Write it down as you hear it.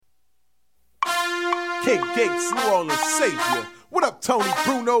Kid Gates, New Orleans savior. What up, Tony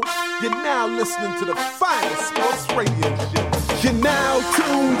Bruno? You're now listening to the finest sports radio show. You're now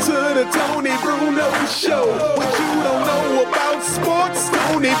tuned to the Tony Bruno Show. What you don't know about sports,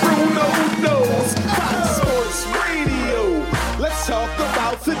 Tony Bruno knows. Fox Sports Radio. Let's talk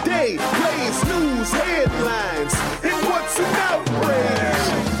about today. Plays, news, headlines, and what's an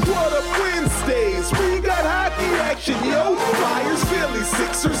outrage. What up Wednesdays? We got hockey action, yo. Flyers, Phillies,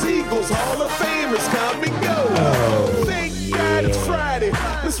 Sixers, Eagles, Hall of Famers come and go. Thank God it's Friday.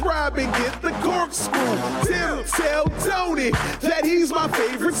 Let's Robin get the corkscrew. Tim, tell Tony that he's my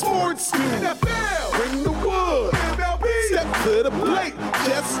favorite sports team. NFL, bring the wood. MLB, step to the plate.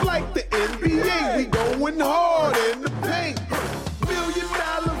 Just like the NBA, we going hard in the paint. $1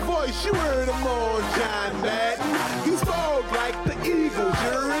 million voice, you heard him on John Madden. He's bald like the Eagles,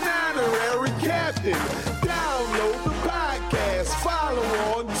 you're an honorary captain. Download the podcast, follow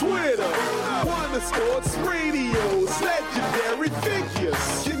on Twitter. One Sports Radio's legendary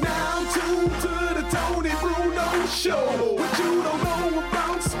figures. You're now tuned to the Tony Bruno Show. What you don't know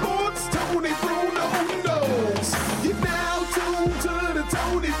about sports, Tony Bruno knows. You're now tuned to the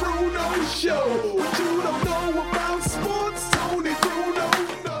Tony Bruno Show. What you don't know about sports, Tony Bruno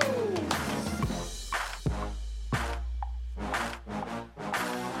knows.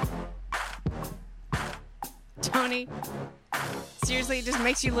 Tony, seriously, it just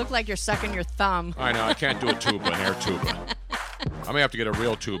makes you look like you're sucking your thumb. I know, I can't do a tuba, an air tuba. I'm going to have to get a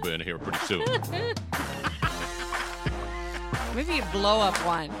real tuba in here pretty soon. Maybe you blow up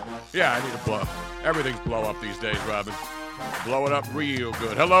one. Yeah, I need to blow. Everything's blow up these days, Robin. Blow it up real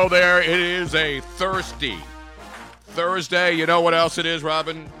good. Hello there. It is a Thirsty Thursday. You know what else it is,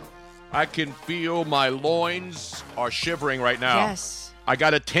 Robin? I can feel my loins are shivering right now. Yes. I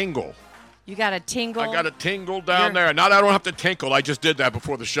got a tingle. You got a tingle. I got a tingle down there. Not I don't have to tinkle. I just did that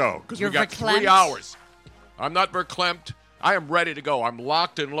before the show because we got verklempt. 3 hours. I'm not verklempt. I am ready to go. I'm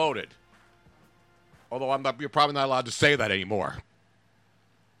locked and loaded. Although you're probably not allowed to say that anymore.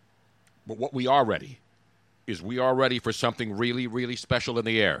 But what we are ready is we are ready for something really, really special in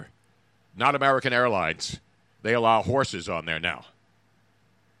the air. Not American Airlines. They allow horses on there now.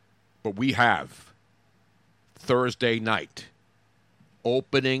 But we have Thursday night,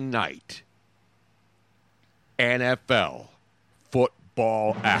 opening night, NFL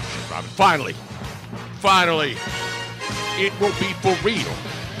football action, Robin. Finally, it will be for real.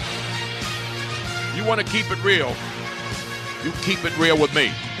 You want to keep it real, you keep it real with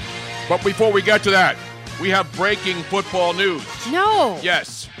me. But before we get to that, we have breaking football news. No.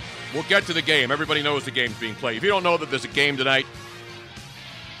 Yes. We'll get to the game. Everybody knows the game's being played. If you don't know that there's a game tonight,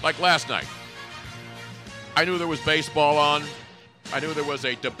 like last night, I knew there was baseball on. I knew there was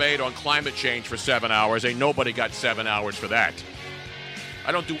a debate on climate change for 7 hours. Ain't nobody got 7 hours for that.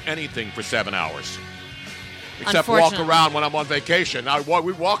 I don't do anything for 7 hours. Except walk around when I'm on vacation.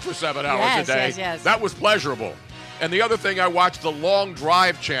 We walked for 7 hours a day. Yes. That was pleasurable. And the other thing, I watched the Long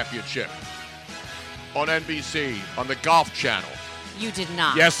Drive Championship on NBC, on the Golf Channel. You did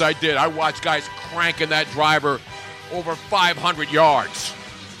not. Yes, I did. I watched guys cranking that driver over 500 yards.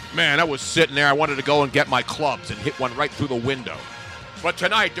 Man, I was sitting there. I wanted to go and get my clubs and hit one right through the window. But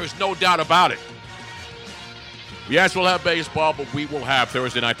tonight, there's no doubt about it. Yes, we'll have baseball, but we will have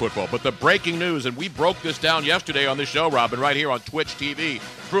Thursday Night Football. But the breaking news, and we broke this down yesterday on this show, Robin, right here on Twitch TV,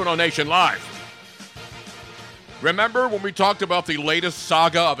 Bruno Nation Live. Remember when we talked about the latest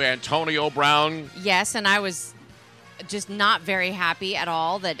saga of Antonio Brown? Yes, and I was just not very happy at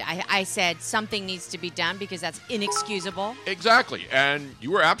all that I said something needs to be done because that's inexcusable. Exactly, and you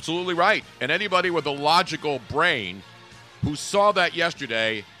were absolutely right. And anybody with a logical brain who saw that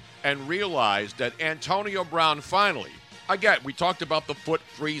yesterday and realized that Antonio Brown finally, again, we talked about the foot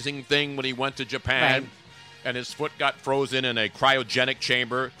freezing thing when he went to Japan, right, and his foot got frozen in a cryogenic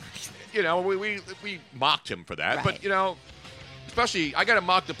chamber. You know, we mocked him for that. Right. But, you know, especially, I got to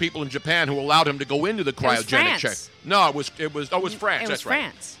mock the people in Japan who allowed him to go into the cryogenic chamber. No, it was France. That's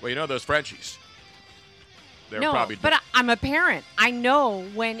right. France. Well, you know those Frenchies. They're no, probably but I'm a parent. I know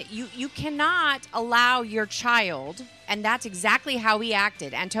when you cannot allow your child, and that's exactly how he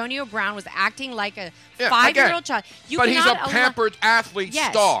acted. Antonio Brown was acting like a 5-year-old child. But he's a pampered athlete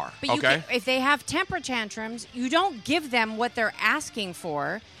star. But if they have temper tantrums, you don't give them what they're asking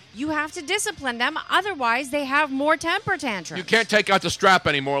for. You have to discipline them. Otherwise, they have more temper tantrums. You can't take out the strap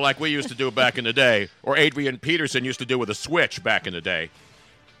anymore like we used to do back in the day, or Adrian Peterson used to do with a switch back in the day.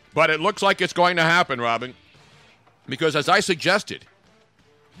 But it looks like it's going to happen, Robin, because as I suggested,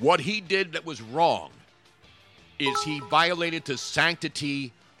 what he did that was wrong is he violated the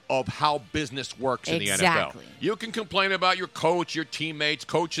sanctity of how business works in the NFL. Exactly. You can complain about your coach, your teammates,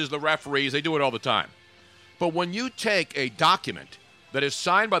 coaches, the referees. They do it all the time. But when you take a document that is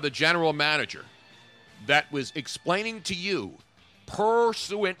signed by the general manager that was explaining to you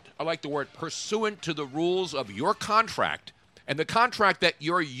pursuant to the rules of your contract and the contract that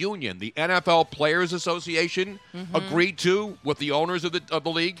your union, the NFL Players Association, agreed to with the owners of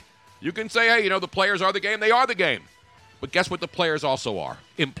the league, you can say, hey, the players are the game. They are the game. But guess what the players also are?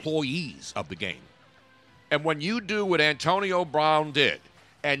 Employees of the game. And when you do what Antonio Brown did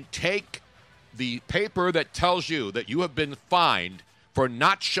and take the paper that tells you that you have been fined for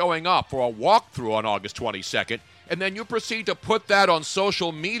not showing up for a walkthrough on August 22nd, and then you proceed to put that on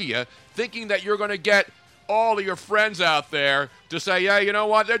social media thinking that you're going to get all of your friends out there to say, yeah, you know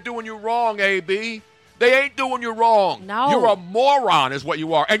what? They're doing you wrong, AB. They ain't doing you wrong. No. You're a moron is what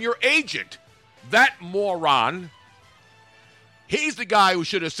you are. And your agent, that moron, he's the guy who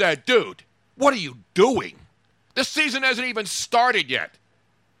should have said, dude, what are you doing? The season hasn't even started yet.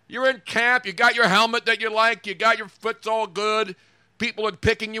 You're in camp. You got your helmet that you like. You got your foot's all good. People are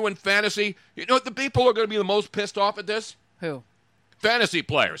picking you in fantasy. You know what the people are going to be the most pissed off at this? Who? Fantasy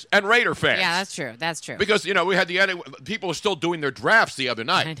players and Raider fans. Yeah, that's true. That's true. Because, we had people are still doing their drafts the other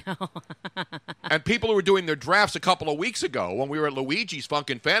night. I know. And people who were doing their drafts a couple of weeks ago when we were at Luigi's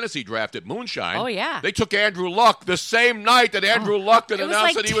Funkin' Fantasy Draft at Moonshine. Oh, yeah. They took Andrew Luck the same night that Andrew Luck had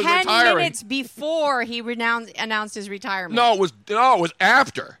announced that he was retiring. It was 10 minutes before he announced his retirement. No, it was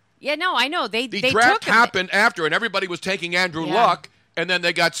after. Yeah, no, I know. They draft took happened after, and everybody was taking Andrew Yeah. Luck, and then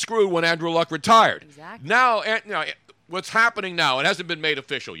they got screwed when Andrew Luck retired. Exactly. Now, what's happening now, it hasn't been made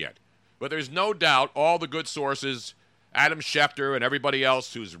official yet, but there's no doubt all the good sources, Adam Schefter and everybody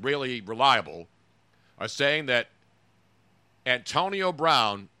else who's really reliable, are saying that Antonio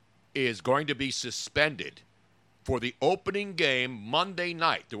Brown is going to be suspended for the opening game Monday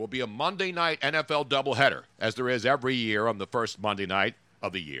night. There will be a Monday night NFL doubleheader, as there is every year on the first Monday night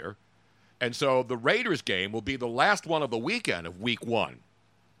of the year. And so the Raiders game will be the last one of the weekend of week 1.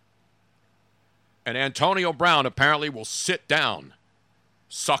 And Antonio Brown apparently will sit down,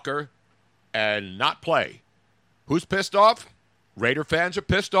 sucker, and not play. Who's pissed off? Raider fans are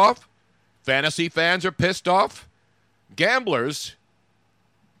pissed off. Fantasy fans are pissed off. Gamblers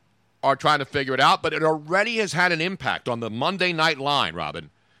are trying to figure it out, but it already has had an impact on the Monday night line,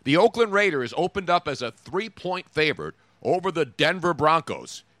 Robin. The Oakland Raiders opened up as a 3-point favorite over the Denver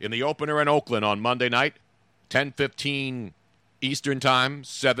Broncos in the opener in Oakland on Monday night, 10:15 Eastern Time,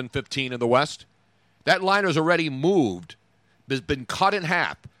 7:15 in the West. That line has already moved, has been cut in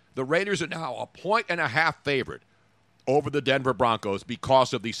half. The Raiders are now a 1.5-point favorite over the Denver Broncos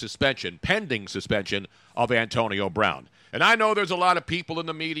because of the pending suspension of Antonio Brown. And I know there's a lot of people in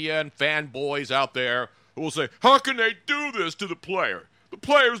the media and fanboys out there who will say, how can they do this to the player? The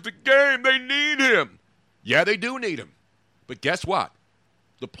player's the game. They need him. Yeah, they do need him. But guess what?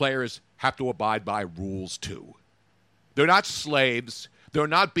 The players have to abide by rules too. They're not slaves. They're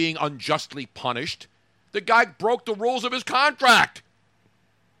not being unjustly punished. The guy broke the rules of his contract.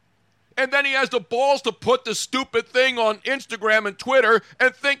 And then he has the balls to put the stupid thing on Instagram and Twitter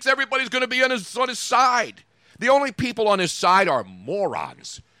and thinks everybody's going to be on his side. The only people on his side are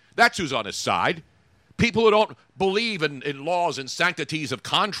morons. That's who's on his side. People who don't believe in laws and sanctities of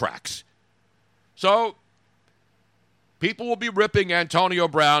contracts. So people will be ripping Antonio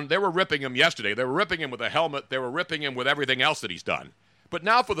Brown. They were ripping him yesterday. They were ripping him with a helmet. They were ripping him with everything else that he's done. But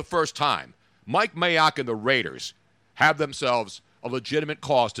now for the first time, Mike Mayock and the Raiders have themselves a legitimate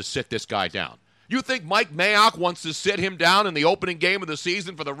cause to sit this guy down. You think Mike Mayock wants to sit him down in the opening game of the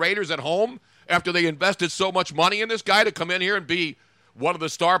season for the Raiders at home after they invested so much money in this guy to come in here and be one of the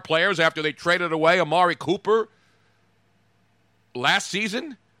star players after they traded away Amari Cooper last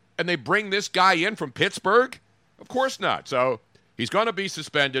season? And they bring this guy in from Pittsburgh? Of course not. So he's going to be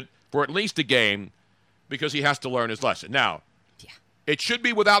suspended for at least a game because he has to learn his lesson. Now, it should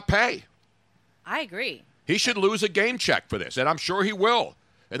be without pay. I agree. He should lose a game check for this, and I'm sure he will.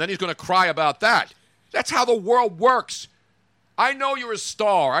 And then he's going to cry about that. That's how the world works. I know you're a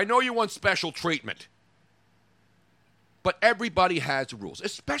star. I know you want special treatment. But everybody has rules,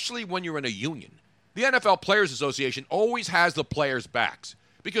 especially when you're in a union. The NFL Players Association always has the players' backs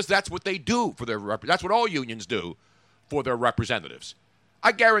because that's what they do for their that's what all unions do for their representatives.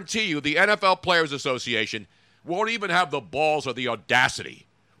 I guarantee you the NFL Players Association won't even have the balls or the audacity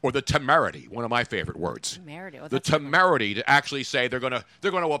or the temerity, one of my favorite words. Temerity. Oh, the temerity to actually say they're going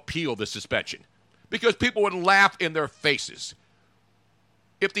to appeal the suspension because people would laugh in their faces.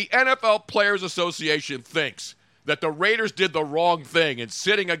 If the NFL Players Association thinks that the Raiders did the wrong thing in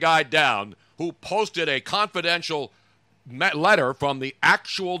sitting a guy down who posted a confidential letter from the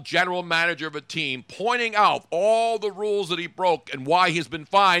actual general manager of a team pointing out all the rules that he broke and why he's been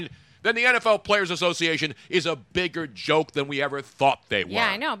fined, then the NFL Players Association is a bigger joke than we ever thought they were. Yeah,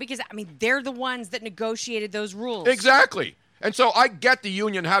 I know, because, they're the ones that negotiated those rules. Exactly. And so I get the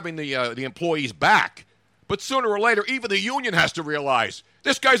union having the employees back, but sooner or later, even the union has to realize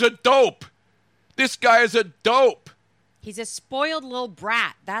this guy's a dope. This guy is a dope. He's a spoiled little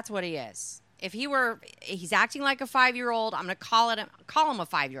brat. That's what he is. If he's acting like a 5-year-old, I'm going to call him a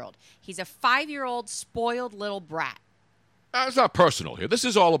 5-year-old. He's a 5-year-old spoiled little brat. It's not personal here. This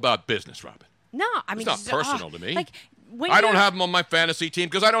is all about business, Robin. No, it's not personal to me. I don't have him on my fantasy team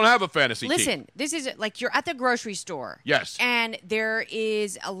because I don't have a fantasy team. Listen, this is like you're at the grocery store. Yes. And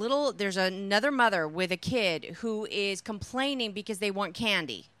there's another mother with a kid who is complaining because they want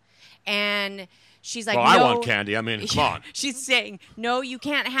candy. And she's like, well, no. I want candy. Come on. She's saying, no, you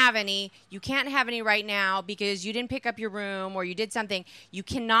can't have any. You can't have any right now because you didn't pick up your room or you did something. You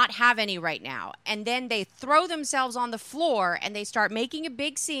cannot have any right now. And then they throw themselves on the floor and they start making a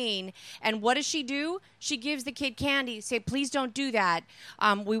big scene. And what does she do? She gives the kid candy. Say, please don't do that.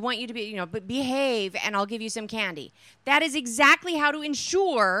 We want you to behave and I'll give you some candy. That is exactly how to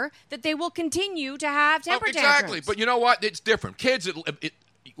ensure that they will continue to have temper tantrums. Exactly. But you know what? It's different. Kids,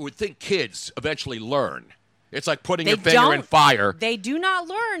 you would think kids eventually learn. It's like putting your finger in fire. They do not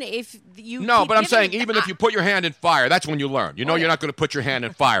learn if you. No, but I'm saying even if you put your hand in fire, that's when you learn. You're not going to put your hand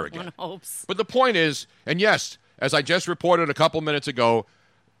in fire again. One hopes. But the point is, and yes, as I just reported a couple minutes ago,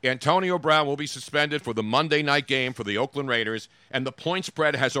 Antonio Brown will be suspended for the Monday night game for the Oakland Raiders, and the point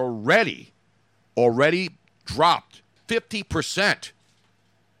spread has already dropped 50%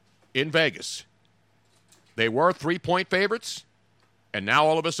 in Vegas. They were 3-point favorites. And now,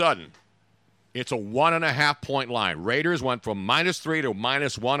 all of a sudden, it's a 1.5-point line. Raiders went from -3 to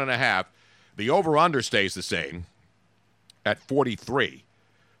 -1.5. The over-under stays the same at 43.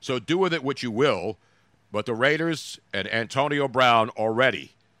 So do with it what you will, but the Raiders and Antonio Brown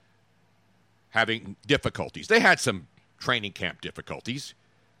already having difficulties. They had some training camp difficulties,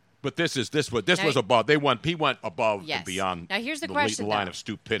 but this was above. He went above and beyond. Now here's the question: line of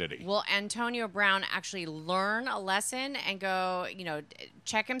stupidity. Will Antonio Brown actually learn a lesson and go,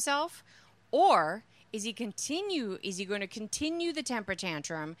 check himself, or is he going to continue the temper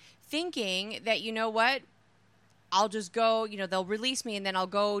tantrum, thinking that what? I'll just go, they'll release me and then I'll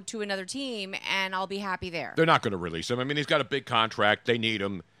go to another team and I'll be happy there. They're not going to release him. He's got a big contract. They need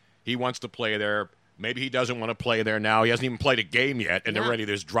him. He wants to play there. Maybe he doesn't want to play there now. He hasn't even played a game yet, and already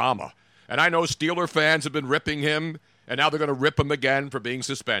there's drama. And I know Steeler fans have been ripping him, and now they're going to rip him again for being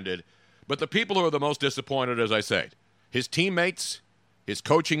suspended. But the people who are the most disappointed, as I said, his teammates, his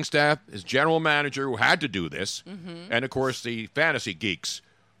coaching staff, his general manager who had to do this, and, of course, the fantasy geeks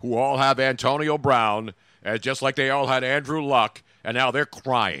who all have Antonio Brown, just like they all had Andrew Luck, and now they're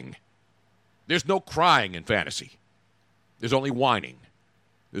crying. There's no crying in fantasy. There's only whining.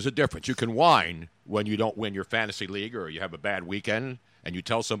 There's a difference. You can whine when you don't win your fantasy league or you have a bad weekend and you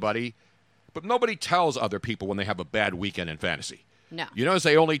tell somebody. But nobody tells other people when they have a bad weekend in fantasy. No. You notice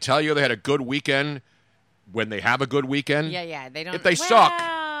they only tell you they had a good weekend when they have a good weekend? Yeah. They don't. If they suck,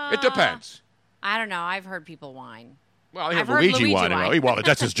 it depends. I don't know. I've heard people whine. Well, I hear Luigi whining. Well,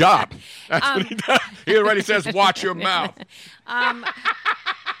 that's his job. That's what he does. He already says, watch your mouth.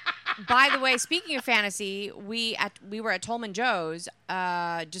 By the way, speaking of fantasy, we were at Tolman Joe's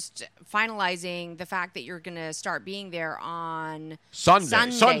just finalizing the fact that you're going to start being there on Sunday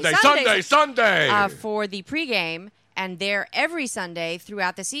for the pregame, and they're every Sunday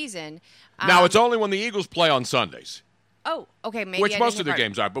throughout the season. Now, it's only when the Eagles play on Sundays. Oh, okay. Maybe which most of the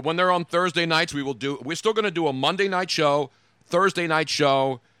games are. But when they're on Thursday nights, we're still going to do a Monday night show, Thursday night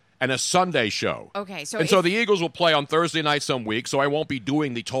show, and a Sunday show. Okay. So the Eagles will play on Thursday night some weeks, so I won't be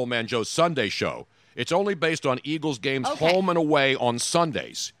doing the Tolman Joe Sunday show. It's only based on Eagles games home and away on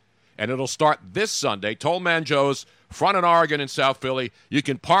Sundays. And it'll start this Sunday, Tolman Joe's, front in Oregon and South Philly. You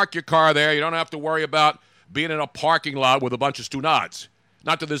can park your car there. You don't have to worry about being in a parking lot with a bunch of stunads.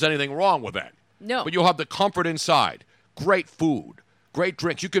 Not that there's anything wrong with that. No. But you'll have the comfort inside. Great food, great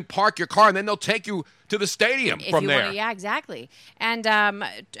drinks. You can park your car, and then they'll take you to the stadium from there. Yeah, exactly. And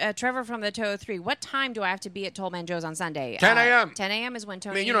Trevor from the 203, what time do I have to be at Tolman Joe's on Sunday? 10 a.m. 10 a.m. is when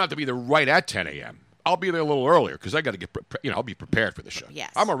Tony... you don't have to be there right at 10 a.m. I'll be there a little earlier because I got to get, I'll be prepared for the show.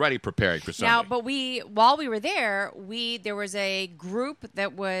 Yes. I'm already preparing for Sunday. Now, but while we were there, there was a group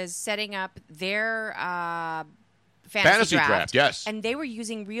that was setting up their fantasy draft, yes. And they were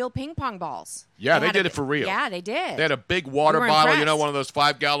using real ping pong balls. Yeah, they did it for real. Yeah, they did. They had a big water bottle, one of those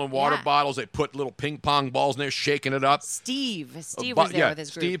 5-gallon water bottles. They put little ping pong balls in there, shaking it up. Steve was there with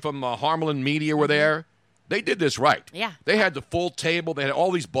his group. Steve from Harmelin Media were there. They did this right. Yeah. They had the full table. They had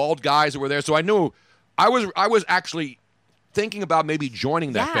all these bald guys that were there. So I knew I was actually thinking about maybe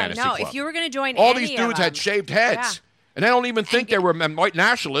joining that fantasy club. If you were going to join all any these dudes of them, had shaved heads. Yeah. And I don't even think they were white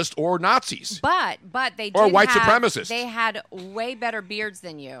nationalists or Nazis. But they did or white have, supremacists. They had way better beards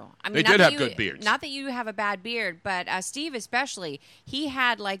than you. I mean, they did have good beards. Not that you have a bad beard, but Steve especially, he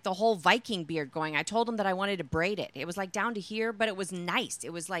had like the whole Viking beard going. I told him that I wanted to braid it. It was like down to here, but it was nice.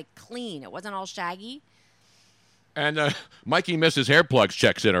 It was like clean. It wasn't all shaggy. And Mikey Mrs. Hair Plugs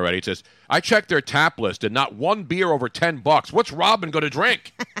checks in already. He says, I checked their tap list and not one beer over $10. What's Robin going to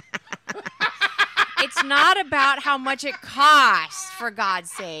drink? It's not about how much it costs, for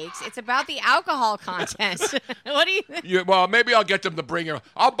God's sakes. It's about the alcohol content. What do you think? Well, maybe I'll get them to bring it.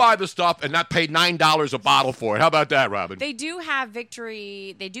 I'll buy the stuff and not pay $9 a bottle for it. How about that, Robin? They do have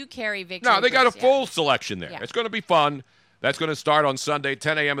Victory. They do carry Victory. No, they got a boots, full selection there. Yeah. It's going to be fun. That's going to start on Sunday,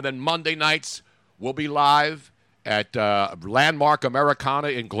 10 a.m. And then Monday nights, we'll be live at Landmark Americana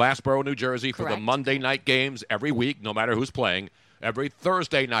in Glassboro, New Jersey for the Monday night games every week, no matter who's playing. Every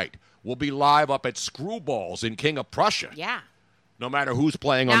Thursday night, we'll be live up at Screwballs in King of Prussia. Yeah. No matter who's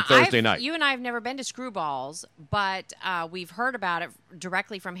playing on Thursday night. You and I have never been to Screwballs, but we've heard about it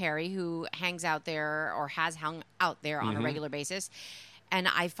directly from Harry, who hangs out there or has hung out there on a regular basis. And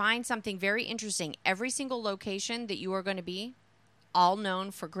I find something very interesting. Every single location that you are going to be, all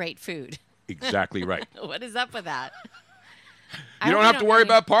known for great food. Exactly right. What is up with that? You don't have to worry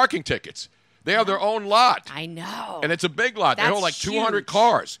about parking tickets. They have their own lot. I know. And it's a big lot. They hold like 200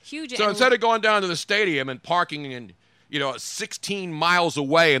 cars. Huge. So instead of going down to the stadium and parking in, 16 miles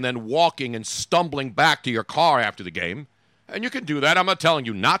away and then walking and stumbling back to your car after the game, and you can do that. I'm not telling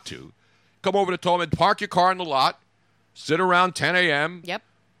you not to. Come over to Tolman, park your car in the lot, sit around 10 a.m. Yep.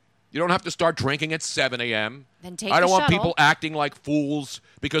 You don't have to start drinking at 7 a.m. Then take I don't the want shuttle. people acting like fools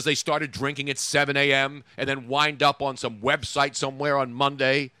because they started drinking at 7 a.m. and then wind up on some website somewhere on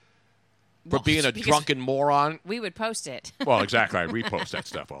Monday for being a drunken moron. We would post it. Well, exactly. I repost that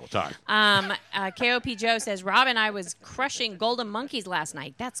stuff all the time. KOP Joe says, Robin, I was crushing Golden Monkeys last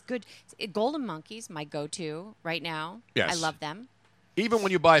night. That's good. Golden Monkeys, my go-to right now. Yes. I love them. Even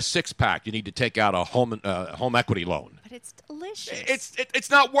when you buy a six-pack, you need to take out a home equity loan. But it's delicious. It's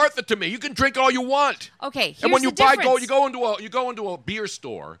not worth it to me. You can drink all you want. Okay, here's and when you the difference. you go into a beer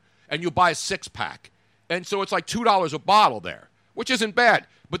store and you buy a six-pack, and so it's like $2 a bottle there, which isn't bad.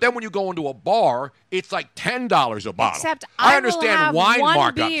 But then when you go into a bar, it's like $10 a bottle. Except I will understand have wine one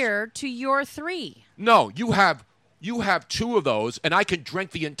markups. beer to your 3. No, you have 2 of those, and I can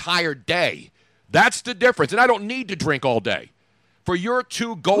drink the entire day. That's the difference, and I don't need to drink all day. For your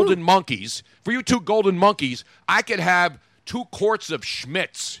 2 golden monkeys, I could have 2 quarts of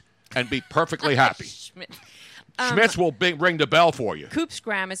Schmitz and be perfectly happy. Schmitz will ring the bell for you.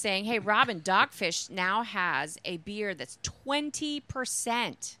 Coopsgram is saying, hey, Robin, Dogfish now has a beer that's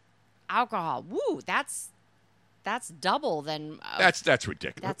 20% alcohol. Woo, that's double than... That's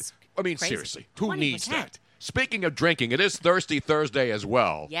ridiculous. Crazy. Seriously, who 20%. needs that? Speaking of drinking, it is Thirsty Thursday as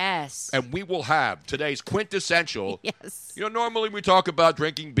well. Yes. And we will have today's quintessential. Yes. Normally we talk about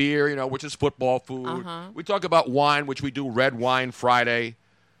drinking beer, which is football food. Uh-huh. We talk about wine, which we do Red Wine Friday.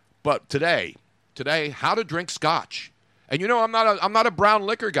 But today, how to drink scotch. And I'm not a brown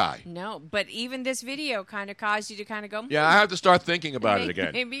liquor guy. No, but even this video kind of caused you to kind of go, Yeah, I have to start thinking about it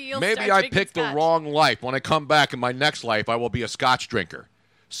again. Maybe I picked the wrong life. When I come back in my next life, I will be a scotch drinker.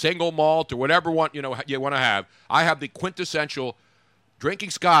 Single malt or whatever you want to have. I have the quintessential Drinking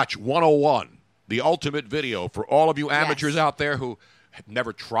Scotch 101, the ultimate video for all of you amateurs out there who have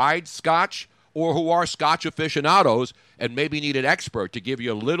never tried scotch or who are scotch aficionados and maybe need an expert to give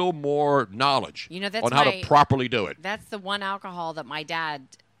you a little more knowledge on how to properly do it. That's the one alcohol that my dad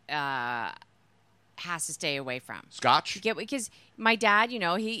has to stay away from. Scotch? Because my dad,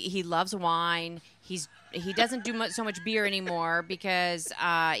 he loves wine. He doesn't do so much beer anymore because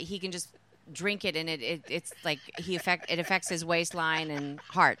he can just drink it and it's like it affects his waistline and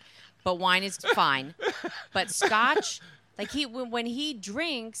heart. But wine is fine. But scotch, like when he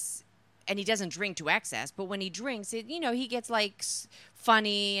drinks, and he doesn't drink to excess, but when he drinks, he gets like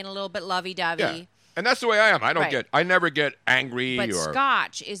funny and a little bit lovey-dovey. Yeah. And that's the way I am. I never get angry but or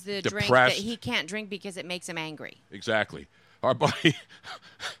scotch is the depressed. drink that he can't drink because it makes him angry. Exactly. Our buddy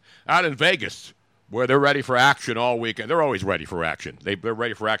out in Vegas, where they're ready for action all weekend. They're always ready for action. They're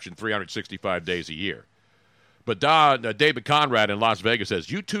ready for action 365 days a year. But David Conrad in Las Vegas says,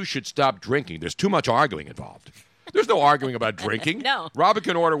 you two should stop drinking. There's too much arguing involved. There's no arguing about drinking. No. Robin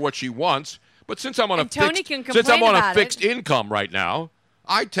can order what she wants. But since I'm on a fixed income right now,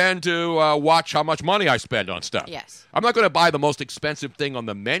 I tend to watch how much money I spend on stuff. Yes. I'm not going to buy the most expensive thing on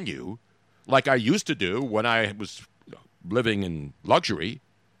the menu like I used to do when I was living in luxury.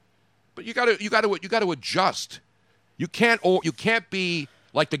 But you got to adjust. You can't be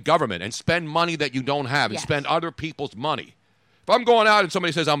like the government and spend money that you don't have and spend other people's money. If I'm going out and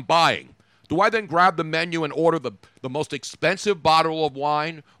somebody says I'm buying, do I then grab the menu and order the most expensive bottle of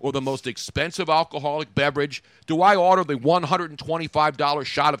wine or the most expensive alcoholic beverage? Do I order the $125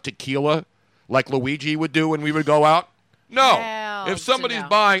 shot of tequila like Luigi would do when we would go out? No. Hell if somebody's no.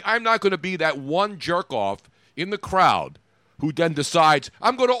 buying, I'm not going to be that one jerk-off in the crowd who then decides,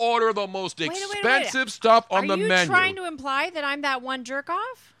 I'm going to order the most expensive stuff on the menu. Are you trying to imply that I'm that one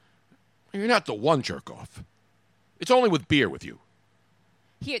jerk-off? You're not the one jerk-off. It's only with beer with you.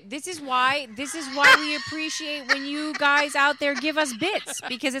 Here, this is why we appreciate when you guys out there give us bits,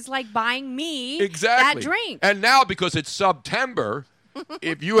 because it's like buying me that drink. And now, because it's September,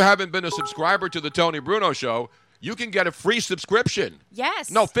 if you haven't been a subscriber to the Tony Bruno Show, you can get a free subscription. Yes.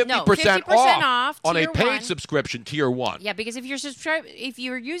 No, 50% off on a paid 1. Subscription, Tier 1. Yeah, because if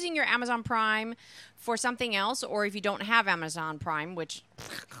you're using your Amazon Prime for something else, or if you don't have Amazon Prime, which,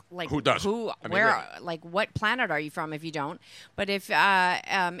 like, who does? What planet are you from if you don't? But if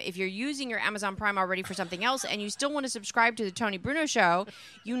you're using your Amazon Prime already for something else, and you still want to subscribe to the Tony Bruno Show,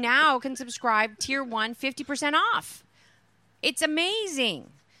 you now can subscribe Tier 1 50% off. It's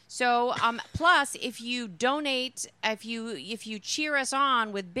amazing. So, plus, if you donate, if you cheer us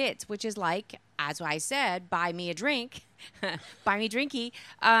on with bits, which is like, as I said, buy me a drink, buy me drinky,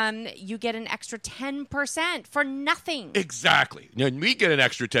 you get an extra 10% for nothing. Exactly. And we get an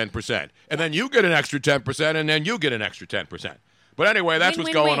extra 10%, and then you get an extra 10%, and then you get an extra 10%. But anyway, that's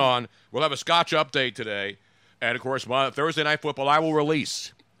what's going on. We'll have a Scotch update today, and of course, Thursday Night Football, I will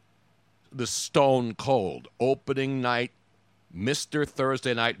release the Stone Cold opening night. Mr.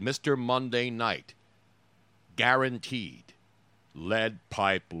 Thursday night, Mr. Monday night, guaranteed lead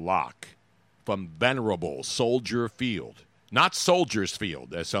pipe lock from venerable Soldier Field. Not Soldiers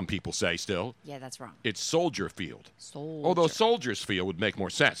Field, as some people say still. Yeah, that's wrong. It's Soldier Field. Soldier. Although Soldiers Field would make more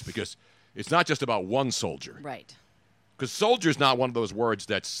sense because it's not just about one soldier. Right. Because soldier's not one of those words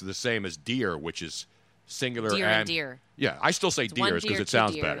that's the same as deer, which is singular deer and deer. Yeah, I still say deers because it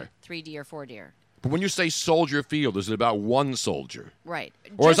sounds better. 3 deer, 4 deer. But when you say Soldier Field, is it about one soldier? Right.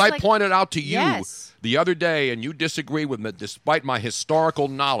 Or Just as I pointed out to you yes. the other day, and you disagree with me despite my historical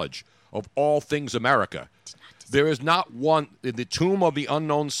knowledge of all things America, there is not one, in the tomb of the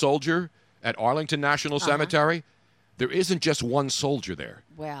unknown soldier at Arlington National Cemetery, there isn't just one soldier there.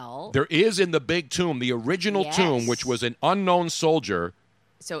 Well. There is in the big tomb, the original tomb, which was an unknown soldier.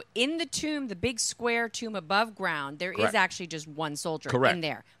 So in the tomb, the big square tomb above ground, there is actually just one soldier in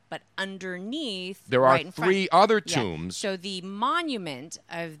there. But underneath, there are 3 other tombs. So the monument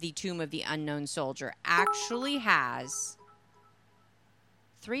of the Tomb of the Unknown Soldier actually has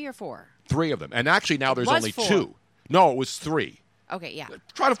 3 or 4? 3 of them. And actually now there's only 4. 2. No, it was 3. Okay, yeah.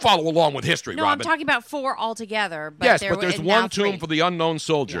 Try to follow along with history, No, Robin. I'm talking about 4 altogether. But yes, but there's one tomb 3. for the unknown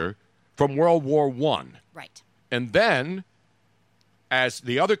soldier from World War I. Right. And then, as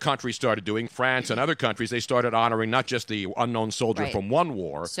the other countries started doing, France and other countries, they started honoring not just the unknown soldier from one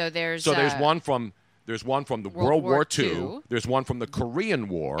war. So there's one from the World War II. There's one from the Korean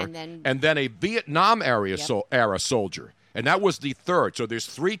War, and then a Vietnam era soldier. And that was the 3rd. So there's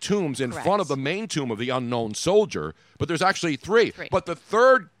 3 tombs in front of the main tomb of the unknown soldier, but there's actually 3. But the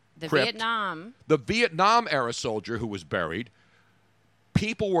 3rd crypt, the Vietnam era soldier who was buried,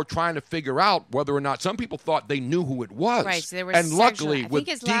 people were trying to figure out whether or not, some people thought they knew who it was. Right, so there was and luckily with I think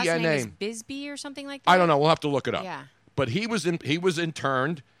his DNA, last name is Bisbee or something like that. I don't know. We'll have to look it up. Yeah. But he was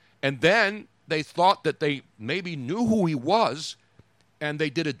interned, and then they thought that they maybe knew who he was, and they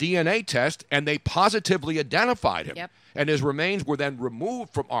did a DNA test, and they positively identified him. Yep. And his remains were then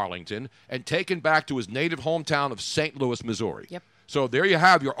removed from Arlington and taken back to his native hometown of St. Louis, Missouri. Yep. So there you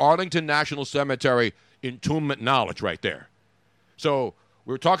have your Arlington National Cemetery entombment knowledge right there. So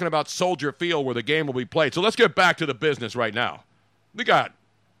we were talking about Soldier Field where the game will be played. So let's get back to the business right now. We got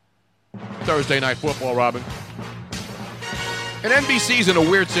Thursday Night Football, Robin. And NBC's in a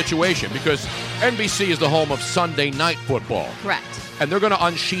weird situation because NBC is the home of Sunday Night Football. Correct. And they're going to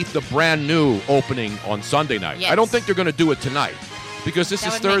unsheath the brand new opening on Sunday night. Yes. I don't think they're going to do it tonight because this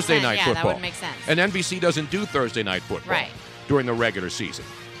is Thursday Night Football. That would make sense. And NBC doesn't do Thursday Night Football during the regular season.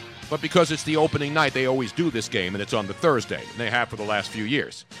 But because it's the opening night, they always do this game, and it's on the Thursday. And they have for the last few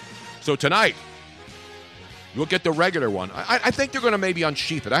years. So tonight, you'll get the regular one. I think they're going to maybe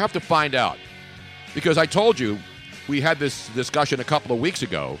unsheath it. I have to find out. Because I told you, we had this discussion a couple of weeks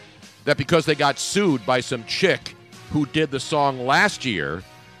ago, that because they got sued by some chick who did the song last year,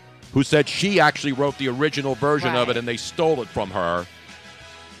 who said she actually wrote the original version of it and they stole it from her,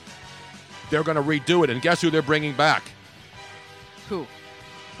 they're going to redo it. And guess who they're bringing back? Who?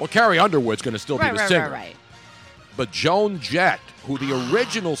 Well, Carrie Underwood's going to still be the singer. Right. But Joan Jett, who the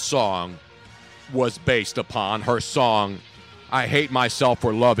original song was based upon, her song, I Hate Myself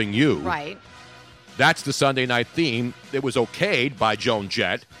for Loving You. Right. That's the Sunday night theme. It was okayed by Joan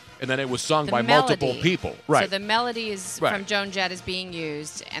Jett, and then it was sung by melody. multiple people. Right. So the melody is from Joan Jett is being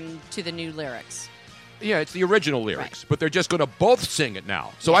used and to the new lyrics. Yeah, it's the original lyrics, but they're just going to both sing it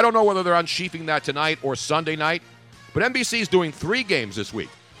now. So I don't know whether they're unsheathing that tonight or Sunday night, but NBC is doing 3 games this week.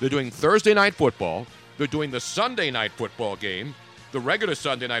 They're doing Thursday night football. They're doing the Sunday night football game, the regular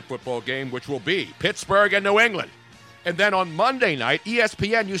Sunday night football game, which will be Pittsburgh and New England. And then on Monday night,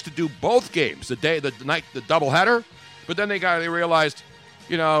 ESPN used to do both games, the doubleheader, but then they realized,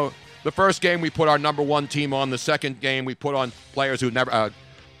 the first game we put our number one team on, the second game we put on players who never,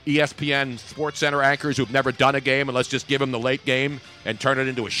 ESPN Sports Center anchors who've never done a game, and let's just give them the late game and turn it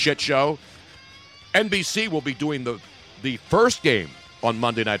into a shit show. NBC will be doing the first game on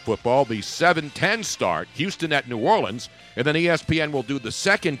Monday Night Football, the 7:10 start, Houston at New Orleans, and then ESPN will do the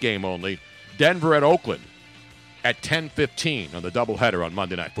second game only, Denver at Oakland, at 10:15 on the doubleheader on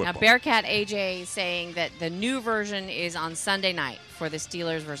Monday Night Football. Now, Bearcat AJ saying that the new version is on Sunday night for the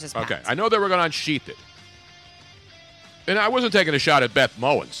Steelers versus Pats. Okay, I know they were going to unsheath it. And I wasn't taking a shot at Beth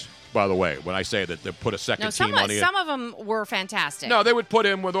Mowins, by the way, when I say that they put a second team on it. Some of them were fantastic. No, they would put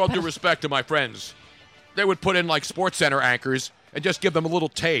in, with all due respect to my friends, they would put in like Sports Center anchors and just give them a little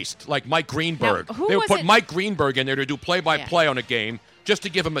taste, like Mike Greenberg. Now, they would put Mike Greenberg in there to do play-by-play on a game just to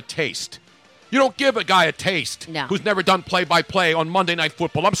give him a taste. You don't give a guy a taste who's never done play-by-play on Monday Night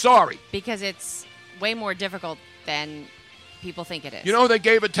Football. I'm sorry. Because it's way more difficult than people think it is. You know who they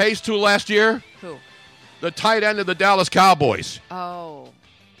gave a taste to last year? Who? The tight end of the Dallas Cowboys. Oh,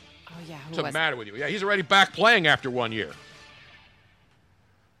 yeah. What's the matter with you? Yeah, he's already back playing after 1 year.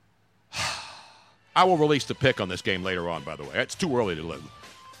 I will release the pick on this game later on, by the way. It's too early to live.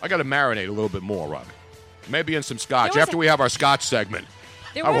 I got to marinate a little bit more, Robin. Maybe in some scotch after we have our scotch segment.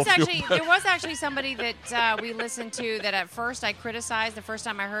 There was actually somebody that we listened to that at first I criticized the first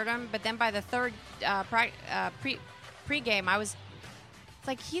time I heard him, but then by the third pregame, I was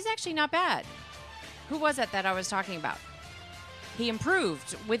like, he's actually not bad. Who was it that I was talking about? He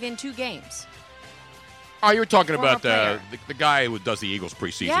improved within 2 games. Oh, you were talking about the guy who does the Eagles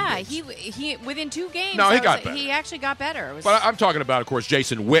preseason games. he within 2 games. No, he got better. He actually got better. But I'm talking about, of course,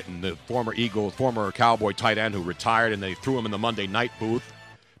 Jason Witten, the former Cowboy tight end who retired, and they threw him in the Monday night booth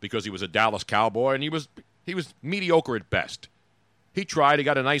because he was a Dallas Cowboy, and he was mediocre at best. He tried. He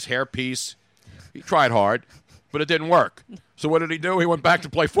got a nice hairpiece. He tried hard, but it didn't work. So what did he do? He went back to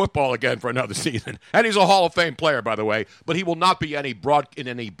play football again for another season. And he's a Hall of Fame player, by the way, but he will not be in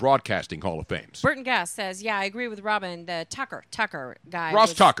any broadcasting Hall of Fames. Burton Gass says, I agree with Robin. The Tucker guy.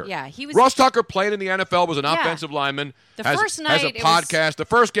 Ross Tucker. Yeah, he was. Ross Tucker played in the NFL, was an offensive lineman. First night, has a podcast. The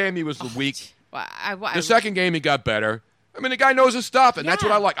first game, he was weak. The second game, he got better. I mean, the guy knows his stuff, and that's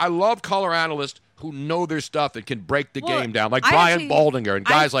what I like. I love color analysts who know their stuff and can break the game down, like Brian Baldinger and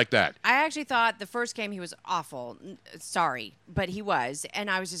guys like that. I actually thought the first game he was awful. Sorry, but he was. And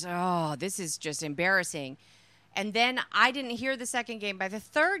I was just, this is just embarrassing. And then I didn't hear the second game. By the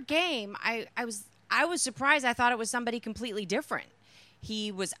third game, I was surprised. I thought it was somebody completely different.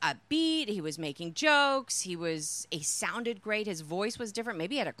 He was upbeat. He was making jokes. He sounded great. His voice was different.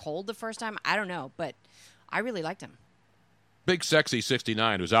 Maybe he had a cold the first time. I don't know, but I really liked him. Big Sexy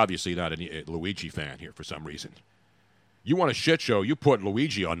 69, who's obviously not a Luigi fan here for some reason. You want a shit show, you put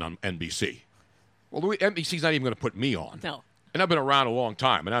Luigi on NBC. Well, NBC's not even going to put me on. No. And I've been around a long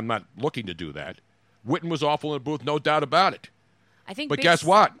time, and I'm not looking to do that. Witten was awful in the booth, no doubt about it. But guess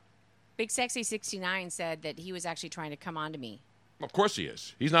what? Big Sexy 69 said that he was actually trying to come on to me. Of course he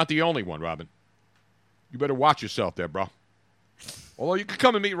is. He's not the only one, Robin. You better watch yourself there, bro. Although you can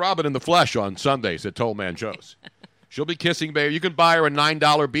come and meet Robin in the flesh on Sundays at Toll Man Joe's. She'll be kissing baby. You can buy her a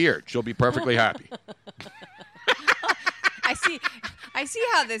 $9 beard. She'll be perfectly happy. I see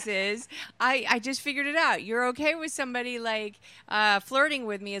how this is. I just figured it out. You're okay with somebody like flirting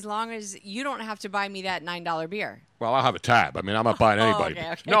with me as long as you don't have to buy me that $9 beer. Well, I'll have a tab. I mean, I'm not buying anybody.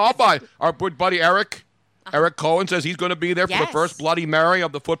 Okay. No, I'll buy our good buddy Eric. Eric Cohen says he's going to be there for the first Bloody Mary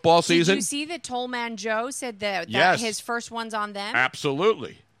of the football season. Did you see that Tollman Joe said that his first one's on them?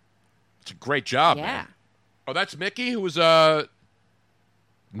 Absolutely. It's a great job, man. Oh, that's Mickey, who was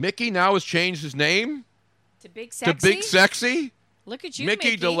Mickey now has changed his name to Big Sexy. To Big Sexy. Look at you,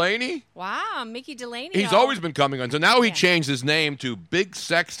 Mickey Delaney. Wow, Mickey Delaney. He's always been coming on. So now he changed his name to Big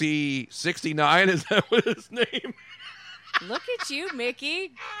Sexy 69. Is that what his name? Look at you,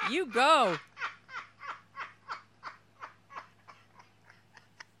 Mickey. You go.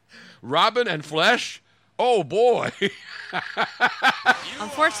 Robin and Flesh. Oh boy.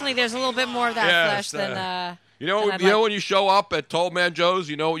 Unfortunately, there's a little bit more of that flesh than. You know, when you show up at Toll Man Joe's,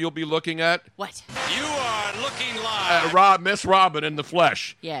 you know what you'll be looking at? What? You are looking live. At Miss Robin in the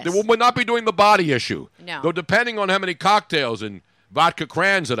flesh. Yes. They will not be doing the body issue. No. Though depending on how many cocktails and vodka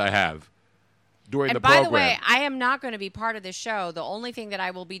crayons that I have during the by program. the way, I am not going to be part of the show. The only thing that I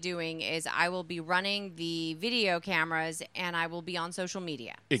will be doing is I will be running the video cameras and I will be on social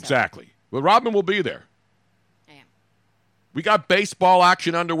media. Exactly. So. Well, Robin will be there. I am. We got baseball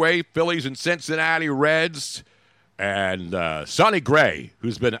action underway. Phillies and Cincinnati Reds. And Sonny Gray,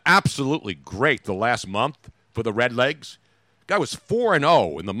 who's been absolutely great the last month for the Redlegs. Guy was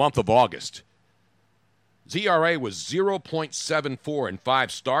 4-0 in the month of August. ZRA was 0.74 in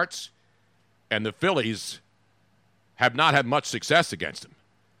 5 starts. And the Phillies have not had much success against him.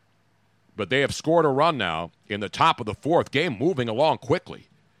 But they have scored a run now in the top of the 4th. Game moving along quickly.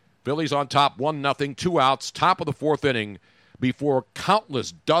 Phillies on top, 1-0, 2 outs, top of the 4th inning before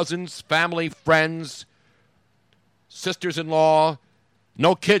countless dozens, family, friends, sisters-in-law,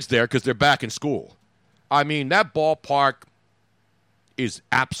 no kids there because they're back in school. I mean, that ballpark is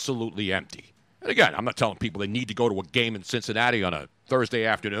absolutely empty. And again, I'm not telling people they need to go to a game in Cincinnati on a Thursday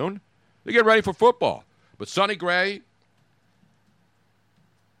afternoon. They get ready for football. But Sonny Gray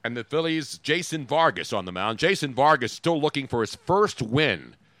and the Phillies, Jason Vargas on the mound. Jason Vargas still looking for his first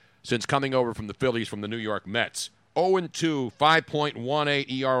win since coming over from the Phillies from the New York Mets. 0-2,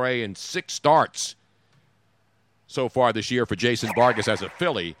 5.18 ERA in 6 starts so far this year for Jason Vargas as a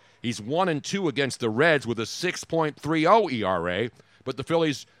Philly. He's 1-2 against the Reds with a 6.30 ERA, but the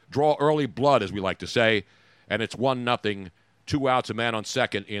Phillies draw early blood, as we like to say, and it's 1-0, 2 outs, a man on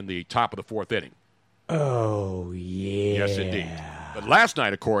second in the top of the 4th inning. Oh, yeah. Yes, indeed. But last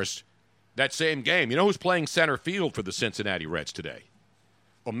night, of course, that same game, you know who's playing center field for the Cincinnati Reds today?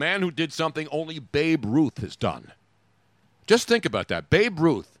 A man who did something only Babe Ruth has done. Just think about that. Babe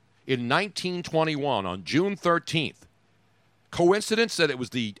Ruth, in 1921, on June 13th, coincidence that it was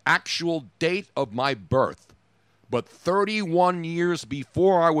the actual date of my birth, but 31 years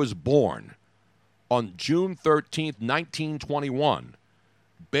before I was born, on June 13th, 1921,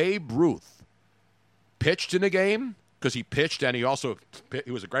 Babe Ruth pitched in a game, because he pitched and he was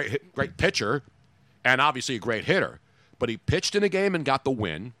a great pitcher and obviously a great hitter, but he pitched in a game and got the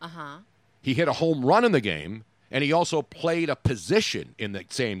win. Uh-huh. He hit a home run in the game, and he also played a position in the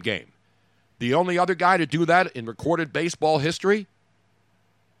same game. The only other guy to do that in recorded baseball history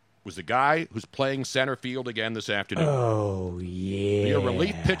was the guy who's playing center field again this afternoon. Oh, yeah. Be a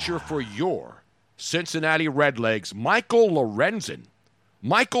relief pitcher for your Cincinnati Redlegs, Michael Lorenzen.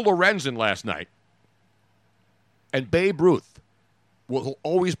 Michael Lorenzen last night and Babe Ruth will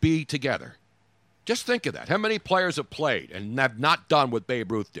always be together. Just think of that. How many players have played and have not done what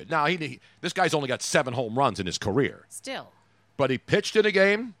Babe Ruth did? Now, this guy's only got 7 home runs in his career. Still. But he pitched in a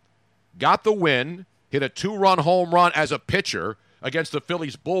game, got the win, hit a 2-run home run as a pitcher against the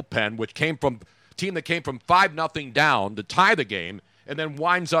Phillies bullpen, which came from a team that came from 5-0 down to tie the game, and then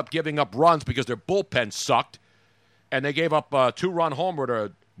winds up giving up runs because their bullpen sucked, and they gave up a 2-run homer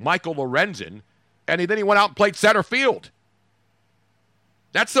to Michael Lorenzen, and then he went out and played center field.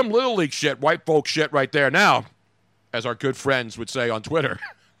 That's some Little League shit, white folk shit right there now, as our good friends would say on Twitter.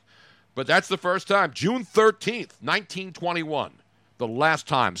 But that's the first time. June 13th, 1921, the last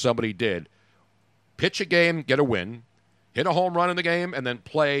time somebody did pitch a game, get a win, hit a home run in the game, and then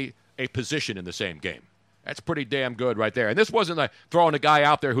play a position in the same game. That's pretty damn good right there. And this wasn't like throwing a guy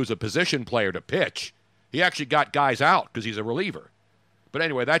out there who's a position player to pitch. He actually got guys out because he's a reliever. But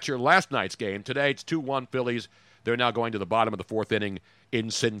anyway, that's your last night's game. Today it's 2-1 Phillies. They're now going to the bottom of the 4th inning in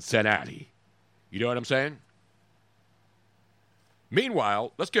Cincinnati. You know what I'm saying?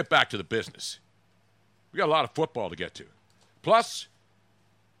 Meanwhile, let's get back to the business. We got a lot of football to get to. Plus,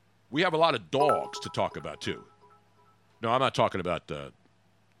 we have a lot of dogs to talk about, too. No, I'm not talking about the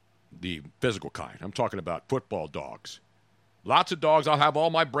physical kind. I'm talking about football dogs. Lots of dogs. I'll have all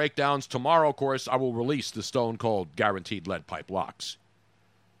my breakdowns. Tomorrow, of course, I will release the Stone Cold Guaranteed Lead Pipe Locks.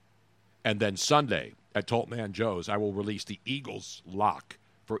 And then Sunday at Tolt Man Joe's, I will release the Eagles lock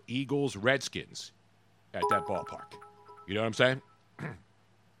for Eagles Redskins at that ballpark. You know what I'm saying?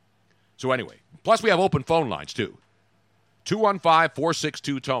 So anyway, plus we have open phone lines, too.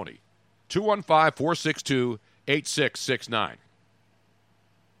 215-462-TONY. 215-462-8669.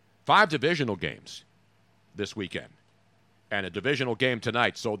 5 divisional games this weekend. And a divisional game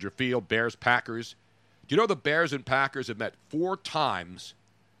tonight, Soldier Field, Bears-Packers. Do you know the Bears and Packers have met 4 times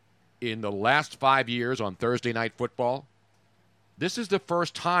in the last 5 years on Thursday Night Football? This is the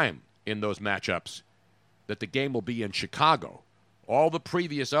first time in those matchups that the game will be in Chicago. All the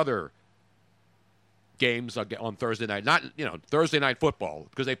previous other games on Thursday night, not, Thursday Night Football,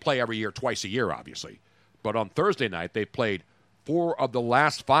 because they play every year, twice a year, obviously. But on Thursday night, they played 4 of the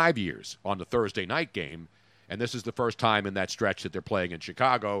last 5 years on the Thursday night game, and this is the first time in that stretch that they're playing in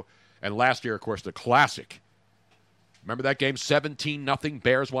Chicago. And last year, of course, the classic. Remember that game? 17-0.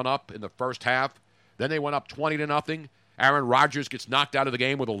 Bears went up in the first half. Then they went up 20-0. Aaron Rodgers gets knocked out of the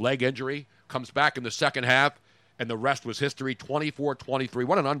game with a leg injury, comes back in the second half, and the rest was history, 24-23.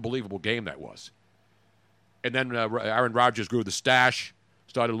 What an unbelievable game that was. And then Aaron Rodgers grew the stash,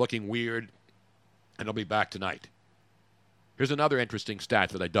 started looking weird, and he'll be back tonight. Here's another interesting stat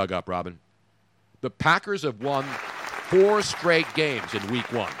that I dug up, Robin. The Packers have won 4 straight games in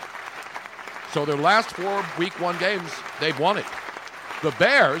Week 1. So their last 4 Week 1 games, they've won it. The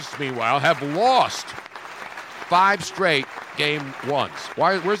Bears, meanwhile, have lost 5 straight game ones.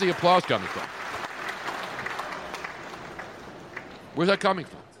 Where's the applause coming from? Where's that coming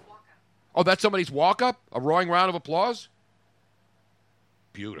from? Oh, that's somebody's walk-up? A roaring round of applause?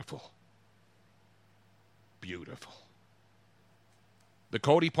 Beautiful. Beautiful. The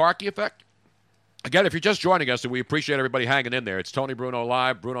Cody Parkey effect? Again, if you're just joining us, and we appreciate everybody hanging in there, it's Tony Bruno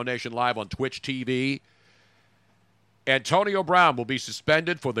Live, Bruno Nation Live on Twitch TV. Antonio Brown will be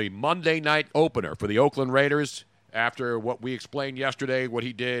suspended for the Monday night opener for the Oakland Raiders. After what we explained yesterday, what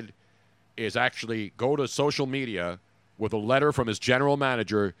he did is actually go to social media with a letter from his general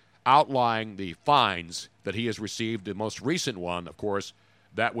manager outlining the fines that he has received. The most recent one, of course,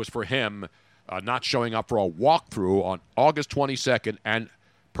 that was for him not showing up for a walkthrough on August 22nd. And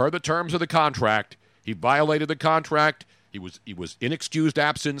per the terms of the contract, he violated the contract. He was in excused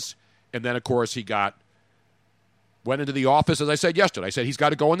absence. And then, of course, he went into the office, as I said yesterday. I said he's got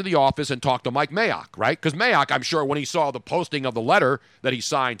to go into the office and talk to Mike Mayock, right? Because Mayock, I'm sure, when he saw the posting of the letter that he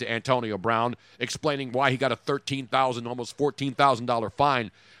signed to Antonio Brown explaining why he got a $13,000, almost $14,000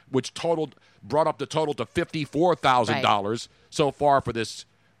 fine, which brought up the total to $54,000 so far for this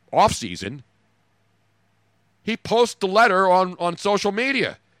offseason, he posts the letter on social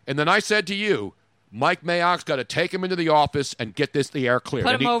media. And then I said to you, Mike Mayock's got to take him into the office and get the air clear.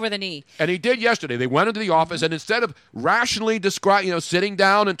 Put him over the knee. And he did yesterday. They went into the office, and instead of rationally sitting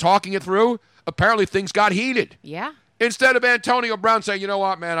down and talking it through, apparently things got heated. Yeah. Instead of Antonio Brown saying, you know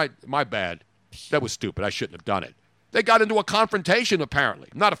what, man, my bad. That was stupid. I shouldn't have done it. They got into a confrontation, apparently.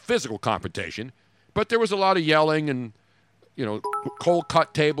 Not a physical confrontation, but there was a lot of yelling and, cold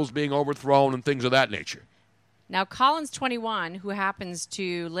cut tables being overthrown and things of that nature. Now, Collins, 21, who happens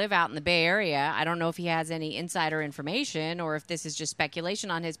to live out in the Bay Area, I don't know if he has any insider information or if this is just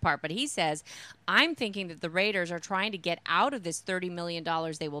speculation on his part, but he says, I'm thinking that the Raiders are trying to get out of this $30 million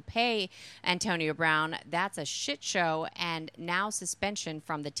they will pay Antonio Brown. That's a shit show, and now suspension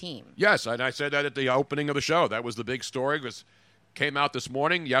from the team. Yes, and I said that at the opening of the show. That was the big story. It came out this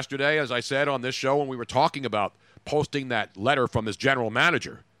morning, yesterday, as I said on this show when we were talking about posting that letter from his general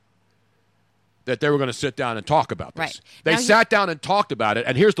manager, that they were going to sit down and talk about this. Right. They sat down and talked about it,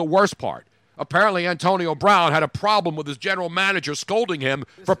 and here's the worst part. Apparently, Antonio Brown had a problem with his general manager scolding him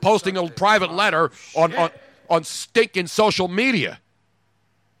for posting a private letter on stinking social media.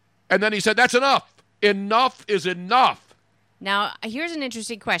 And then he said, that's enough. Enough is enough. Now, here's an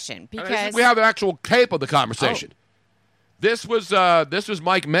interesting question, because we have an actual tape of the conversation. Oh. This was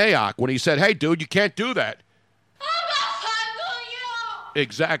Mike Mayock when he said, hey, dude, you can't do that.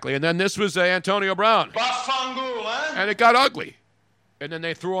 Exactly. And then this was Antonio Brown. And it got ugly. And then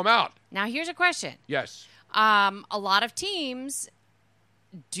they threw him out. Now, here's a question. Yes. A lot of teams,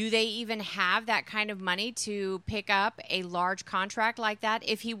 do they even have that kind of money to pick up a large contract like that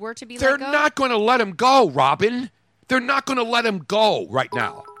if he were to be let go? They're not going to let him go, Robin. They're not going to let him go right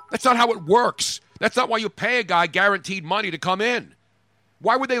now. That's not how it works. That's not why you pay a guy guaranteed money to come in.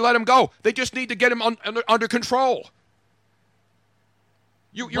 Why would they let him go? They just need to get him under control.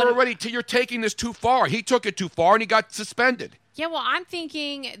 You're taking this too far. He took it too far, and he got suspended. Yeah, well, I'm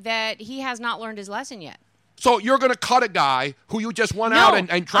thinking that he has not learned his lesson yet. So you're going to cut a guy who you just went out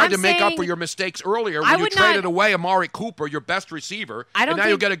and tried to make up for your mistakes earlier when you traded away Amari Cooper, your best receiver, and now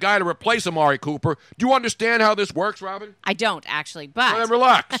you get a guy to replace Amari Cooper. Do you understand how this works, Robin? I don't, actually, but... Well, then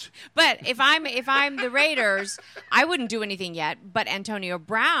relax. But if I'm the Raiders, I wouldn't do anything yet. But Antonio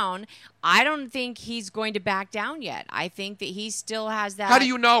Brown, I don't think he's going to back down yet. I think that he still has that... How do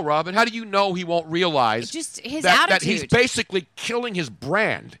you know, Robin? How do you know he won't realize just his that attitude? That he's basically killing his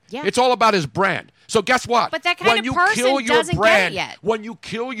brand. Yeah. It's all about his brand. So guess what? But that kind of person doesn't get it yet. When you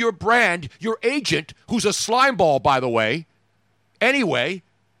kill your brand, your agent, who's a slime ball, by the way, anyway,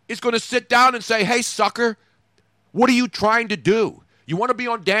 is going to sit down and say, hey, sucker, what are you trying to do? You want to be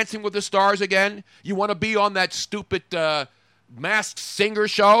on Dancing with the Stars again? You want to be on that stupid Masked Singer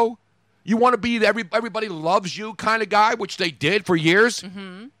show? You want to be the everybody loves you kind of guy, which they did for years?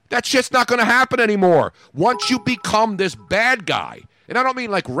 Mm-hmm. That shit's not going to happen anymore. Once you become this bad guy, and I don't mean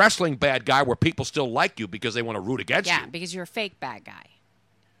like wrestling bad guy where people still like you because they want to root against you. Yeah, because you're a fake bad guy.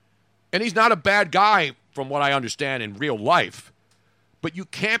 And he's not a bad guy from what I understand in real life. But you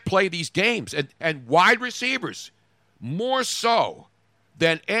can't play these games. And wide receivers, more so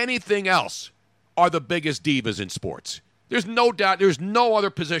than anything else, are the biggest divas in sports. There's no doubt, there's no other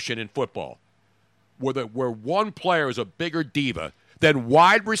position in football where one player is a bigger diva than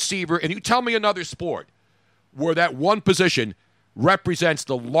wide receiver. And you tell me another sport where that one position represents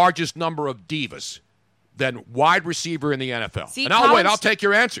the largest number of divas than wide receiver in the NFL. See, and I'll take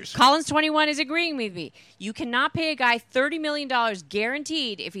your answers. Collins21 is agreeing with me. You cannot pay a guy $30 million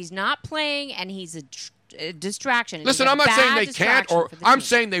guaranteed if he's not playing and he's a distraction. Listen, I'm not saying they can't, or I'm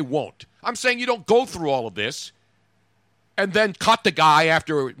saying they won't. I'm saying you don't go through all of this and then cut the guy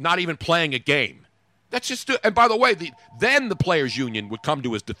after not even playing a game. That's just, and by the way, then the players' union would come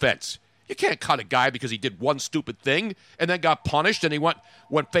to his defense. You can't cut a guy because he did one stupid thing and then got punished and he went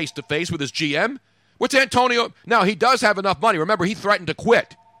face to face with his GM. What's Antonio? Now, he does have enough money. Remember, he threatened to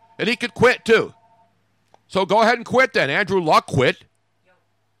quit, and he could quit too. So go ahead and quit then. Andrew Luck quit.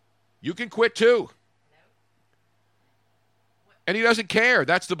 You can quit too. And he doesn't care.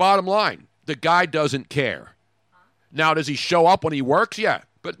 That's the bottom line. The guy doesn't care. Now, does he show up when he works? Yeah.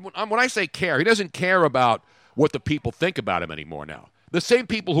 But when I say care, he doesn't care about what the people think about him anymore now. The same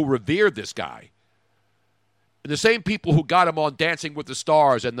people who revered this guy, the same people who got him on Dancing with the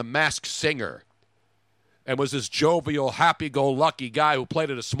Stars and The Masked Singer, and was this jovial, happy-go-lucky guy who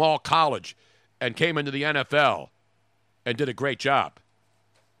played at a small college and came into the NFL and did a great job.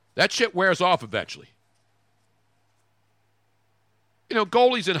 That shit wears off eventually. You know,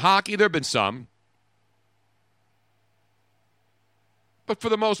 goalies in hockey, there have been some. But for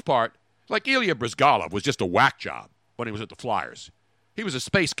the most part, like Ilya Brizgalov was just a whack job when he was at the Flyers. He was a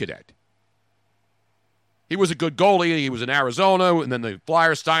space cadet. He was a good goalie. He was in Arizona, and then the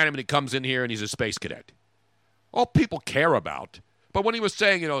Flyers signed him, and he comes in here, and he's a space cadet. All people care about. But when he was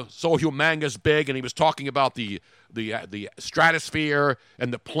saying, so humongous big, and he was talking about the stratosphere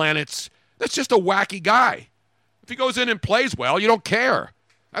and the planets, that's just a wacky guy. If he goes in and plays well, you don't care.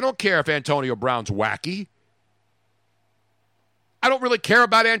 I don't care if Antonio Brown's wacky. I don't really care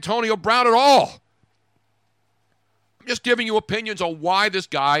about Antonio Brown at all. I'm just giving you opinions on why this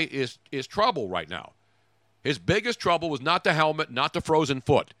guy is trouble right now. His biggest trouble was not the helmet, not the frozen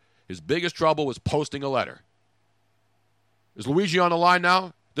foot. His biggest trouble was posting a letter. Is Luigi on the line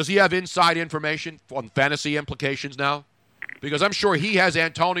now? Does he have inside information on fantasy implications now? Because I'm sure he has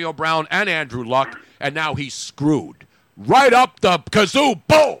Antonio Brown and Andrew Luck, and now he's screwed. Right up the kazoo,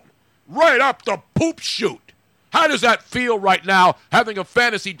 boom! Right up the poop chute. How does that feel right now, having a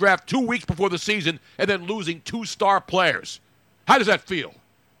fantasy draft 2 weeks before the season and then losing 2 star players? How does that feel?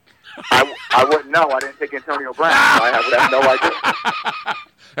 I wouldn't know. I didn't take Antonio Brown. So I would have no idea.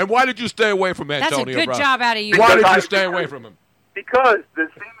 And why did you stay away from Antonio Brown? That's a good job out of you. Why did you stay away from him? Because the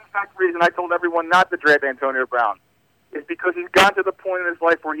same exact reason I told everyone not to draft Antonio Brown is because he's gotten to the point in his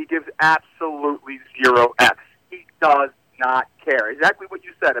life where he gives absolutely zero X. He does not care. Exactly what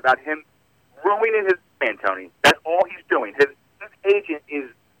you said about him ruining his man, Tony. That's all he's doing. His agent is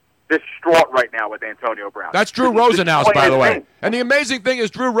distraught right now with Antonio Brown. That's Drew Rosenhaus, by the way. And the amazing thing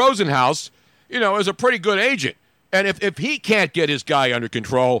is Drew Rosenhaus, is a pretty good agent. And if he can't get his guy under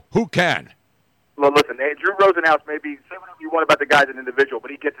control, who can? Well, listen, Drew Rosenhaus may be, say whatever you want about the guy as an individual,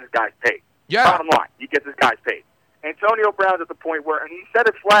 but he gets his guys paid. Yeah. Bottom line, he gets his guys paid. Antonio Brown's at the point where, and he said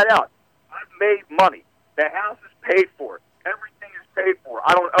it flat out, I've made money. The house is paid for. Everything is paid for.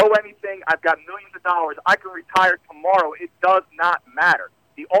 I don't owe anything. I've got millions of dollars. I can retire tomorrow. It does not matter.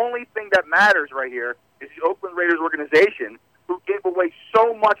 The only thing that matters right here is the Oakland Raiders organization, who gave away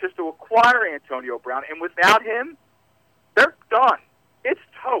so much as to acquire Antonio Brown, and without him, they're done. It's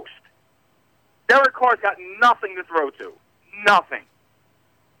toast. Derek Carr's got nothing to throw to. Nothing.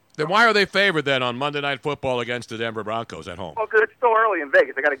 Then why are they favored then on Monday Night Football against the Denver Broncos at home? Well, because it's still early in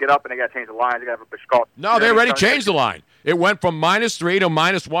Vegas. They got to get up and they got to change the lines. They got to have a Bishkal. No, they already changed the line. It went from -3 to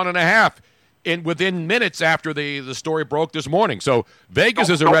 -1.5 within minutes after the story broke this morning. So Vegas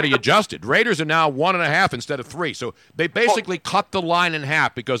has already adjusted. Raiders are now 1.5 instead of 3. So they basically cut the line in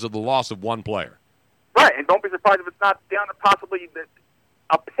half because of the loss of one player. Right, and don't be surprised if it's not down to possibly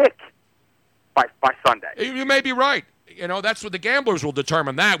a pick by Sunday. You may be right. That's what the gamblers will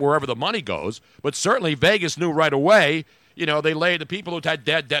determine that wherever the money goes. But certainly Vegas knew right away. They laid the people who had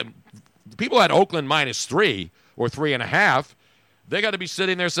people had Oakland -3 or 3.5. They got to be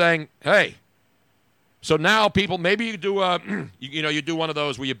sitting there saying, "Hey." So now people, maybe you do you do one of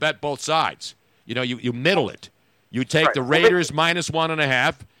those where you bet both sides. You middle it. You take the Raiders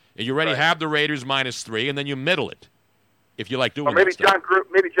 -1.5, and you already have the Raiders -3, and then you middle it. If you like doing or maybe that stuff. John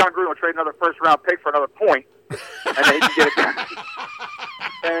Gruden will trade another first-round pick for another point, and then he can get it done.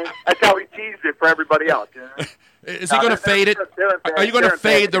 And that's how he teased it for everybody else. You know? Is he going to fade it? Are you going to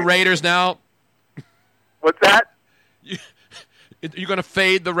fade the Raiders now? What's that? You going to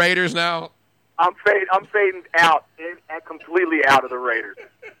fade the Raiders now? I'm fading out and completely out of the Raiders.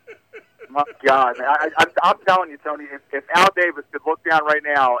 My God, man. I'm telling you, Tony, if Al Davis could look down right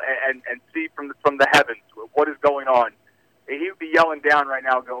now and see from the heavens what is going on, he would be yelling down right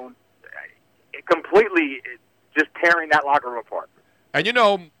now, going completely just tearing that locker room apart. And you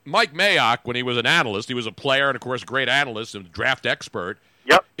know, Mike Mayock, when he was an analyst, he was a player and, of course, a great analyst and draft expert.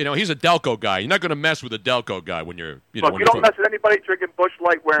 Yep. You know, he's a Delco guy. You're not going to mess with a Delco guy when you're, you know. Look, you don't mess with anybody drinking Busch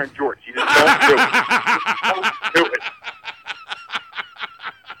Light wearing jorts. You just don't do it. Don't do it.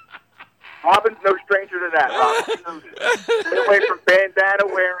 Robin's no stranger to that, Robin. Stay away from bandana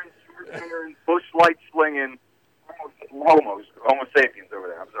wearing, shirt wearing, Busch Light slinging, homo sapiens over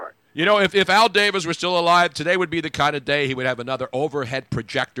there. I'm sorry. You know, if Al Davis were still alive, today would be the kind of day he would have another overhead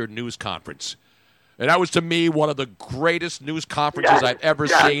projector news conference. And that was, to me, one of the greatest news conferences I've ever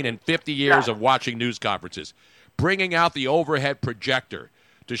seen in 50 years of watching news conferences. Bringing out the overhead projector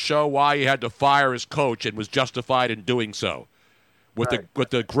to show why he had to fire his coach and was justified in doing so. With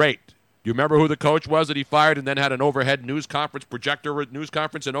the great. You remember who the coach was that he fired and then had an overhead news conference, projector news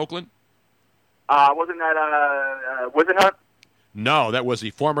conference in Oakland? Wasn't that Wisenhunt? No, that was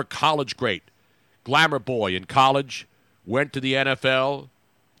the former college great. Glamour boy in college, went to the NFL,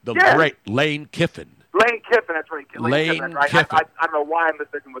 the great Lane Kiffin. Lane Kiffin, that's right. Lane Kiffin. I don't know why I'm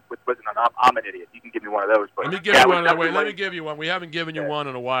mistaken with Wisenhunt. I'm an idiot. You can give me one of those. But Let me give you one. Let me give you one. We haven't given you one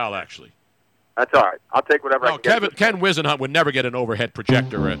in a while, actually. That's all right. I'll take whatever I can get. Ken Wisenhunt would never get an overhead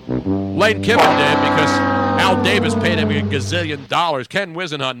projector. Lane Kiffin did because Al Davis paid him $1 gazillion. Ken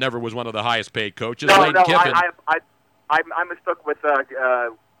Wisenhunt never was one of the highest paid coaches. Lane Kiffin. I mistook with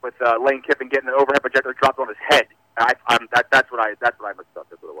Lane Kiffin getting an overhead projector dropped on his head. That's what I mistook.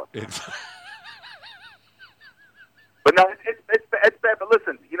 That's what it was. But no, it's bad. But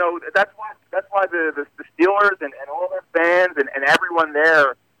listen, you know that's why the Steelers and all their fans and everyone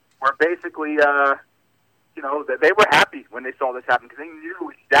there were basically you know they were happy when they saw this happen because they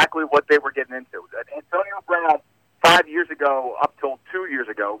knew exactly what they were getting into. Antonio Brown 5 years ago, up till 2 years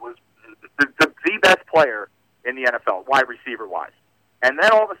ago, was the best player in the NFL, wide receiver wise. And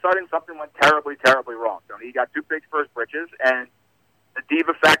then all of a sudden something went terribly, terribly wrong. So he got too big for his britches, and the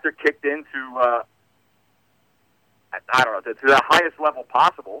diva factor kicked into I don't know, to the highest level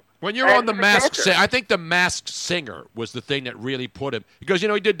possible. When you're on the Masked Singer, I think the Masked Singer was the thing that really put him, because, you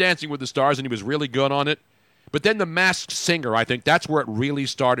know, he did Dancing with the Stars and he was really good on it. But then the Masked Singer, I think that's where it really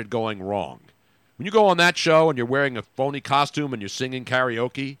started going wrong. When you go on that show and you're wearing a phony costume and you're singing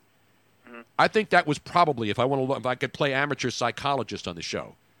karaoke, I think that was probably, if I could play amateur psychologist on the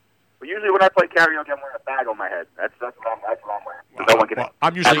show. But usually when I play karaoke, I'm wearing a bag on my head. That's what I'm wearing. So no one can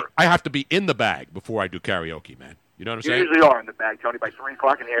I have to be in the bag before I do karaoke, man. You know what I'm saying? You usually are in the bag, Tony, by 3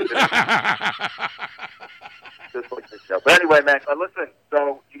 o'clock in the afternoon. Just like this show. But anyway, man, listen,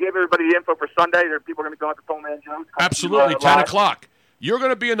 so you gave everybody the info for Sunday. There are people going to go out to Phone Man Jones. Absolutely, 10 o'clock. You're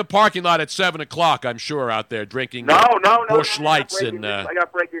going to be in the parking lot at 7 o'clock, I'm sure, out there drinking Busch Lights. I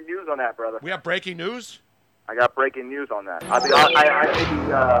got breaking news on that, brother. We have breaking news? I got breaking news on that. I may be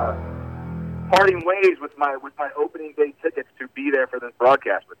parting ways with my opening day tickets to be there for this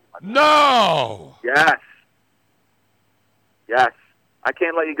broadcast with you. No! Yes. I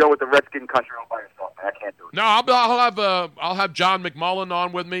can't let you go with the Redskin country all by yourself, man. I can't do it. No, I'll have John McMullen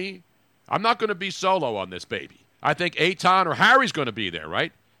on with me. I'm not going to be solo on this baby. I think Eitan or Harry's going to be there,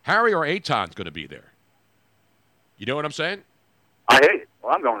 right? Harry or Eitan's going to be there. You know what I'm saying? I hate it.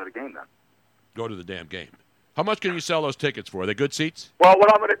 Well, I'm going to the game then. Go to the damn game. How much can you sell those tickets for? Are they good seats? Well, what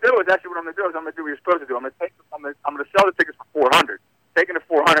I'm going to do is I'm going to do what you're supposed to do. I'm going to sell the tickets for $400. Taking the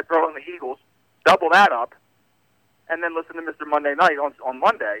 $400, throw in the Eagles, double that up, and then listen to Mr. Monday Night on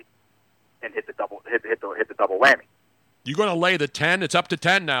Monday, and hit the double whammy. You're going to lay the 10? It's up to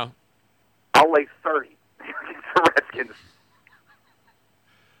 10 now. I'll lay 30 against the Redskins.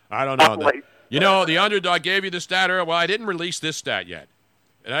 I don't know. You know, the underdog gave you the stat earlier. Well, I didn't release this stat yet,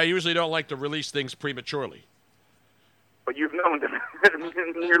 and I usually don't like to release things prematurely. But you've known to,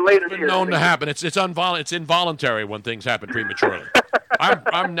 in your later years. It's been known to happen. It's involuntary when things happen prematurely.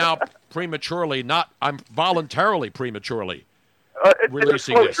 I'm now prematurely I'm voluntarily prematurely releasing it's a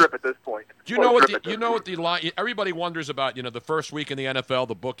slow trip at this point. Do you know what the line? Everybody wonders about. You know, the first week in the NFL,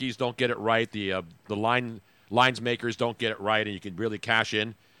 the bookies don't get it right. The lines makers don't get it right, and you can really cash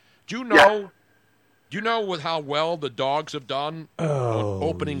in. Do you know Do you know with how well the Dogs have done on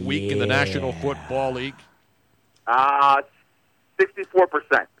opening week in the National Football League? 64%.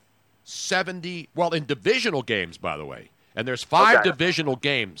 70. Well, in divisional games, by the way, and there's 5 divisional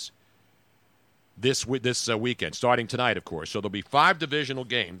games this weekend, starting tonight, of course. So there'll be 5 divisional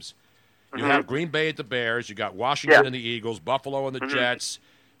games. You have Green Bay at the Bears. You got Washington and the Eagles, Buffalo and the Jets,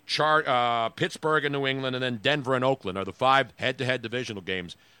 Pittsburgh and New England, and then Denver and Oakland are the 5 head-to-head divisional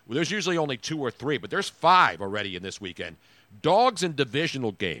games. Well, there's usually only 2 or 3, but there's 5 already in this weekend. Dogs in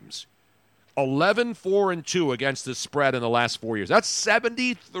divisional games, 11-4-2 against the spread in the last 4 years. That's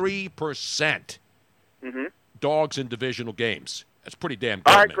 73%. Dogs in divisional games. That's pretty damn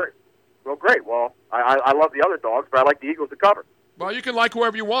good. All right, great. Well, great. Well, I love the other dogs, but I like the Eagles to cover. Well, you can like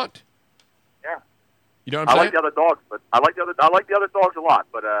whoever you want. Yeah. You know what I'm saying? I like the other dogs, but I like the other dogs a lot.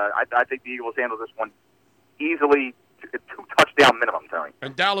 But I think the Eagles handle this one easily. 2 touchdown minimum, Tony.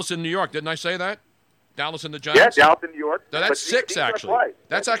 And Dallas in New York, didn't I say that? Dallas and the Giants? Yeah, Dallas in New York. No, that's 6, actually.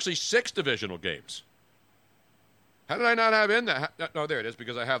 That's actually 6 divisional games. How did I not have in that? No, there it is,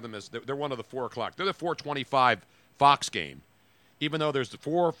 because I have them as they're one of the 4 o'clock. They're the 4:25 Fox game. Even though there's the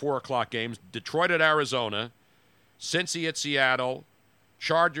 4 o'clock games, Detroit at Arizona, Cincy at Seattle,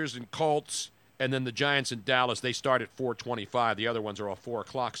 Chargers and Colts, and then the Giants in Dallas, they start at 4:25. The other ones are all 4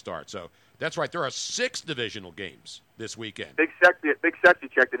 o'clock start. So that's right. There are 6 divisional games this weekend. Big sexy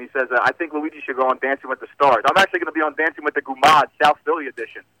checked, and he says, I think Luigi should go on Dancing with the Stars. I'm actually going to be on Dancing with the Gumad, South Philly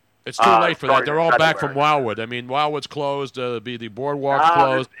edition. It's too late for that. They're all back from Wildwood. I mean, Wildwood's closed. The boardwalk's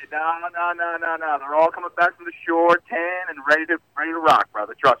closed. No. They're all coming back from the shore, tan and ready to rock,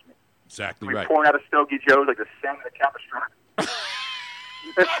 brother. Trust me. Exactly We're right. pouring out of Stogie Joe's like the salmon at Capistrano.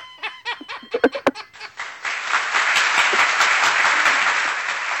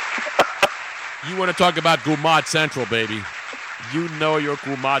 You want to talk about Gumad Central, baby. You know your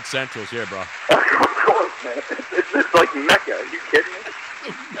Gumad Central's here, bro. Of course, man. It's like Mecca. Are you kidding me?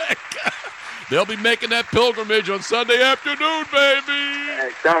 Mecca. They'll be making that pilgrimage on Sunday afternoon, baby.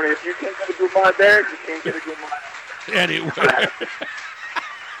 Hey, Tony, if you can't get a Gumad there, you can't get a Gumad anyway.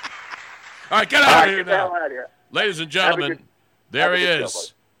 All right, get out of here now. Out of here. Ladies and gentlemen, there he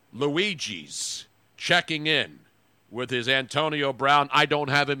is. Luigi's checking in with his Antonio Brown. I don't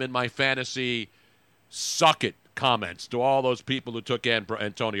have him in my fantasy suck it comments to all those people who took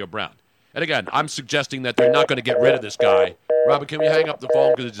Antonio Brown. And again, I'm suggesting that they're not going to get rid of this guy. Robin, can we hang up the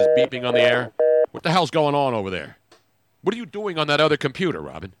phone because it's just beeping on the air? What the hell's going on over there? What are you doing on that other computer,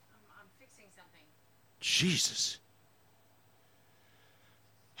 Robin? I'm fixing something. Jesus.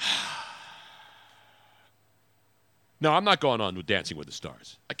 No, I'm not going on with Dancing with the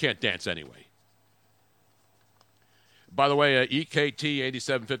Stars. I can't dance anyway. By the way,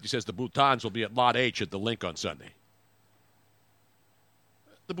 EKT8750 says the Boutons will be at Lot H at the Link on Sunday.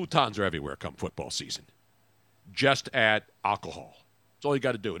 The Boutons are everywhere come football season. Just add alcohol. That's all you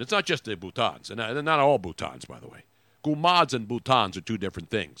got to do. And it's not just the Boutons. And they're not all Boutons, by the way. Gumads and Boutons are 2 different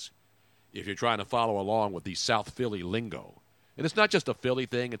things. If you're trying to follow along with the South Philly lingo. And it's not just a Philly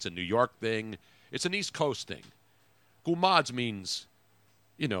thing. It's a New York thing. It's an East Coast thing. Gumads means,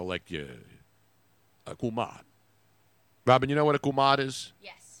 like a Gumad. Robin, you know what a Gumad is?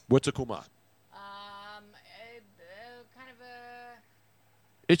 Yes. What's a Gumad? Kind of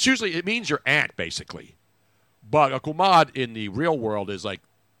a... It means your aunt, basically. But a Gumad in the real world is like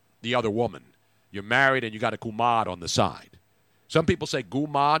the other woman. You're married and you got a Gumad on the side. Some people say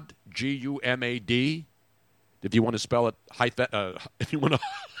Gumad, Gumad. If you want to spell it, if you want to...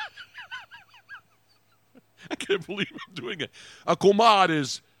 I can't believe I'm doing it. A Gumad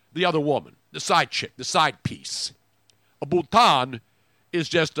is the other woman, the side chick, the side piece. A Bouton is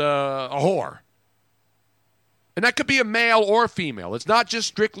just a whore. And that could be a male or female. It's not just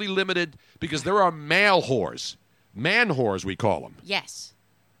strictly limited because there are male whores. Man whores, we call them. Yes.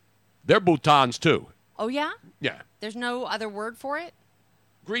 They're Boutons, too. Oh, yeah? Yeah. There's no other word for it?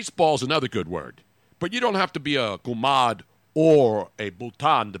 Greaseball's another good word. But you don't have to be a Gumad or a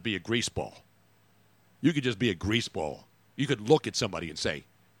Bouton to be a greaseball. You could just be a greaseball. You could look at somebody and say,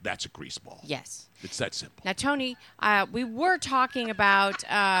 that's a greaseball. Yes. It's that simple. Now, Tony, we were talking about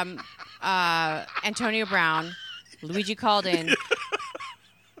Antonio Brown. Luigi called in.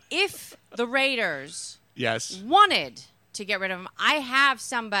 If the Raiders wanted to get rid of him, I have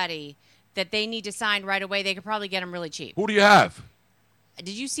somebody that they need to sign right away. They could probably get him really cheap. Who do you have? Did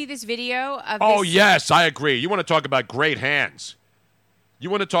you see this video of Oh, this? yes, I agree. You want to talk about great hands.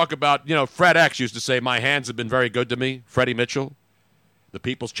 You want to talk about, Fred X used to say, my hands have been very good to me. Freddie Mitchell, the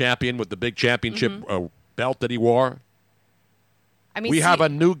people's champion with the big championship belt that he wore. I mean, we have a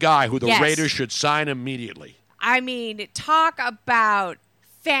new guy who the Yes. Raiders should sign immediately. I mean, talk about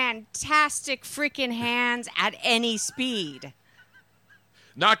fantastic freaking hands at any speed.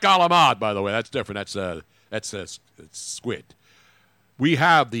 Not Galamad, by the way. That's different. That's squid. We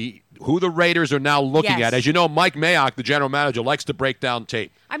have who the Raiders are now looking at. As you know, Mike Mayock, the general manager, likes to break down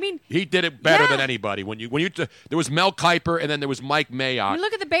tape. I mean, he did it better than anybody. There was Mel Kiper, and then there was Mike Mayock.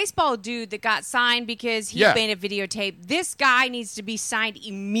 Look at the baseball dude that got signed because he made a videotape. This guy needs to be signed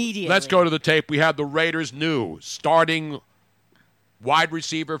immediately. Let's go to the tape. We have the Raiders' new starting wide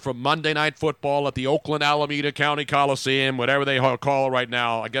receiver from Monday Night Football at the Oakland Alameda County Coliseum, whatever they call it right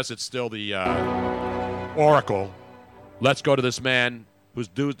now. I guess it's still the Oracle. Let's go to this man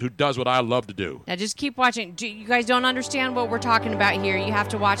who does what I love to do. Now just keep watching. You guys don't understand what we're talking about here. You have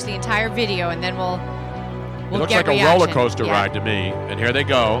to watch the entire video, and then we'll it looks get like reaction. A roller coaster ride to me. And here they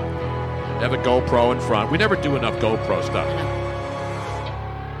go. They have a GoPro in front. We never do enough GoPro stuff.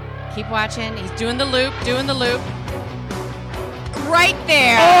 Keep watching. He's doing the loop. Right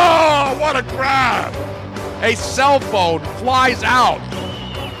there. Oh, what a grab. A cell phone flies out.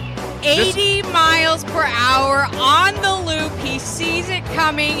 80 miles per hour on the loop. He sees it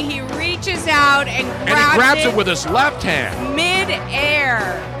coming. He reaches out and grabs it with his left hand.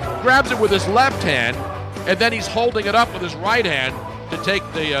 Mid-air. Grabs it with his left hand, and then he's holding it up with his right hand to take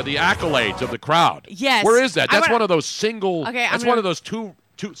the accolades of the crowd. Yes. Where is that? That's one of those single. Okay, that's one of those two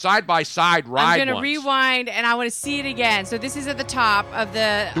side-by-side ride I'm going to rewind, and I want to see it again. So this is at the top of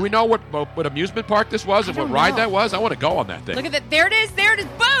the... Do we know what amusement park this was and what ride that was? I want to go on that thing. Look at that. There it is.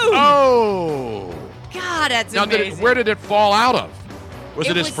 Boom! Oh! God, that's amazing. Where did it fall out of? Was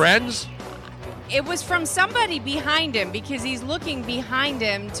it his friends? It was from somebody behind him because he's looking behind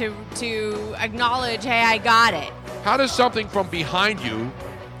him to acknowledge, hey, I got it. How does something from behind you...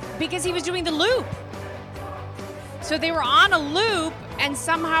 Because he was doing the loop. So they were on a loop, and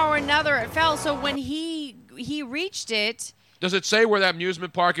somehow or another it fell. So when he reached it... Does it say where that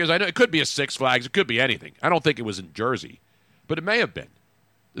amusement park is? I know it could be a Six Flags. It could be anything. I don't think it was in Jersey, but it may have been.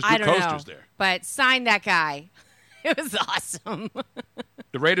 There's I good don't coasters know, there. But sign that guy. It was awesome.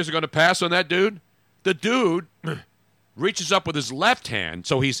 The Raiders are going to pass on that dude? The dude reaches up with his left hand,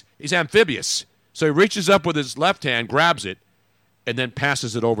 so he's amphibious. So he reaches up with his left hand, grabs it, and then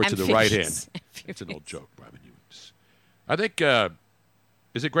passes it over to the right hand. It's an old joke, Brian. I think,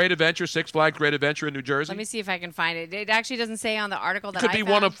 is it Great Adventure, Six Flags Great Adventure in New Jersey? Let me see if I can find it. It actually doesn't say on the article that It could be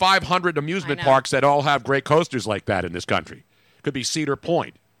found. one of 500 amusement parks that all have great coasters like that in this country. It could be Cedar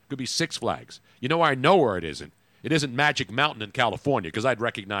Point. It could be Six Flags. You know, I know where it isn't. It isn't Magic Mountain in California because I'd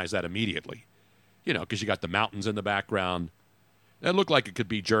recognize that immediately. You know, because you got the mountains in the background. It looked like it could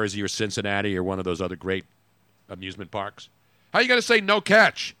be Jersey or Cincinnati or one of those other great amusement parks. How are you going to say no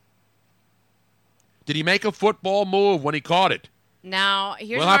catch? Did he make a football move when he caught it? Now,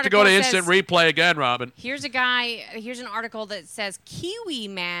 here's we'll an have to go to article that instant says, replay again, Robin. Here's an article that says Kiwi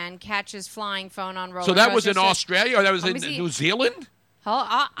man catches flying phone on roller So that was coaster. in Australia or that was in see. New Zealand?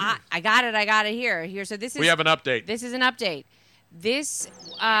 I got it here. So this is... We have an update. This is an update. This,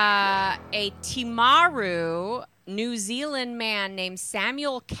 a Timaru New Zealand man named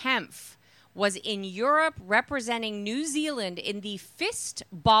Samuel Kempf was in Europe representing New Zealand in the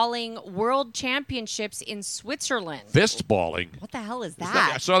fistballing world championships in Switzerland. Fistballing? What the hell is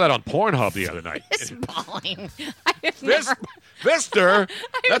that? I saw that on Pornhub the other night. Fistballing. Fister?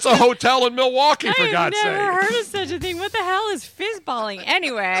 That's a hotel in Milwaukee, for God's sake. I've never heard of such a thing. What the hell is fistballing?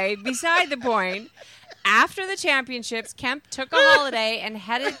 Anyway, beside the point. After the championships, Kemp took a holiday and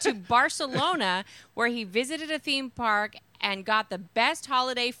headed to Barcelona, where he visited a theme park and got the best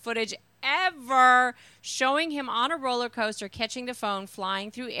holiday footage ever, showing him on a roller coaster catching the phone flying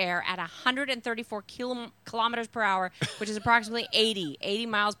through air at 134 kilometers per hour, which is approximately 80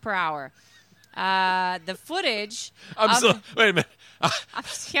 miles per hour. The footage... Wait a minute.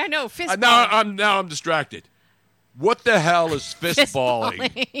 I know, fist now I'm distracted. What the hell is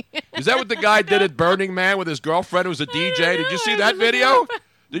fistballing? Is that what the guy did at Burning Man with his girlfriend who was a DJ? Did you see that video?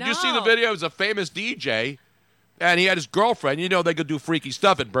 Did you see the video? It was a famous DJ, and he had his girlfriend. You know they could do freaky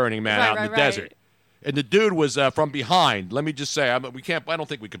stuff at Burning Man out in the desert. And the dude was from behind. Let me just say, I don't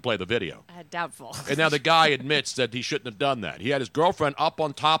think we can play the video. Doubtful. And now the guy admits that he shouldn't have done that. He had his girlfriend up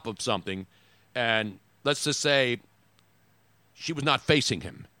on top of something, and let's just say she was not facing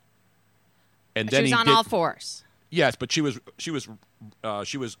him. And then she was on all fours. Yes, but she was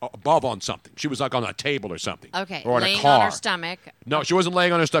above on something. She was like on a table or something. Okay, or in laying a car. on her stomach. No, she wasn't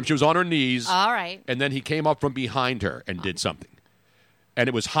laying on her stomach. She was on her knees. All right. And then he came up from behind her and did something. And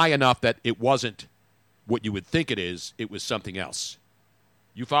it was high enough that it wasn't what you would think it is. It was something else.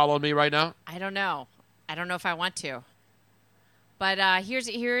 You following me right now? I don't know. I don't know if I want to. But here's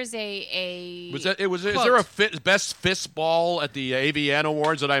a Was that? Is quote. there a best fist ball at the AVN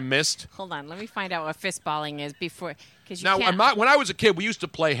Awards that I missed? Hold on, let me find out what fistballing is before, because you Now, can't. when I was a kid, we used to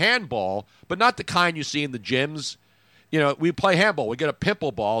play handball, but not the kind you see in the gyms. You know, we play handball. We get a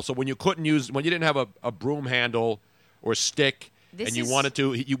pimple ball, so when you didn't have a broom handle or what would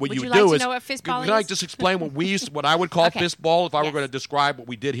you you would like do to is, know what fistballing can I is? just explain what I would call Okay. fist ball if I were Yes. going to describe what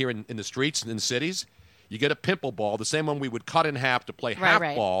we did here in the streets and in the cities? You get a pimple ball, the same one we would cut in half to play half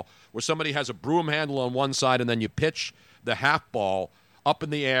right. ball, where somebody has a broom handle on one side and then you pitch the half ball up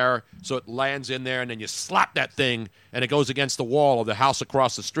in the air so it lands in there, and then you slap that thing and it goes against the wall of the house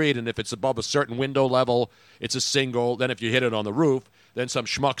across the street, and if it's above a certain window level, it's a single. Then if you hit it on the roof, then some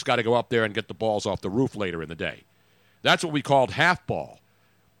schmuck's got to go up there and get the balls off the roof later in the day. That's what we called half ball.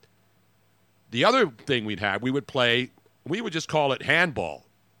 The other thing we would just call it handball.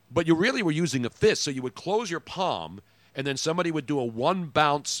 But you really were using a fist, so you would close your palm, and then somebody would do a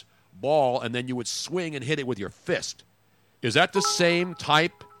one-bounce ball, and then you would swing and hit it with your fist. Is that the same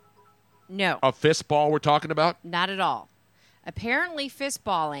type No, of fist ball we're talking about? not at all. Apparently,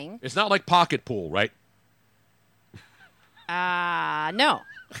 fistballing. It's not like pocket pool, right? No.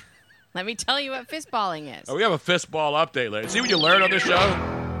 Let me tell you what fistballing is. Oh, we have a fist ball update later. See what you learn on this show?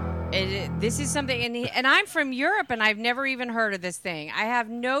 This is something, and I'm from Europe, and I've never even heard of this thing. I have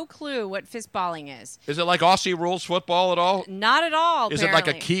no clue what fistballing is. Is it like Aussie rules football at all? Not at all. Is it like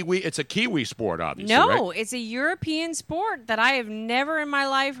a apparently. Kiwi? It's a Kiwi sport, obviously, No, right? it's a European sport that I have never in my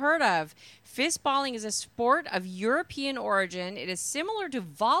life heard of. Fistballing is a sport of European origin. It is similar to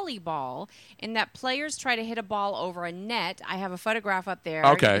volleyball in that players try to hit a ball over a net. I have a photograph up there.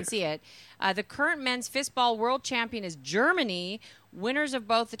 Okay. You can see it. The current men's fistball world champion is Germany, winners of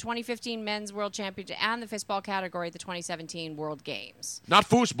both the 2015 men's world championship and the fistball category at the 2017 World Games. Not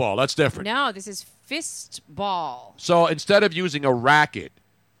foosball. That's different. No, this is fistball. So instead of using a racket,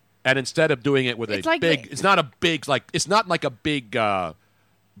 and instead of doing it with It's a like big, the- it's not like a big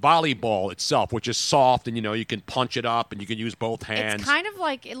volleyball itself, which is soft, and you can punch it up, and you can use both hands. It's kind of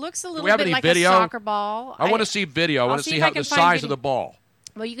like, it looks a little have bit any like video? a soccer ball. I want to see video. I I'll want to see see if I how can the find size video. of the ball.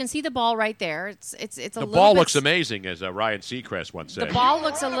 Well, you can see the ball right there. It's a The little ball bit, looks amazing, as Ryan Seacrest once The said. ball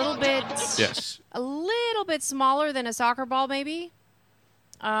looks a little bit Yes. smaller than a soccer ball, maybe.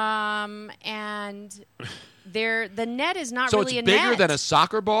 And the net is not So really it's a bigger net. than a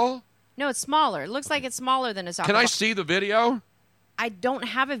soccer ball? No, it's smaller. It looks like it's smaller than a soccer Can ball. I see the video? I don't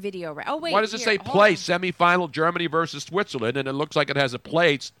have a video right. Oh wait. Why does it here, say hold play on. semifinal Germany versus Switzerland, and it looks like it has a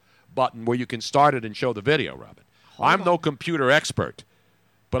plates button where you can start it and show the video, Robin? I'm no computer expert,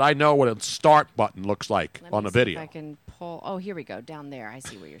 but I know what a start button looks like Let on me the see video. If I can pull. Oh, here we go. Down there. I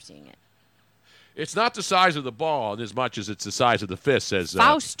see where you're seeing it. It's not the size of the ball as much as it's the size of the fist, says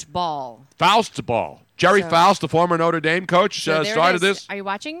Faust ball. Faust ball. Jerry So- Faust, the former Notre Dame coach, So there it started is. this. Are you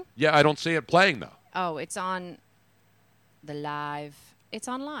watching? Yeah, I don't see it playing, though. Oh, it's on the live. It's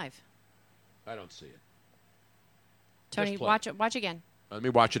on live. I don't see it. Tony, play. watch again. Let me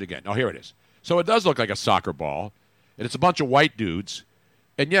watch it again. Oh, here it is. So it does look like a soccer ball, and it's a bunch of white dudes.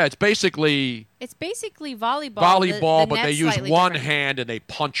 And, yeah, it's basically It's basically volleyball. volleyball, The but they net's use slightly one different. hand and they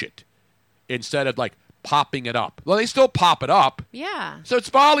punch it instead of, like, popping it up. Well, they still pop it up. Yeah. So it's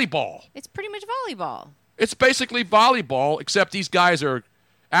volleyball. It's pretty much volleyball. It's basically volleyball, except these guys are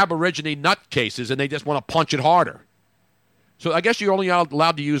Aborigine nutcases, and they just want to punch it harder. So I guess you're only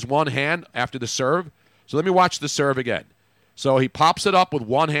allowed to use one hand after the serve. So let me watch the serve again. So he pops it up with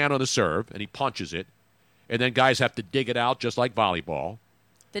one hand on the serve, and he punches it. And then guys have to dig it out just like volleyball.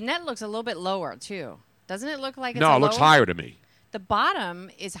 The net looks a little bit lower, too. Doesn't it look like it's No, a it looks lower? higher to me. The bottom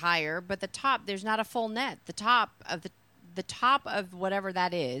is higher, but the top, there's not a full net. The top of whatever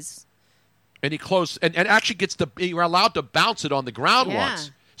that is. And he close and actually you're allowed to bounce it on the ground Yeah.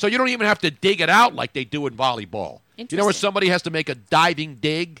 once. So you don't even have to dig it out like they do in volleyball. You know where Interesting. somebody has to make a diving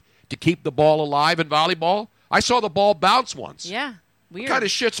dig to keep the ball alive in volleyball? I saw the ball bounce once. Yeah. Weird. What kind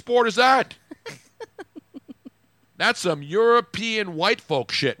of shit sport is that? That's some European white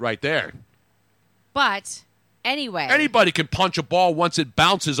folk shit right there. But anyway. Anybody can punch a ball once it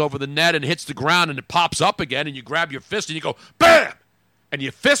bounces over the net and hits the ground and it pops up again, and you grab your fist and you go, BAM! And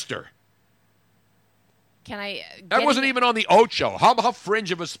you fist her. Can I? That wasn't even on the Ocho. How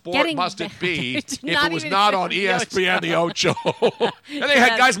fringe of a sport Getting- must it be It's if not it was even not on on the ESPN, the Ocho? And they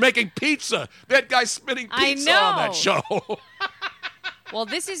had Yes. guys making pizza. They had guys spinning I pizza on that know. show. Well,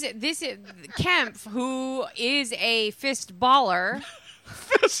 this is Kempf, who is a fist baller,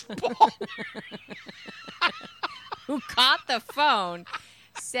 Fistball. who caught the phone,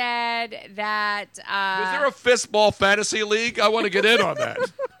 said that. Is there a fistball fantasy league? I want to get in on that.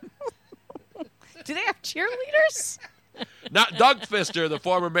 Do they have cheerleaders? Not Doug Fister, the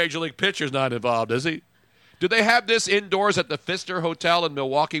former Major League pitcher, is not involved, is he? Do they have this indoors at the Pfister Hotel in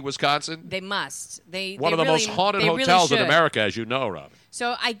Milwaukee, Wisconsin? They must. One of the most haunted really hotels in should. America, as you know, Robin.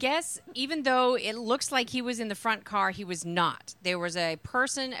 So I guess even though it looks like he was in the front car, he was not. There was a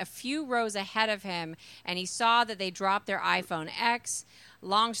person a few rows ahead of him, and he saw that they dropped their iPhone X.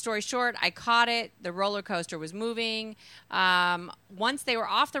 Long story short, I caught it. The roller coaster was moving. Once they were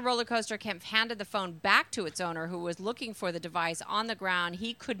off the roller coaster, Kemp handed the phone back to its owner, who was looking for the device on the ground.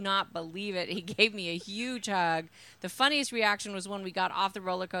 He could not believe it. He gave me a huge hug. The funniest reaction was when we got off the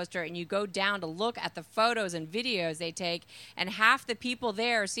roller coaster and you go down to look at the photos and videos they take, and half the people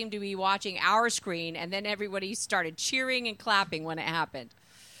there seemed to be watching our screen, and then everybody started cheering and clapping when it happened.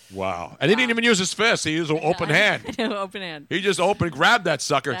 Wow. And he didn't even use his fist. He used an open hand. Open hand. He just grabbed that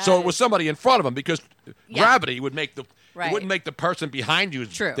sucker. So it was somebody in front of him, because gravity would make it wouldn't make the person behind you's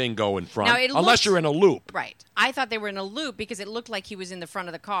thing go in front. Unless you're in a loop. Right. I thought they were in a loop because it looked like he was in the front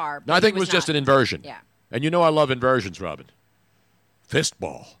of the car. No, I think it was just an inversion. Yeah. And you know I love inversions, Robin.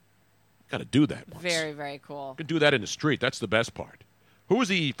 Fistball. Got to do that once. Very, very cool. You can do that in the street. That's the best part. Who was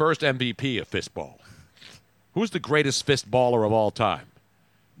the first MVP of fistball? Who's the greatest fistballer of all time?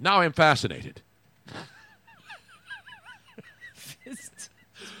 Now I'm fascinated.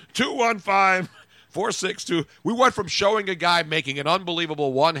 215-462. We went from showing a guy making an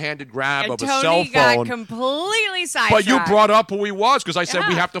unbelievable one-handed grab of a cell phone. Tony got completely sidetracked. But you brought up who he was, because I said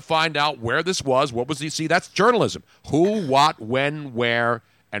we have to find out where this was. What was he? See, that's journalism. Who, what, when, where,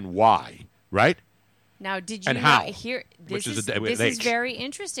 and why, right? Now, did you hear? This is very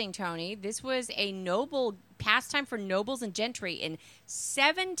interesting, Tony. This was a noble pastime for nobles and gentry in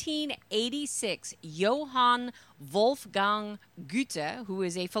 1786. Johann Wolfgang Goethe, who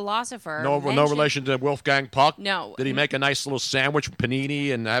is a philosopher, no relation to Wolfgang Puck. No. Did he make a nice little sandwich,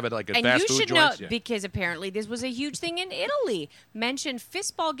 panini, and have it like a fast food joint? And you should know, because apparently this was a huge thing in Italy. Mentioned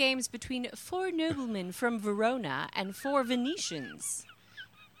fistball games between 4 noblemen from Verona and 4 Venetians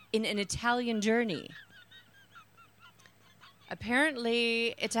in an Italian journey.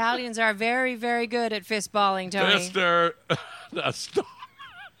 Apparently, Italians are very, very good at fistballing, Tony. Mister,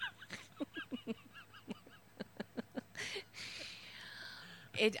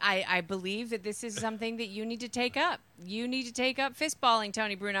 I believe that this is something that you need to take up. You need to take up fistballing,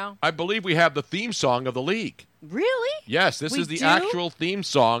 Tony Bruno. I believe we have the theme song of the league. Really? Yes, this is the actual theme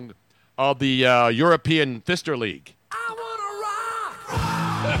song of the European Fister League. I wanna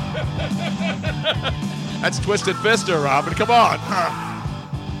rock. That's Twisted Fister, Robin. Come on.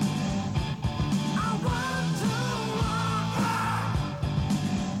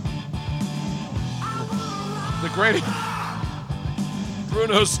 The great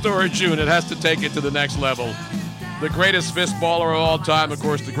Bruno's storage unit has to take it to the next level. The greatest fistballer of all time, of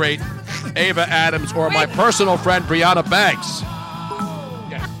course, the great Ava Adams, or my personal friend Brianna Banks.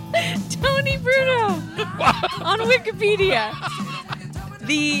 Yeah. Tony Bruno on Wikipedia.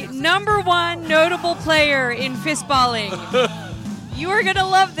 The #1 notable player in fistballing. You are going to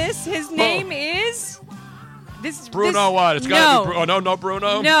love this. His name is... Bruno what? It's got to be Bruno. No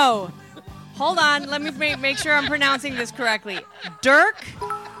Bruno? No. Hold on. Let me make sure I'm pronouncing this correctly. Dirk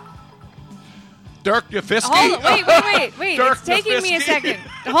Nowitzki. Hold on. Wait. It's taking me a second.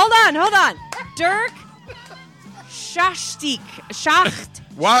 Hold on. Dirk Schachtik.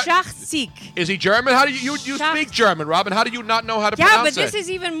 What? Schachtik. Is he German? How do you speak German, Robin? How do you not know how to pronounce it? Yeah, but this is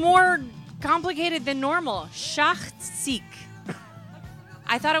even more complicated than normal. Schachtik.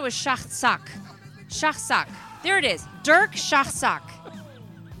 I thought it was Schachsak. There it is. Dirk Schachsak.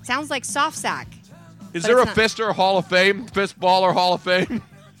 Sounds like soft sack. Is there a Fister Hall of Fame? Fistballer Hall of Fame?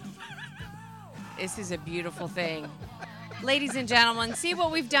 This is a beautiful thing. Ladies and gentlemen, see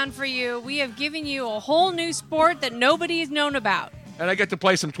what we've done for you. We have given you a whole new sport that nobody has known about. And I get to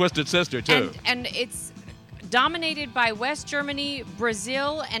play some Twisted Sister, too. And it's dominated by West Germany,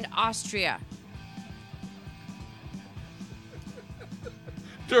 Brazil, and Austria.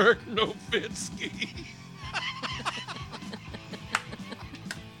 Dirk Nowitzki.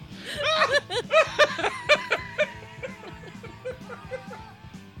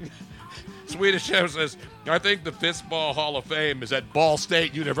 Swedish Chef says, I think the Fistball Hall of Fame is at Ball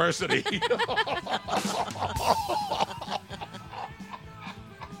State University.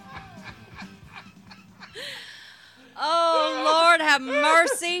 Oh, Lord, have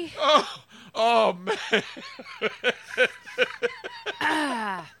mercy. Oh man.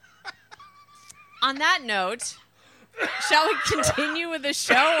 On that note, shall we continue with the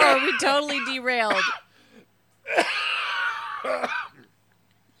show, or are we totally derailed?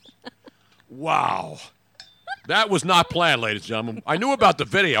 Wow. That was not planned, ladies and gentlemen. I knew about the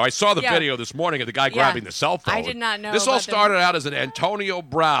video. I saw the video this morning of the guy grabbing the cell phone. I did not know This all about started out as an Antonio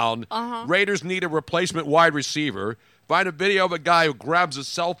Brown. Raiders need a replacement wide receiver. Find a video of a guy who grabs a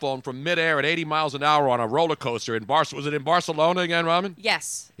cell phone from midair at 80 miles an hour on a roller coaster in Barcelona. Was it in Barcelona again, Robin?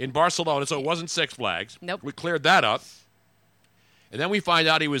 Yes. In Barcelona, so it wasn't Six Flags. Nope. We cleared that up. And then we find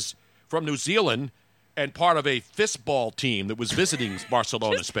out he was from New Zealand and part of a fistball team that was visiting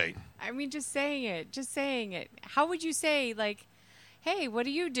Barcelona, Spain. I mean, just saying it. How would you say, like, hey, what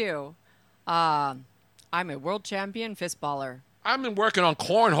do you do? I'm a world champion fistballer. I've been working on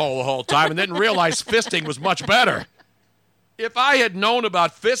cornhole the whole time and didn't realize fisting was much better. If I had known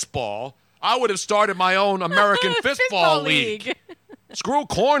about fistball, I would have started my own American Fistball League. Screw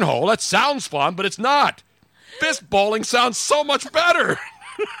cornhole. That sounds fun, but it's not. Fistballing sounds so much better.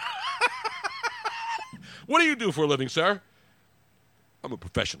 What do you do for a living, sir? I'm a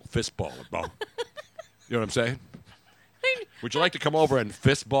professional fistballer, bro. You know what I'm saying? Would you like to come over and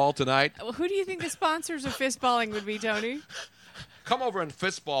fistball tonight? Who do you think the sponsors of fistballing would be, Tony? Come over and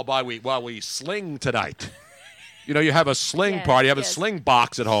fistball while we sling tonight. You know, you have a sling party. You have a sling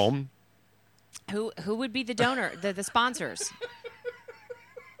box at home. Who would be the donor, the sponsors?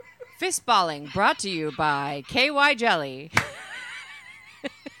 Fistballing brought to you by KY Jelly.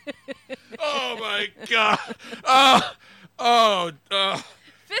 Oh, my God.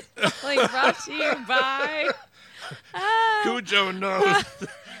 Fistballing brought to you by... Cujo knows.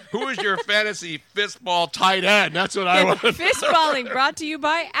 Who is your fantasy fistball tight end? That's what I want. Fistballing brought to you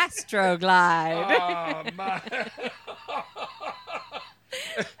by Astroglide. Oh, my.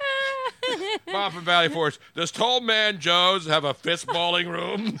 Mom from Valley Forge. Does Tall Man Joe's have a fistballing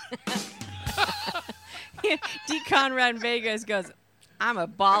room? D. Conrad Vegas goes, I'm a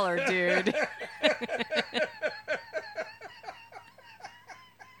baller, dude.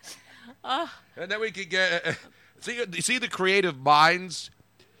 And then we could get... See the creative minds?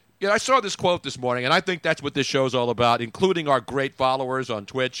 You know, I saw this quote this morning, and I think that's what this show's all about, including our great followers on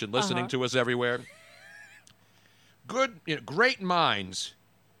Twitch and listening to us everywhere. Great minds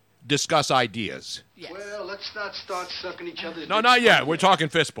discuss ideas. Yes. Well, let's not start sucking each other's... No, not yet. We're talking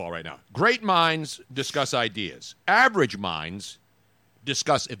fistball right now. Great minds discuss ideas. Average minds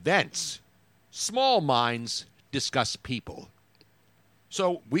discuss events. Small minds discuss people.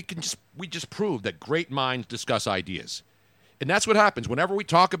 So we just proved that great minds discuss ideas. And that's what happens whenever we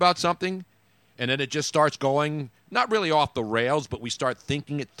talk about something and then it just starts going, not really off the rails, but we start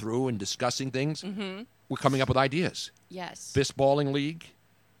thinking it through and discussing things. Mm-hmm. We're coming up with ideas. Yes. Fistballing league,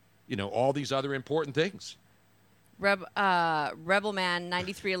 all these other important things. Rebelman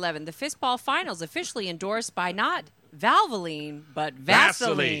 9311. The fistball finals officially endorsed by not Valvoline, but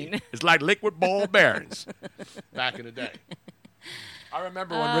Vaseline. It's like liquid ball bearings back in the day. I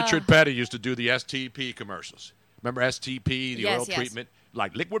remember when Richard Petty used to do the STP commercials. Remember STP, the oil treatment?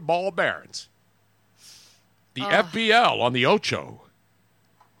 Like liquid ball bearings. The FBL on the Ocho.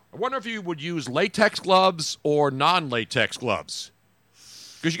 I wonder if you would use latex gloves or non-latex gloves.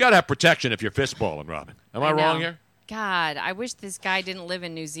 Because you got to have protection if you're fistballing, Robin. Am I wrong here? God, I wish this guy didn't live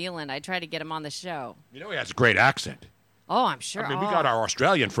in New Zealand. I'd try to get him on the show. He has a great accent. Oh, I'm sure. I mean, we got our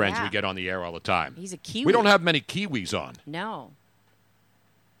Australian friends we get on the air all the time. He's a Kiwi. We don't have many Kiwis on. No.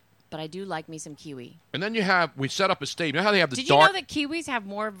 But I do like me some kiwi. And then we set up a state. You know how they have the Did you know that kiwis have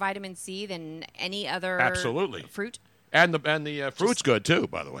more vitamin C than any other fruit? And the fruit's good, too,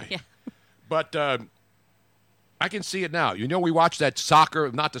 by the way. Yeah. But I can see it now. We watch that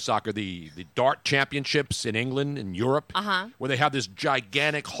the dart championships in England and Europe, where they have this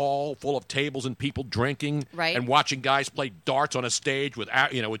gigantic hall full of tables and people drinking and watching guys play darts on a stage with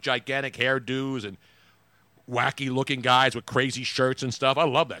gigantic hairdos and wacky-looking guys with crazy shirts and stuff. I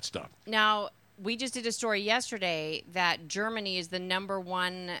love that stuff. Now, we just did a story yesterday that Germany is the number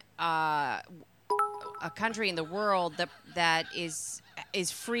one a country in the world that is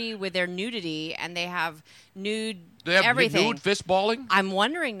free with their nudity, and they have nude They have everything. nude fistballing? I'm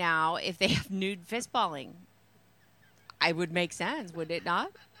wondering now if they have nude fistballing. I would make sense, would it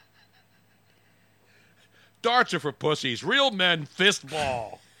not? Darts are for pussies. Real men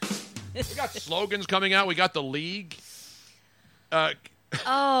fistball. We got slogans coming out. We got the league. Can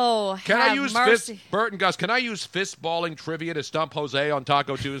I use Bert and Gus? Can I use fistballing trivia to stump Jose on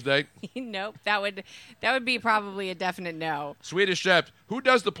Taco Tuesday? Nope. That would be probably a definite no. Swedish Chef, who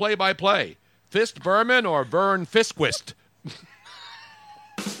does the play-by-play? Fist Berman or Vern Fisquist?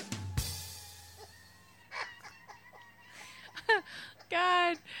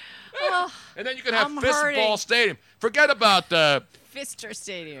 God. Oh, and then you can have I'm Fistball hurting. Stadium. Forget about Fister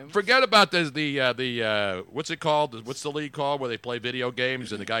Stadium. Forget about the what's it called? What's the league called where they play video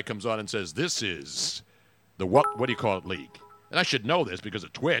games and the guy comes on and says, "This is The what do you call it league? And I should know this because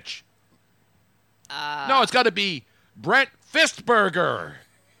of Twitch. No, it's got to be Brent Fistburger.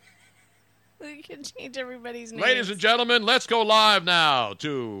 We can change everybody's name. Ladies and gentlemen, let's go live now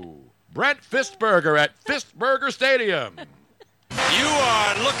to Brent Fistburger at Fistburger Stadium. You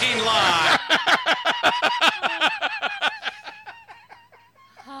are looking live.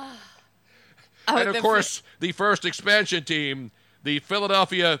 And, of course, the first expansion team, the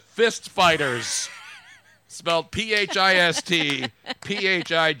Philadelphia Fist Fighters, spelled P-H-I-S-T,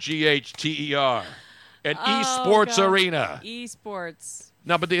 P-H-I-G-H-T-E-R, an esports arena. Esports.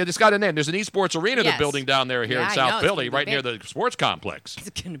 No, but it's got a name. There's an esports arena they're building down there here in South Philly, right near the sports complex.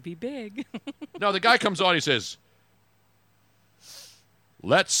 It's going to be big. No, the guy comes on, he says,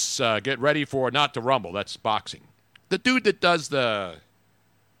 let's get ready for not to rumble. That's boxing. The dude that does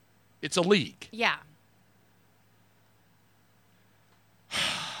it's a league. Yeah.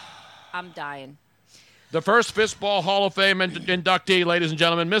 I'm dying. The first Fistball Hall of Fame inductee, ladies and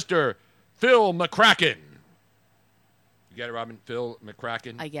gentlemen, Mr. Phil McCracken. You get it, Robin? Phil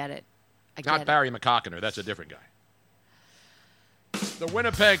McCracken? I get it. Not Barry McCockiner. That's a different guy. The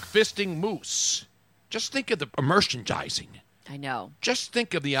Winnipeg Fisting Moose. Just think of the merchandising. I know. Just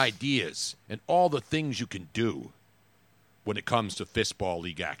think of the ideas and all the things you can do when it comes to Fistball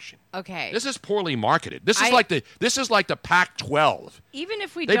League action. Okay. This is poorly marketed. This is like the Pac-12. Even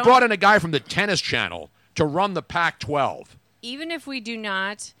if we They brought in a guy from the Tennis Channel to run the Pac-12. Even if we do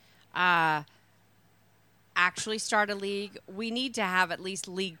not actually start a league, we need to have at least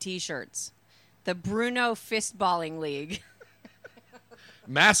league T-shirts. The Bruno Fistballing League.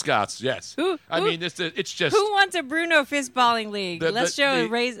 Mascots, yes. It's just who wants a Bruno Fistballing League? Let's show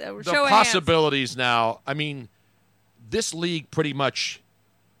the possibilities now. I mean, this league pretty much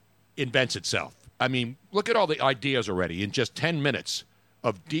invents itself. I mean, look at all the ideas already in just 10 minutes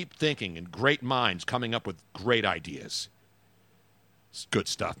of deep thinking and great minds coming up with great ideas. It's good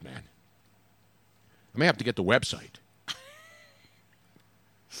stuff, man. I may have to get the website.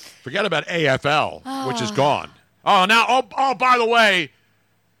 Forget about AFL, which is gone. Oh, by the way,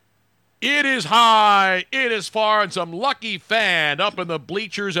 it is high, it is far, and some lucky fan up in the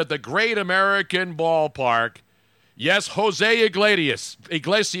bleachers at the Great American Ballpark. Yes, Jose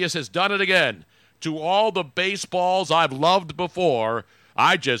Iglesias has done it again. To all the baseballs I've loved before,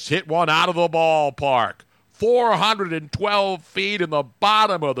 I just hit one out of the ballpark. 412 feet in the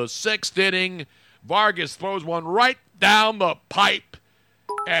bottom of the sixth inning. Vargas throws one right down the pipe,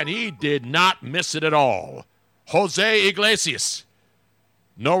 and he did not miss it at all. Jose Iglesias.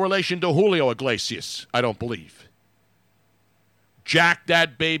 No relation to Julio Iglesias, I don't believe. Jacked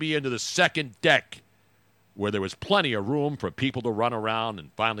that baby into the second deck, where there was plenty of room for people to run around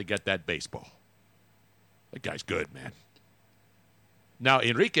and finally get that baseball. That guy's good, man. Now,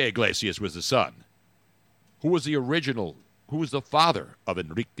 Enrique Iglesias was the son. Who was the father of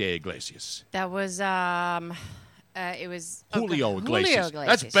Enrique Iglesias? That was, it was... Julio Iglesias. Julio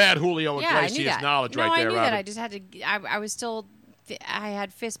Iglesias. That's bad Julio Iglesias I knew that. knowledge right there, I knew Robin. that. I just had to... I was still... I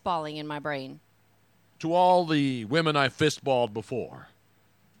had fistballing in my brain. To all the women I fistballed before.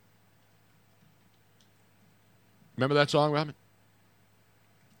 Remember that song, Robin?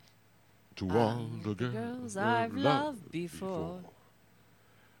 To all the girls I've loved before.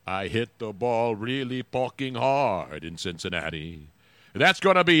 I hit the ball really poking hard in Cincinnati. That's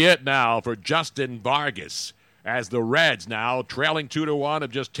going to be it now for Justin Vargas, as the Reds now, trailing 2-1,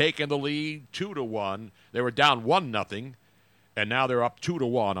 have just taken the lead 2-1. They were down 1-0, and now they're up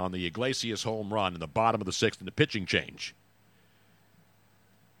 2-1 on the Iglesias home run in the bottom of the sixth in the pitching change.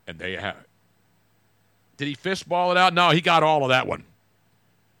 And there you have it. Did he fistball it out? No, he got all of that one.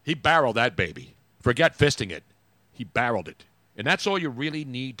 He barreled that baby. Forget fisting it. He barreled it. And that's all you really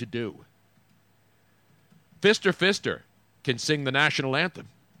need to do. Fister can sing the national anthem.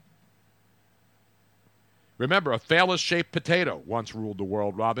 Remember, a phallus-shaped potato once ruled the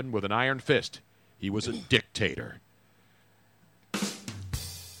world, Robin, with an iron fist. He was a dictator.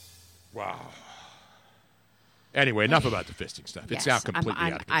 Wow. Anyway, enough about the fisting stuff. Yes, It's now completely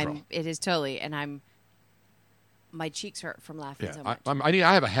out of control. It is totally, and my cheeks hurt from laughing so much.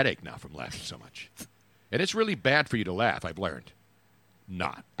 I have a headache now from laughing so much. And it's really bad for you to laugh, I've learned.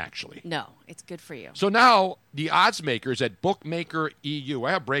 Not, actually. No, it's good for you. So now, the odds makers at Bookmaker EU.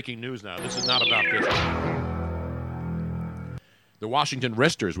 I have breaking news now. This is not about fisting. The Washington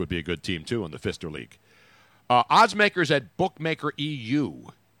Risters would be a good team, too, in the Fister League. Odds makers at Bookmaker EU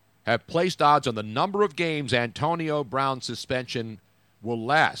have placed odds on the number of games Antonio Brown's suspension will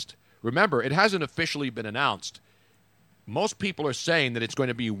last. Remember, it hasn't officially been announced. Most people are saying that it's going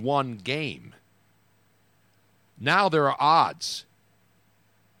to be one game. Now there are odds.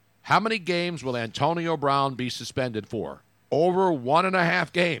 How many games will Antonio Brown be suspended for? Over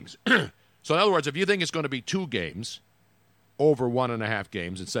 1.5 games. So, in other words, if you think it's going to be 2 games, over 1.5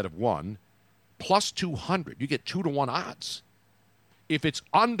 games instead of 1, plus 200, you get 2-to-1 odds. If it's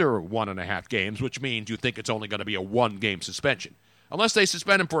under 1.5 games, which means you think it's only going to be a 1-game suspension, unless they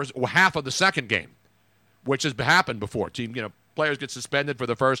suspend him for half of the second game, which has happened before. Players get suspended for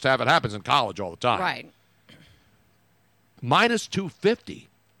the first half. It happens in college all the time. Right. Minus 250.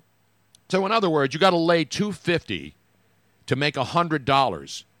 So, in other words, you got to lay 250 to make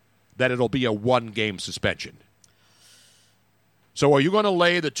 $100 that it'll be a 1-game suspension. So, are you going to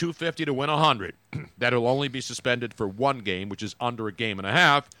lay the 250 to win 100 that it'll only be suspended for 1 game, which is under a game and a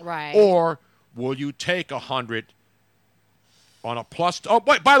half? Right. Or will you take 100 on a plus? Oh,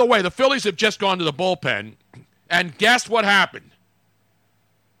 by the way, the Phillies have just gone to the bullpen, and guess what happened?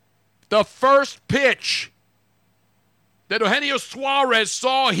 The first pitch that Eugenio Suarez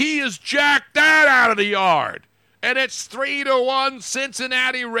saw, he has jacked that out of the yard. And it's 3-1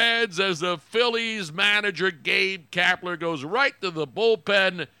 Cincinnati Reds as the Phillies manager Gabe Kapler goes right to the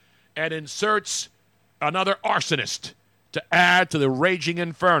bullpen and inserts another arsonist to add to the raging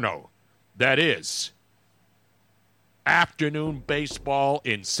inferno that is afternoon baseball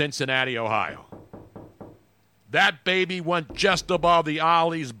in Cincinnati, Ohio. That baby went just above the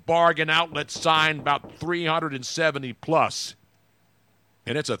Ollie's bargain outlet sign, about 370 plus.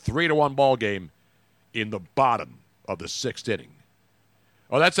 And it's a 3-1 ball game in the bottom of the 6th inning.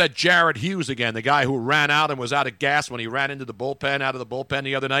 Oh, that's that Jared Hughes again, the guy who ran out and was out of gas when he ran into the bullpen, out of the bullpen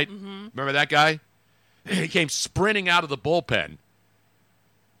the other night. Mm-hmm. Remember that guy? He came sprinting out of the bullpen,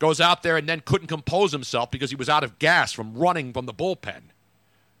 goes out there and then couldn't compose himself because he was out of gas from running from the bullpen.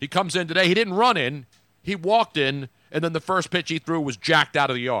 He comes in today. He didn't run in. He walked in, and then the first pitch he threw was jacked out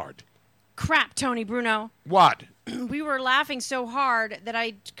of the yard. Crap, Tony Bruno. What? We were laughing so hard that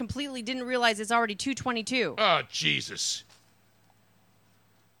I completely didn't realize it's already 2:22. Oh, Jesus.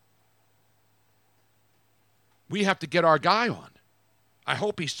 We have to get our guy on. I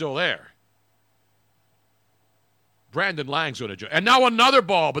hope he's still there. Brandon Lang's going to join. And now another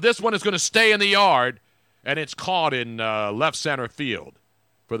ball, but this one is going to stay in the yard, and it's caught in left center field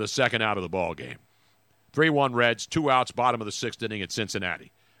for the second out of the ball game. 3-1 Reds, 2 outs, bottom of the 6th inning at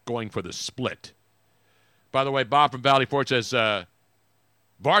Cincinnati, going for the split. By the way, Bob from Valley Forge says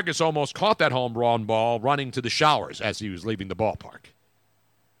Vargas almost caught that home run ball running to the showers as he was leaving the ballpark.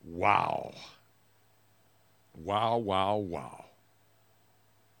 Wow. Wow, wow, wow.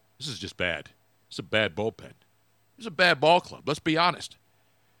 This is just bad. It's a bad bullpen. It's a bad ball club. Let's be honest.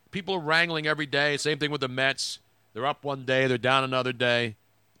 People are wrangling every day. Same thing with the Mets. They're up one day. They're down another day.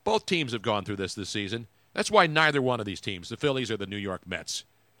 Both teams have gone through this season. That's why neither one of these teams, the Phillies or the New York Mets,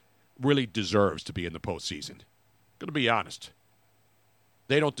 really deserves to be in the postseason. Going to be honest.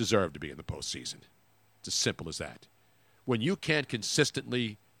 They don't deserve to be in the postseason. It's as simple as that. When you can't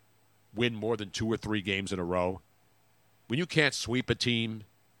consistently win more than 2 or 3 games in a row, when you can't sweep a team,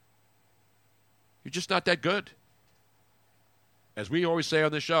 you're just not that good. As we always say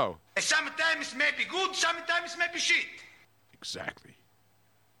on the show. Sometimes it may be good, sometimes it may be shit. Exactly.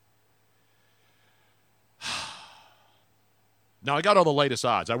 Now, I got all the latest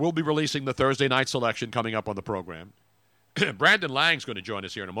odds. I will be releasing the Thursday night selection coming up on the program. Brandon Lang's going to join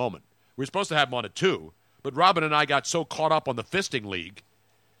us here in a moment. We were supposed to have him on at 2, but Robin and I got so caught up on the fisting league.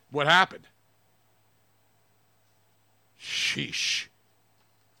 What happened? Sheesh.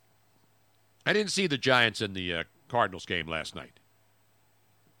 I didn't see the Giants in the Cardinals game last night.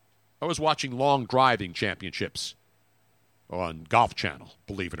 I was watching long driving championships on Golf Channel,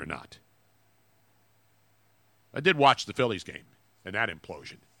 believe it or not. I did watch the Phillies game and that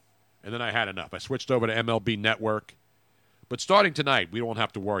implosion. And then I had enough. I switched over to MLB Network. But starting tonight, we won't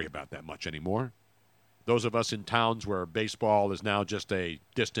have to worry about that much anymore. Those of us in towns where baseball is now just a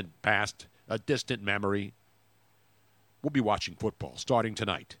distant past, a distant memory, we'll be watching football starting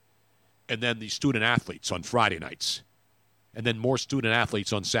tonight. And then the student athletes on Friday nights. And then more student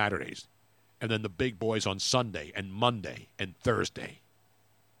athletes on Saturdays. And then the big boys on Sunday and Monday and Thursday.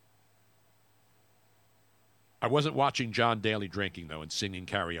 I wasn't watching John Daly drinking, though, and singing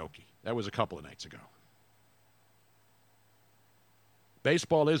karaoke. That was a couple of nights ago.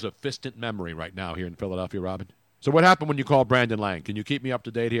 Baseball is a distant memory right now here in Philadelphia, Robin. So what happened when you called Brandon Lang? Can you keep me up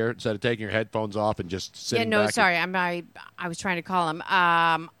to date here instead of taking your headphones off and just sitting back? Sorry. I was trying to call him.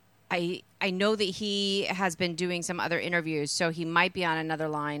 I know that he has been doing some other interviews, so he might be on another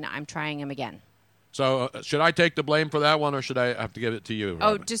line. I'm trying him again. So should I take the blame for that one, or should I have to give it to you,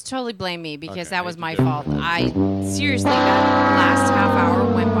 Robin? Oh, just totally blame me because that was my fault. Seriously, that last half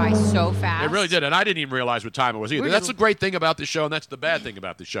hour went by so fast. It really did, and I didn't even realize what time it was either. That's the great thing about the show, and that's the bad thing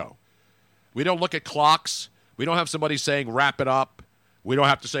about the show. We don't look at clocks. We don't have somebody saying, wrap it up. We don't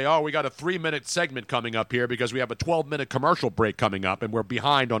have to say, oh, we got a 3-minute segment coming up here because we have a 12-minute commercial break coming up, and we're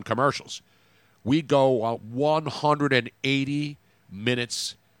behind on commercials. We go 180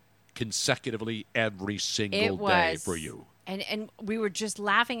 minutes consecutively every single day for you. And we were just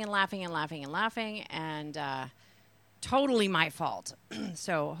laughing and laughing and laughing and laughing, and totally my fault.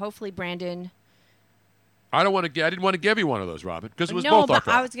 So hopefully, Brandon. I didn't want to give you one of those, Robin, because it was both our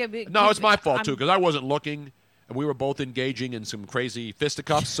fault. No, it's my fault too, because I wasn't looking, and we were both engaging in some crazy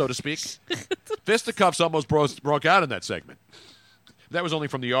fisticuffs, so to speak. Fisticuffs almost broke out in that segment. That was only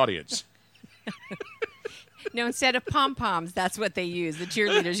from the audience. No, instead of pom-poms, that's what they use. The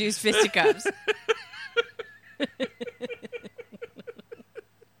cheerleaders use fisticuffs.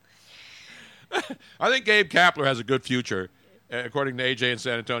 I think Gabe Kapler has a good future, according to AJ in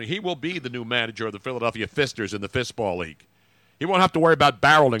San Antonio. He will be the new manager of the Philadelphia Fisters in the Fistball League. He won't have to worry about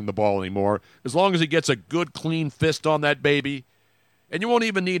barreling the ball anymore, as long as he gets a good, clean fist on that baby. And you won't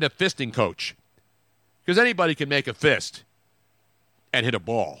even need a fisting coach, because anybody can make a fist and hit a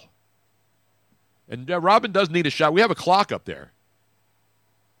ball. And Robin does need a shot. We have a clock up there.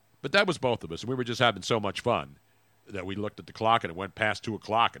 But that was both of us. We were just having so much fun that we looked at the clock, and it went past 2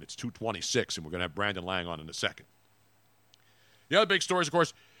 o'clock, and it's 2:26, and we're going to have Brandon Lang on in a second. The other big stories, of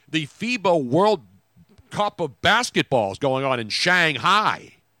course, the FIBA World Cup of Basketball is going on in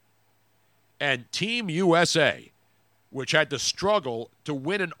Shanghai. And Team USA, which had to struggle to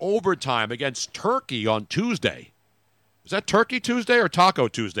win in overtime against Turkey on Tuesday. Was that Turkey Tuesday or Taco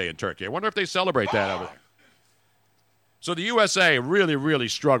Tuesday in Turkey? I wonder if they celebrate that over there. So the USA really, really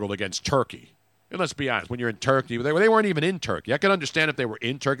struggled against Turkey. And let's be honest, when you're in Turkey, they weren't even in Turkey. I can understand if they were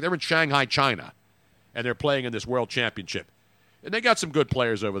in Turkey. They were in Shanghai, China, and they're playing in this World Championship. And they got some good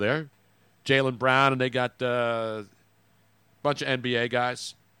players over there. Jaylen Brown, and they got a bunch of NBA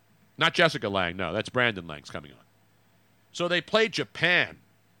guys. Not Jessica Lang, no. That's Brandon Lang's coming on. So they played Japan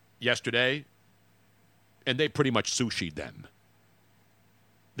yesterday, and they pretty much sushi'd them.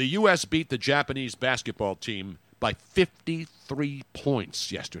 The U.S. beat the Japanese basketball team by 53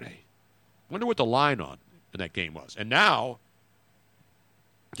 points yesterday. Wonder what the line in that game was. And now,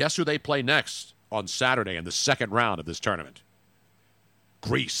 guess who they play next on Saturday in the second round of this tournament?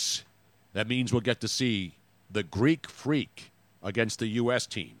 Greece. That means we'll get to see the Greek Freak against the U.S.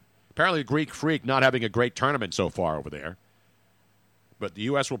 team. Apparently, the Greek Freak not having a great tournament so far over there. But the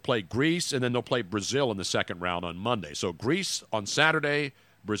U.S. will play Greece, and then they'll play Brazil in the second round on Monday. So Greece on Saturday,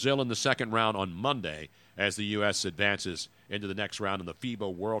 Brazil in the second round on Monday as the U.S. advances into the next round in the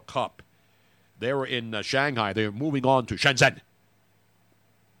FIBA World Cup. They were in Shanghai. They're moving on to Shenzhen.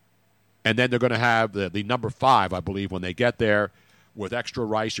 And then they're going to have the number 5, I believe, when they get there. With extra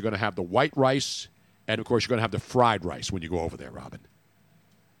rice, you're going to have the white rice, and, of course, you're going to have the fried rice when you go over there, Robin.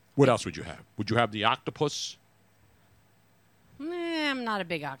 What else would you have? Would you have the octopus? I'm not a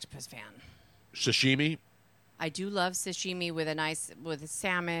big octopus fan. Sashimi? I do love sashimi with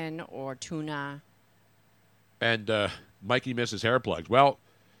salmon or tuna. And Mikey misses hair plugs. Well,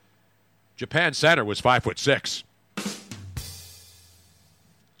 Japan center was 5'6".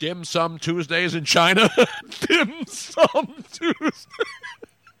 Dim Sum Tuesdays in China. Dim Sum Tuesdays.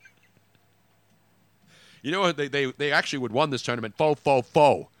 You know what? They actually would won this tournament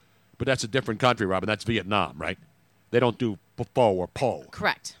fo. But that's a different country, Robin. That's Vietnam, right? They don't do pho or po.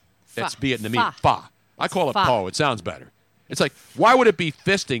 Correct. That's Vietnamese. Fa. I call it po. It sounds better. It's like, why would it be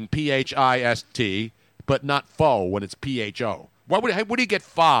fisting, P-H-I-S-T, but not pho when it's P-H-O? What do you get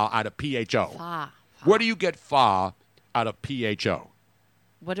fa out of P-H-O? Fa. Where do you get fa out of P-H-O?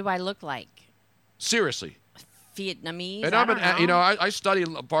 What do I look like? Seriously. Vietnamese. And I study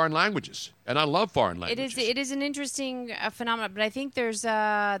foreign languages, and I love foreign languages. It is an interesting phenomenon, but I think there's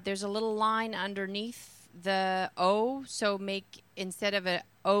a little line underneath the O, so instead of an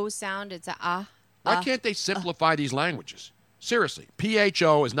O sound, it's a ah. Why can't they simplify these languages? Seriously,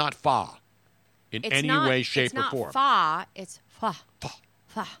 P-H-O is not fa in any way, shape, or form. It's not fa. It's fa.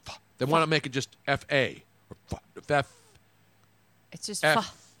 Fa. They want to make it just F-A or fa. It's just fa.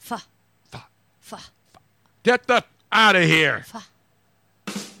 Get the out of here. Fa.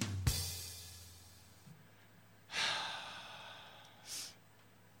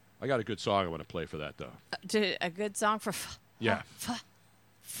 I got a good song I want to play for that, though. A good song for fa. Yeah. Fa.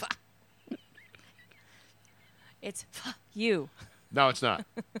 It's fa. You. No, it's not.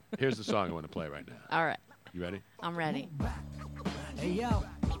 Here's the song I want to play right now. All right. You ready? I'm ready. Hey, yo.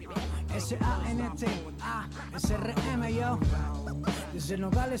 S-A-N-T, S-R-M, yo. Desde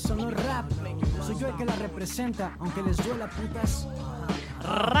Nogales sonó rap. Soy yo el que la representa, aunque les duela putas.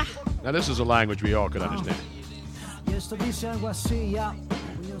 Now, this is a language we all could understand. Y esto dice algo así, ya.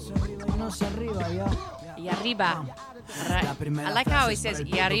 Y arriba. I like how he says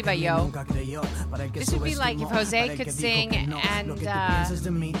y arriba, yo. This would be like if Jose could sing and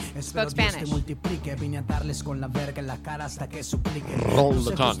spoke Spanish. Roll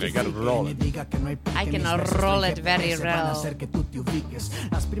the tongue. You got to roll it. I can roll it very well.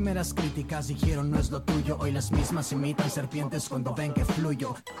 Las primeras críticas dijeron no es lo tuyo. Hoy las mismas imitan serpientes cuando ven que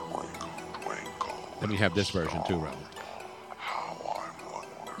fluyo. Then we have this version too, Robert.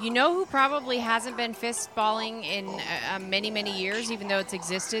 You know who probably hasn't been fistballing in many, many years, even though it's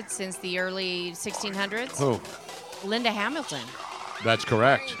existed since the early 1600s? Who? Linda Hamilton. That's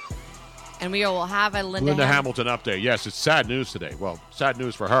correct. And we will have a Linda Hamilton update. Yes, it's sad news today. Well, sad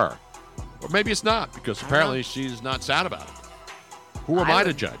news for her. Or maybe it's not, because apparently she's not sad about it. Who am I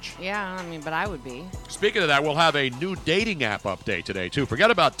to judge? Yeah, I mean, but I would be. Speaking of that, we'll have a new dating app update today, too.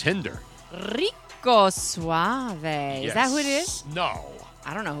 Forget about Tinder. Rico Suave. Yes. Is that who it is? No.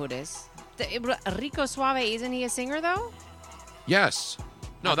 I don't know who it is. Rico Suave, isn't he a singer, though? Yes.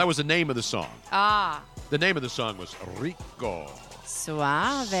 No, that was the name of the song. Ah. The name of the song was Rico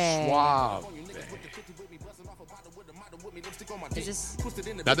Suave. Suave. Is this?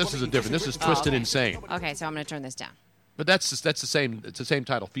 Now, this is a different. This is Twisted Insane. Okay, so I'm going to turn this down. But that's the same. It's the same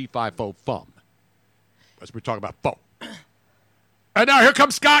title. Fee, fi, fo, fum. As we're talking about fo. And now here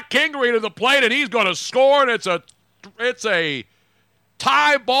comes Scott Kingery to the plate, and he's going to score, and it's a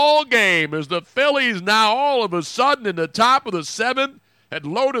tie ball game as the Phillies now all of a sudden in the top of the seventh had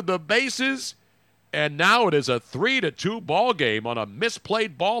loaded the bases, and now it is a 3-2 ball game on a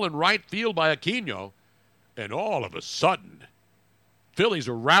misplayed ball in right field by Aquino, and all of a sudden, Phillies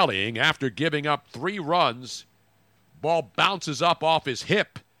are rallying after giving up 3 runs. Ball bounces up off his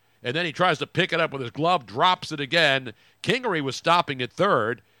hip, and then he tries to pick it up with his glove, drops it again. Kingery was stopping at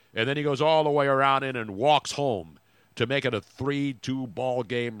third, and then he goes all the way around in and walks home to make it a 3-2 ball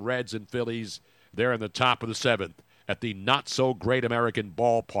game. Reds and Phillies there in the top of the seventh at the not-so-great American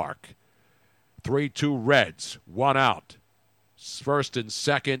ballpark. 3-2 Reds, 1 out. First and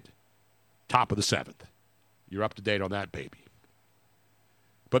second, top of the seventh. You're up to date on that, baby.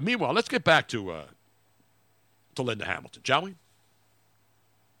 But meanwhile, let's get back to Linda Hamilton, shall we?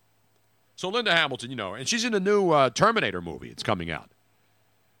 So Linda Hamilton, and she's in the new Terminator movie. It's coming out.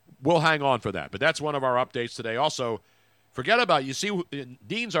 We'll hang on for that. But that's one of our updates today. Also, forget about, you see,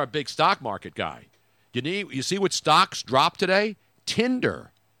 Dean's our big stock market guy. You see what stocks dropped today?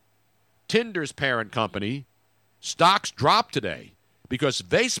 Tinder's parent company, stocks dropped today because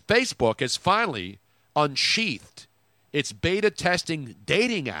Facebook has finally unsheathed its beta testing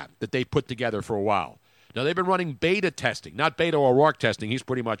dating app that they put together for a while. Now, they've been running beta testing, not Beto O'Rourke testing. He's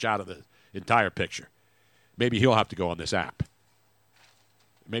pretty much out of the entire picture. Maybe he'll have to go on this app.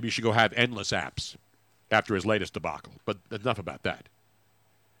 Maybe you should go have endless apps after his latest debacle. But enough about that.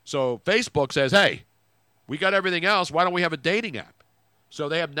 So Facebook says, hey, we got everything else. Why don't we have a dating app? So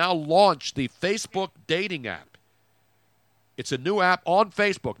they have now launched the Facebook dating app. It's a new app on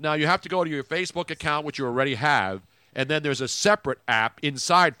Facebook. Now, you have to go to your Facebook account, which you already have, and then there's a separate app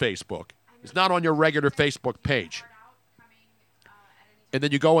inside Facebook. It's not on your regular Facebook page. And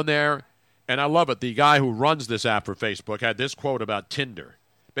then you go in there, and I love it. The guy who runs this app for Facebook had this quote about Tinder,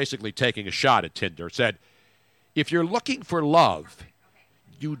 basically taking a shot at Tinder. Said, if you're looking for love,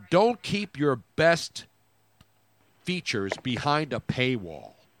 you don't keep your best features behind a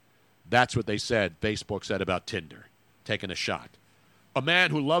paywall. That's what they said, Facebook said about Tinder, taking a shot. A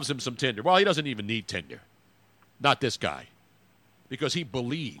man who loves him some Tinder. Well, he doesn't even need Tinder. Not this guy. Because he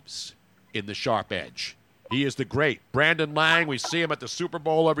believes in the sharp edge. He is the great Brandon Lang. We see him at the Super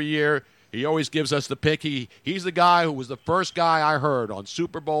Bowl every year. He always gives us the pick. He's the guy who was the first guy I heard on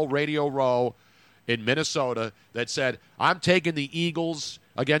Super Bowl Radio Row in Minnesota that said, I'm taking the Eagles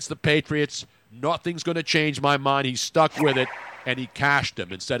against the Patriots. Nothing's going to change my mind. He stuck with it, and he cashed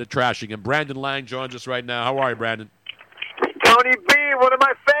him instead of trashing him. Brandon Lang joins us right now. How are you, Brandon? Tony B, one of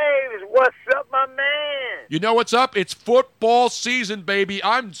my faves. What's up, my man? You know what's up? It's football season, baby.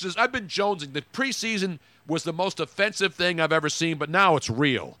 I've been jonesing. The preseason was the most offensive thing I've ever seen, but now it's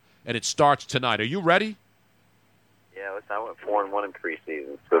real, and it starts tonight. Are you ready? Yeah, listen, I went 4-1 in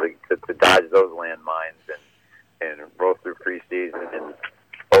preseason, so to dodge those landmines and roll through preseason and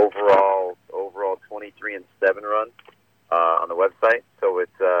overall 23-7 run on the website. So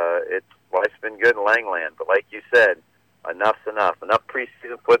it's life's been good in Langland, but like you said, enough's enough. Enough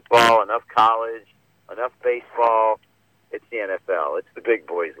preseason football, enough college, enough baseball. It's the NFL. It's the big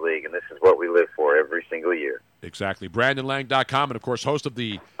boys league, and this is what we live for every single year. Exactly. BrandonLang.com, and, of course, host of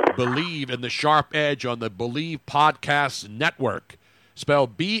the Believe and the Sharp Edge on the Believe Podcast Network.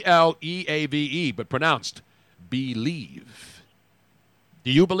 spelled B-L-E-A-V-E, but pronounced believe.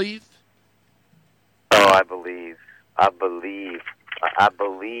 Do you believe? Oh, I believe. I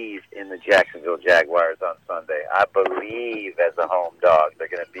believe in the Jacksonville Jaguars on Sunday. I believe as a home dog they're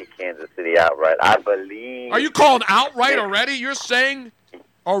going to beat Kansas City outright. I believe. Are you calling outright already? You're saying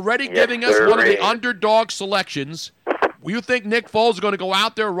already Yes, giving us sir. one of the underdog selections. You think Nick Foles is going to go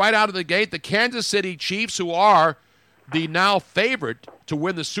out there right out of the gate? The Kansas City Chiefs, who are the now favorite to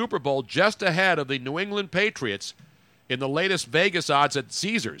win the Super Bowl, just ahead of the New England Patriots in the latest Vegas odds at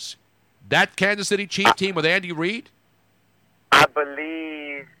Caesars. That Kansas City Chief team with Andy Reid? I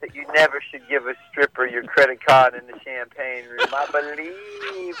believe that you never should give a stripper your credit card in the champagne room. I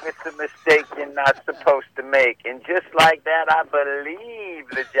believe it's a mistake you're not supposed to make. And just like that, I believe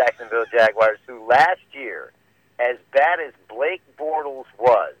the Jacksonville Jaguars, who last year, as bad as Blake Bortles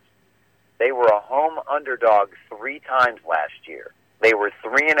was, they were a home underdog 3 times last year. They were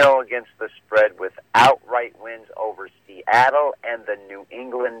 3-0 against the spread with outright wins over Seattle and the New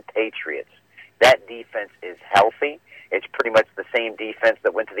England Patriots. That defense is healthy. It's pretty much the same defense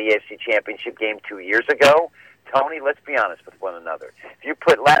that went to the AFC Championship game 2 years ago. Tony, let's be honest with one another. If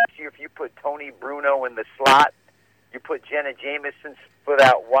you put Tony Bruno in the slot, you put Jenna Jameson split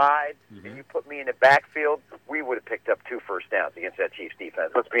out wide, and you put me in the backfield, we would have picked up 2 first downs against that Chiefs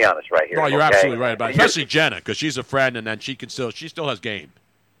defense. Let's be honest right here. No, you're okay? absolutely right about it. Especially Jenna, because she's a friend, and then she still has game,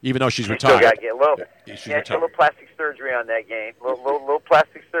 even though she's She retired. still got to get a little, She's a little retired. plastic surgery on that game. Little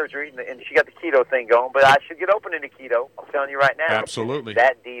plastic surgery, and she got the keto thing going. But I should get open into keto. I'm telling you right now. Absolutely.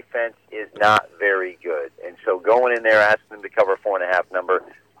 That defense is not very good, and so going in there asking them to cover 4.5 number,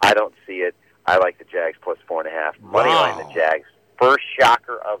 I don't see it. I like the Jags plus 4.5. Money line the Jags. First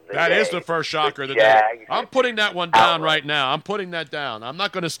shocker of the day. That is the first shocker of the day. Jags. I'm putting that one down right now. I'm putting that down. I'm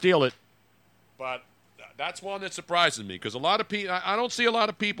not going to steal it, but that's one that surprises me because a lot of people. I don't see a lot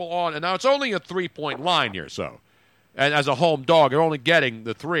of people on. And now it's only a 3-point line here, so. And as a home dog, you're only getting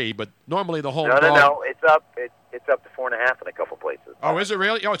the 3, but normally the home dog. No. It's up. It's up to 4.5 in a couple places. Oh, is it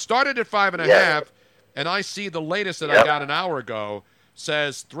really? Oh, it started at 5.5, Yeah. and I see the latest that I got an hour ago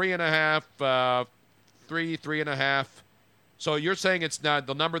says 3.5, 3.5. So you're saying it's not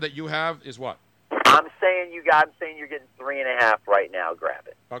the number that you have is what? I'm saying you're getting 3.5 right now. Grab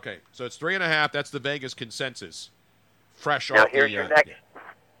it. Okay, so it's 3.5. That's the Vegas consensus. Fresh Now off here's the, your next.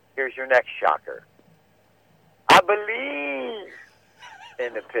 Here's your next shocker. I believe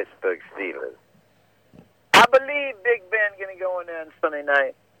in the Pittsburgh Steelers. I believe Big Ben going to go in there on Sunday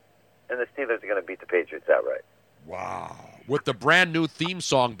night, and the Steelers are going to beat the Patriots outright. Wow. With the brand new theme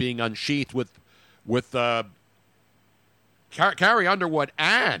song being unsheathed with Carrie Underwood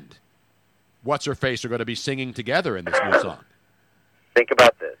and What's-Her-Face are going to be singing together in this new song. Think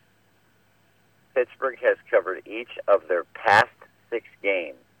about this. Pittsburgh has covered each of their past 6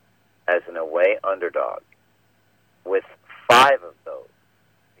 games as an away underdog, with 5 of those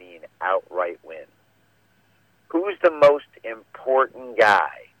being outright wins. Who's the most important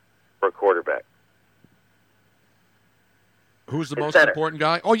guy for a quarterback? Who's the most center. important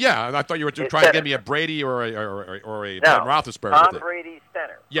guy? Oh, yeah. I thought you were trying to give me a Brady or a Ben Roethlisberger. Tom thing. Brady's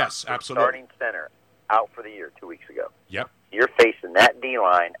center. Yes, absolutely. Starting center, out for the year 2 weeks ago. Yep. You're facing that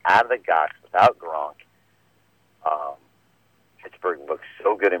D-line out of the box without Gronk. Pittsburgh looks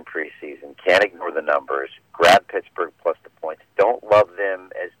so good in preseason. Can't ignore the numbers. Grab Pittsburgh plus the points. Don't love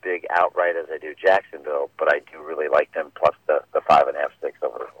them as big outright as I do Jacksonville, but I do really like them plus the 5.5, 6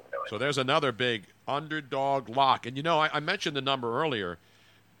 over. So there's another big underdog lock. And, I mentioned the number earlier.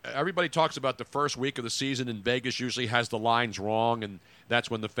 Everybody talks about the first week of the season, and Vegas usually has the lines wrong, and that's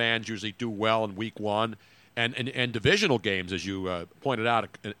when the fans usually do well in week 1. And divisional games, as you pointed out,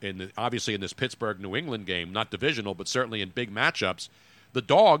 obviously in this Pittsburgh-New England game, not divisional, but certainly in big matchups, the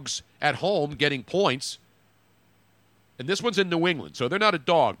dogs at home getting points. And this one's in New England, so they're not a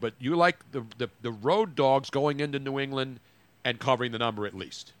dog, but you like the road dogs going into New England and covering the number at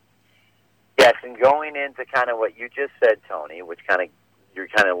least. Yes, and going into kind of what you just said, Tony, which you're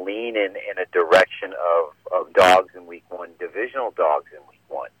kind of leaning in a direction of dogs in week 1, divisional dogs in week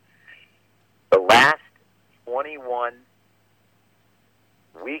 1. The last 21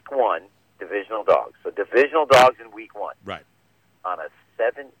 week 1 divisional dogs. So divisional dogs in week 1. Right. On a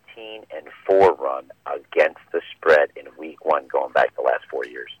 17-4 run against the spread in week 1 going back the last 4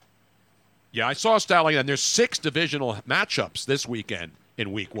 years. Yeah, I saw a stat like that. And there's 6 divisional matchups this weekend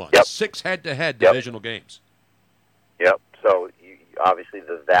in week 1. Yep. 6 head-to-head divisional games. Yep. So obviously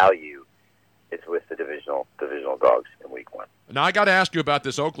the value is with the divisional dogs in week 1. Now, I got to ask you about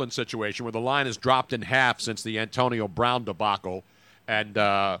this Oakland situation where the line has dropped in half since the Antonio Brown debacle. And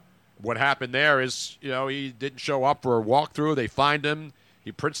what happened there is, he didn't show up for a walkthrough. They find him.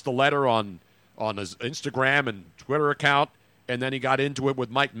 He prints the letter on his Instagram and Twitter account, and then he got into it with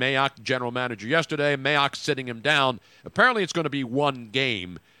Mike Mayock, general manager, yesterday. Mayock sitting him down. Apparently it's going to be one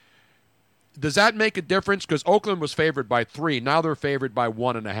game. Does that make a difference? Because Oakland was favored by 3. Now they're favored by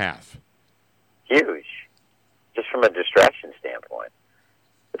 1.5. Huge. Just from a distraction standpoint.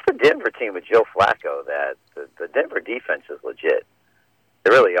 It's the Denver team with Joe Flacco that the Denver defense is legit. They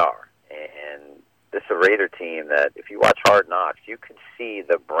really are. And this is a Raider team that, if you watch Hard Knocks, you could see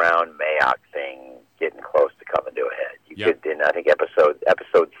the Brown-Mayock thing getting close to coming to a head. You could, in, I think, episode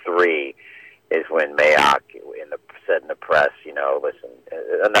 3 is when Mayock said in the press, listen,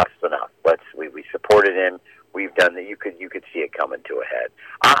 enough's enough. We supported him. We've done that. You could see it coming to a head.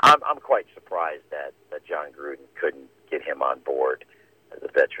 I'm quite surprised that John Gruden couldn't get him on board as a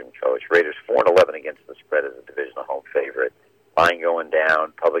veteran coach. Raiders 4-11 against the spread as a divisional home favorite. Line going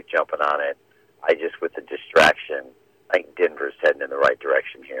down, public jumping on it. With the distraction, I think Denver's heading in the right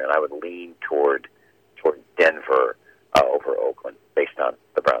direction here, and I would lean toward Denver over Oakland based on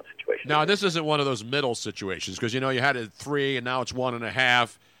the Browns situation. Now, this isn't one of those middle situations because, you had it at 3 and now it's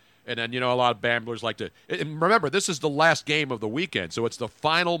 1.5. And then, a lot of gamblers like to – and remember, this is the last game of the weekend, so it's the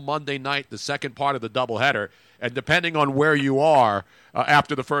final Monday night, the second part of the doubleheader. And depending on where you are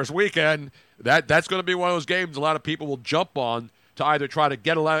after the first weekend, that's going to be one of those games a lot of people will jump on to either try to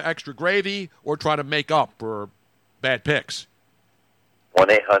get a lot of extra gravy or try to make up for bad picks.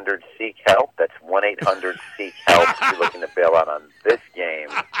 1-800-SEEK-HELP. That's 1-800-SEEK-HELP if you're looking to bail out on this game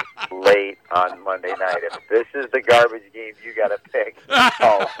late on Monday night. If this is the garbage game you got to pick,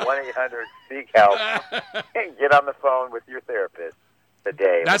 call 1-800-SEEK-HELP and get on the phone with your therapist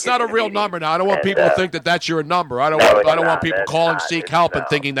today. That's not a real number now. I don't want people to think that that's your number. I don't want people calling Seek Help and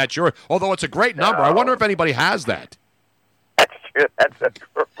thinking that's your – although it's a great number. I wonder if anybody has that. That's true. That's a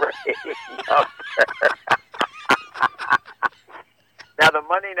great number. Now, the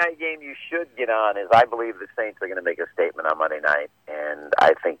Monday night game you should get on is I believe the Saints are going to make a statement on Monday night, and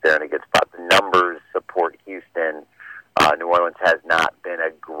I think they're in a good spot. The numbers support Houston. New Orleans has not been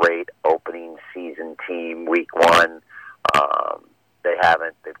a great opening season team. Week 1, they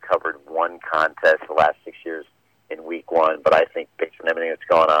haven't. They've covered one contest the last 6 years in Week 1, but I think based on everything that's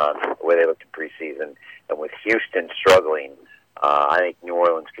going on, the way they looked in preseason, and with Houston struggling, I think New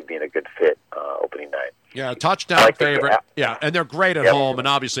Orleans could be in a good fit opening night. Yeah, touchdown favorite. Yeah, and they're great at home, and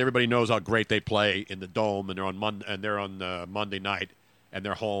obviously everybody knows how great they play in the Dome, and they're on Monday night, and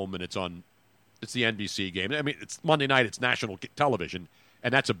they're home, and it's the NBC game. I mean, it's Monday night, it's national television,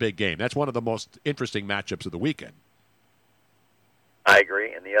 and that's a big game. That's one of the most interesting matchups of the weekend. I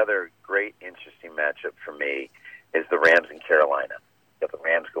agree, and the other great, interesting matchup for me is the Rams in Carolina. You got the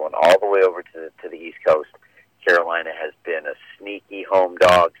Rams going all the way over to the East Coast. Carolina has been a sneaky home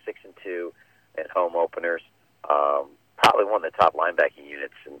dog, 6-2 in home openers. Probably one of the top linebacking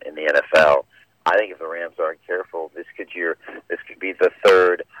units in the NFL. I think if the Rams aren't careful, this could be the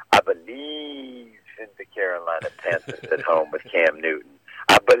third, I believe, in the Carolina Panthers at home with Cam Newton.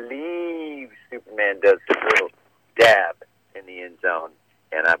 I believe Superman does the little dab in the end zone,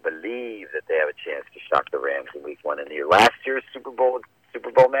 and I believe that they have a chance to shock the Rams in Week 1 in the year. Last year's Super Bowl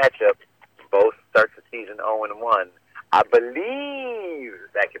matchup, both start the season 0-1. I believe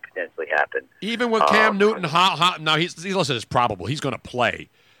that could potentially happen. Even with Cam Newton, now listen, it's probable he's going to play,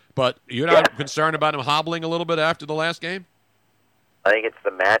 but you're not concerned about him hobbling a little bit after the last game? I think it's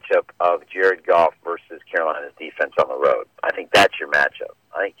the matchup of Jared Goff versus Carolina's defense on the road. I think that's your matchup.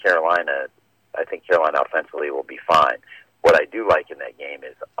 I think Carolina offensively will be fine. What I do like in that game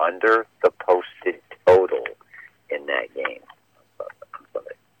is under the posted total in that game.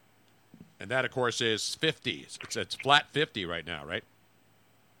 And that, of course, is 50. It's flat 50 right now, right?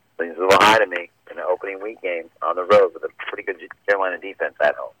 Seems a little high to me in an opening week game on the road with a pretty good Carolina defense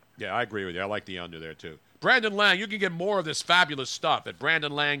at home. Yeah, I agree with you. I like the under there, too. Brandon Lang, you can get more of this fabulous stuff at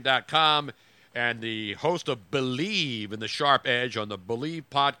BrandonLang.com and the host of Believe in the Sharp Edge on the Believe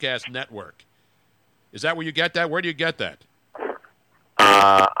Podcast Network. Is that where you get that? Where do you get that?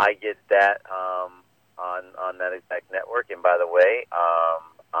 I get that on that exact network. And by the way,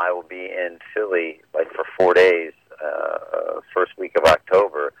 I will be in Philly for 4 days, first week of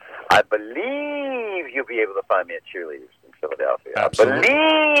October. I believe you'll be able to find me at Cheerleaders in Philadelphia. Absolutely.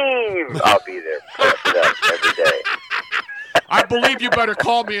 I believe I'll be there every day. I believe you better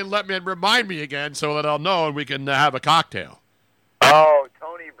call me and remind me again so that I'll know and we can have a cocktail. Oh,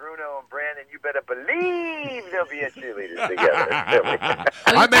 Tony, Bruno, and Brandon, you better believe they'll be at Cheerleaders together.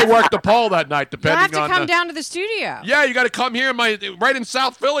 I may work the pole that night, depending on... You have to come down to the studio. Yeah, you got to come here, right in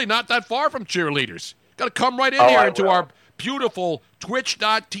South Philly, not that far from Cheerleaders. Got to come right in here into our beautiful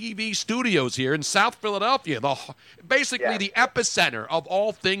Twitch.tv studios here in South Philadelphia, basically the epicenter of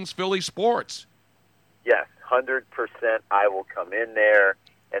all things Philly sports. Yes, 100%. I will come in there,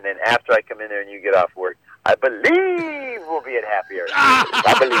 and then after I come in there and you get off work, I believe we'll be at Happy Hour.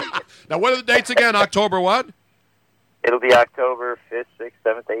 I believe. Now, what are the dates again? October what? It'll be October 5th, 6th,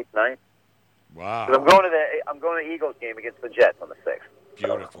 7th, 8th, 9th. Wow. 'Cause I'm going to Eagles game against the Jets on the 6th.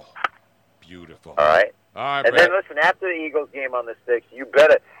 Beautiful. Beautiful. All right. All right, and Brad. then listen, after the Eagles game on the 6th, you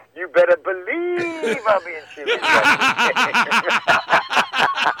better believe I'll be in Chile.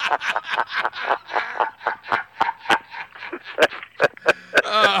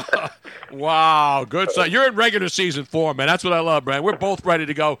 Wow, good stuff. You're in regular season form, man. That's what I love, Brad. We're both ready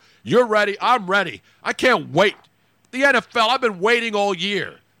to go. You're ready. I'm ready. I can't wait. The NFL, I've been waiting all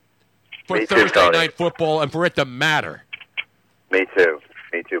year for Thursday night football and for it to matter. Me too.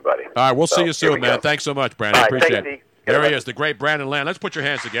 Me too, buddy. All right, we'll see you soon, man. Thanks so much, Brandon. All I right, appreciate thanks, it. There he is, the great Brandon Land. Let's put your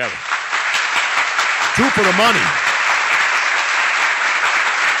hands together. 2 for the money.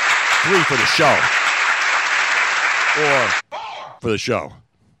 3 for the show. Or for the show.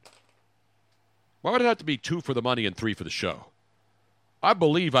 Why would it have to be 2 for the money and 3 for the show? I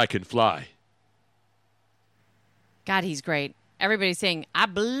believe I can fly. God, he's great. Everybody's saying, I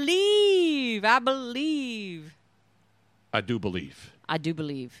believe. I believe. I do believe. I do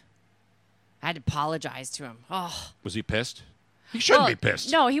believe. I had to apologize to him. Oh. Was he pissed? He shouldn't be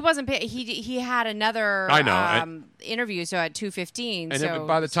pissed. No, he wasn't pissed. He had another interview, so at 2:15. And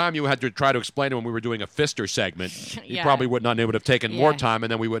by the time you had to try to explain it when we were doing a Fister segment, you Yeah. probably would not. It would have taken more Yeah. time,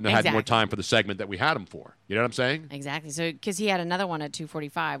 and then we wouldn't have had more Exactly. time for the segment that we had him for. You know what I'm saying? Exactly. So because he had another one at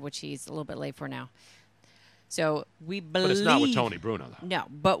 2:45, which he's a little bit late for now. So we believe. But it's not with Tony Bruno, though. No,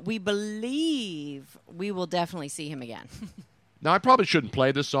 but we believe we will definitely see him again. Now, I probably shouldn't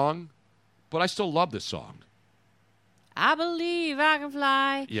play this song, but I still love this song. I believe I can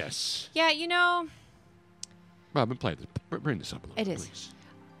fly. Yes. Yeah, you know. Well, I've been playing this. Bring this up a little It bit, is. please.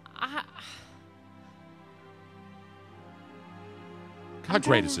 I, How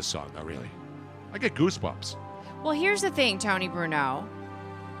great is this song, though, really? I get goosebumps. Well, here's the thing, Tony Bruno.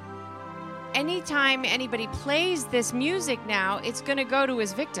 Anytime anybody plays this music now, it's going to go to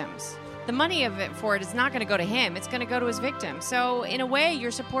his victims. The money of it for it is not going to go to him. It's going to go to his victims. So, in a way, you're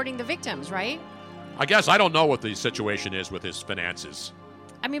supporting the victims, right? I guess I don't know what the situation is with his finances.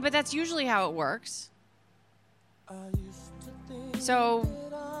 I mean, but that's usually how it works. So,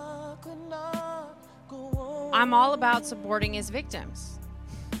 I'm all about supporting his victims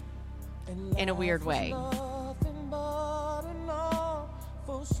in a weird way.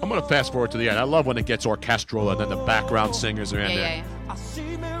 I'm going to fast forward to the end. I love when it gets orchestral and then the background singers are in there. Yeah.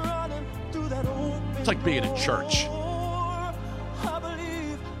 It's like being in church.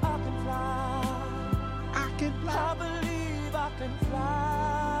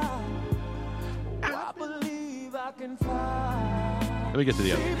 Let me get to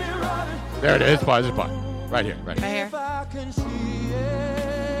the other. There it is. This part. Right here. Right here.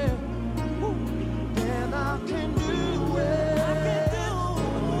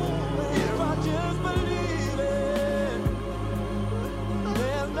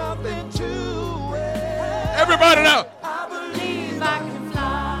 Everybody now. I believe I can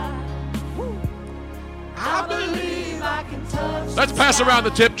fly. I believe I can touch. Let's pass around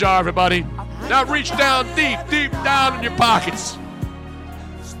the tip jar, everybody. Now reach down deep down in your pockets.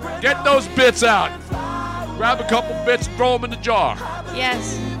 Get those bits out. Grab a couple bits and throw them in the jar.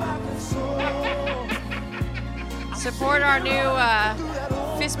 Yes. Support our new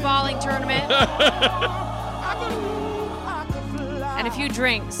fistballing tournament. And a few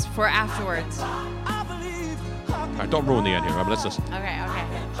drinks for afterwards. All right, don't ruin the end here. Right, let's listen. Okay.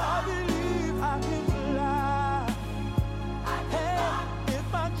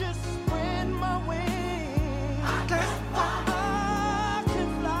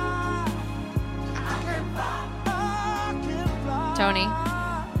 Tony.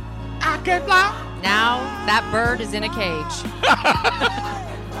 I can fly. Now that bird is in a cage.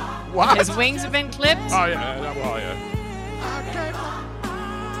 What? His wings have been clipped. Oh, yeah. Well, yeah.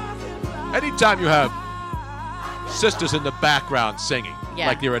 Anytime you have sisters in the background singing,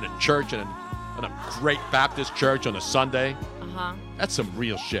 like you're in a church and in a great Baptist church on a Sunday, that's some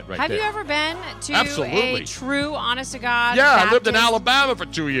real shit right Have there. you ever been to Absolutely. a true, honest-to-God Yeah, Baptist? I lived in Alabama for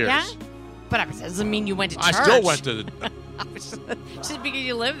 2 years. Yeah? But that doesn't mean you went to church. I still went to the... Just because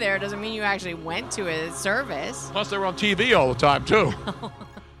you live there doesn't mean you actually went to a service. Plus, they were on TV all the time, too.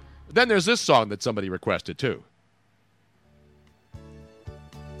 Then there's this song that somebody requested, too.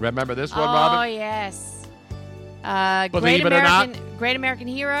 Remember this one, Robin? Oh, yes. Believe it or not. Great American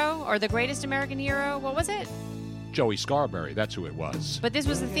Hero or The Greatest American Hero. What was it? Joey Scarberry. That's who it was. But this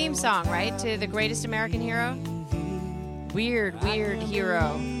was the theme song, right? To The Greatest American Hero? Weird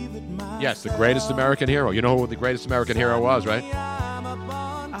hero. Yes, the greatest American hero. You know who the greatest American hero was, right?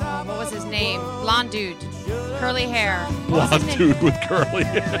 What was his name? Blonde dude. Curly hair. Blonde dude with curly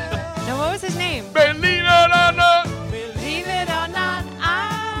hair. No, what was his name? Believe it or not. Believe it or not,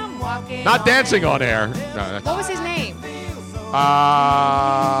 I'm walking Not on dancing air. on air. No, that's, What was his name?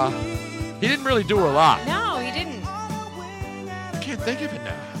 he didn't really do a lot. No, he didn't. I can't think of it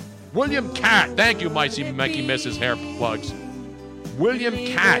now. William Catt. Thank you, Mikey Mrs. Hair Plugs. William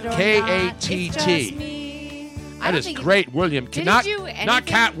Catt. K-A-T-T. That is great, William. Did Not, he do anything? not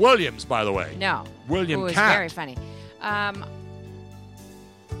Cat Williams, by the way. No. William It was Catt. very funny.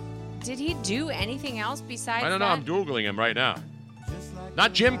 Did he do anything else besides I don't know. that? I'm Googling him right now.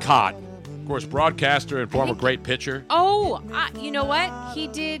 Not Jim Cott. Of course, broadcaster and former great pitcher. Oh, you know what? He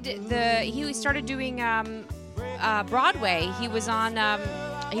did he started doing Broadway. He was on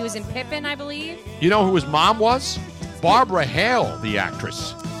he was in Pippin, I believe. You know who his mom was? Barbara Hale, the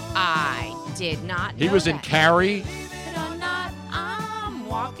actress. I did not know He was in that. Carrie. I'm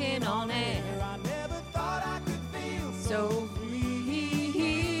walking on air. So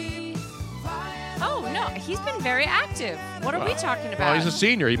Oh, no, he's been very active. What are we talking Well, about? he's a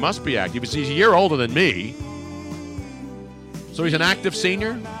senior. He must be active. He's a year older than me. So he's an active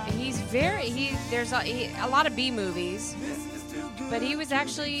senior? He's there's a lot of B movies, but he was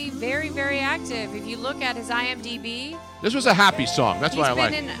actually very, very active. If you look at his IMDb, This was a happy song. That's he's why I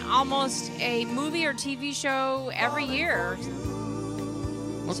like been in almost a movie or TV show every year.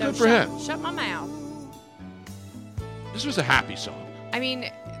 Well, So good for him. Shut my mouth. This was a happy song. I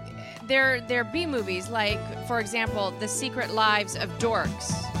mean, they're B movies, like, for example, The Secret Lives of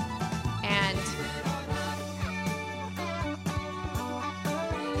Dorks. And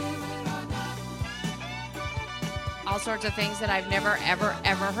all sorts of things that I've never, ever,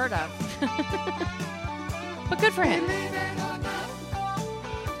 ever heard of. But good for him.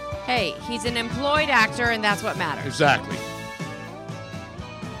 Hey, he's an employed actor, and that's what matters. Exactly.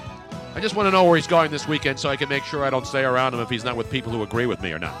 I just want to know where he's going this weekend so I can make sure I don't stay around him if he's not with people who agree with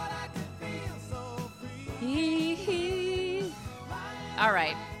me or not. All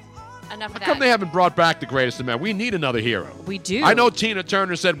right. Enough of How that. come they haven't brought back the greatest American? We need another hero. We do. I know Tina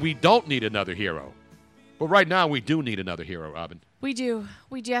Turner said we don't need another hero. But right now we do need another hero, Robin. We do.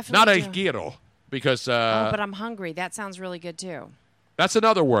 We definitely Not a do. hero, because Oh, but I'm hungry. That sounds really good, too. that's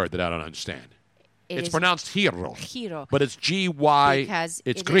another word that I don't understand. It It's is pronounced hero. hero. But it's G-Y. Because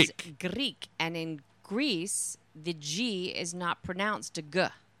it's it Greek. is Greek. And in Greece, the G is not pronounced a G.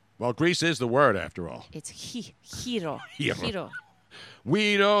 Well, Greece is the word, after all. It's hero. Hero.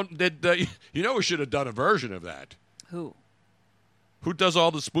 We don't... you know we should have done a version of that. Who? Who does all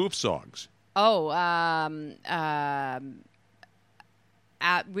the spoof songs? Oh, Weird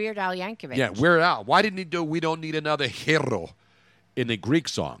Al Yankovic. Yeah, Weird Al. Why didn't he do We Don't Need Another Hero in the Greek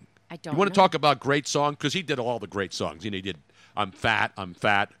song? I don't You want know. to talk about great songs? Because he did all the great songs. You know, he did I'm Fat,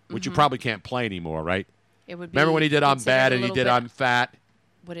 which you Mhm. probably can't play anymore, right? It would Remember be when he did I'm considered Bad a and he little did bit- I'm Fat?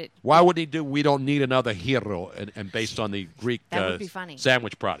 Would it? Why wouldn't he do We Don't Need Another Hero and based on the Greek That would be funny.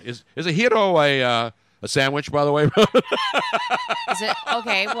 sandwich product? Is a hero a sandwich, by the way? Is it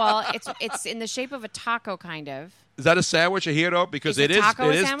okay? Well, it's in the shape of a taco, kind of. Is that a sandwich, a hero? Because Is it a is taco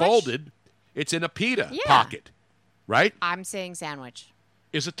a sandwich? folded. It's in a pita Yeah. pocket, right? I'm saying sandwich.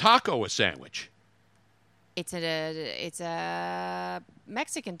 Is a taco a sandwich? It's a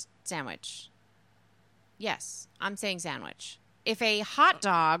Mexican sandwich. Yes, I'm saying sandwich. If a hot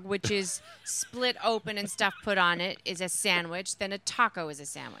dog, which is split open and stuff put on it, is a sandwich, then a taco is a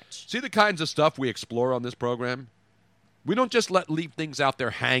sandwich. See the kinds of stuff we explore on this program? We don't just leave things out there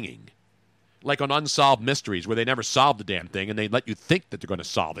hanging, like on Unsolved Mysteries, where they never solve the damn thing, and they let you think that they're going to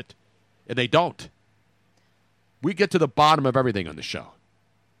solve it, and they don't. We get to the bottom of everything on the show.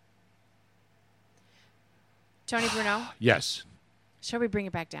 Tony Bruno, Yes. shall we bring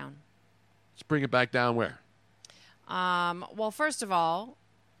it back down? Let's bring it back down where? Well, first of all,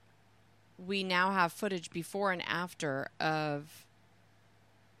 we now have footage before and after of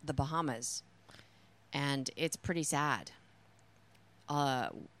the Bahamas, and it's pretty sad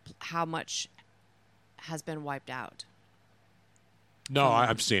how much has been wiped out. No,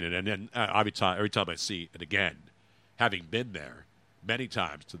 I've seen it, and then every time I see it again, having been there many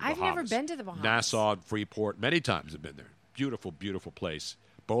times to the I've Bahamas. never been to the Bahamas. Nassau and Freeport, many times have been there. Beautiful, beautiful place,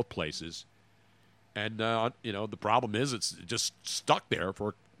 both places. And, the problem is it's just stuck there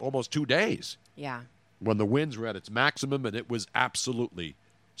for almost 2 days Yeah. when the winds were at its maximum, and it was absolutely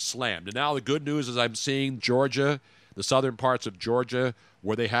slammed. And now the good news is I'm seeing Georgia, the southern parts of Georgia,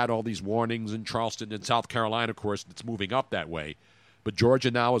 where they had all these warnings in Charleston and South Carolina, of course, it's moving up that way. But Georgia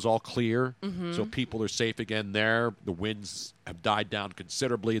now is all clear, so people are safe again there. The winds have died down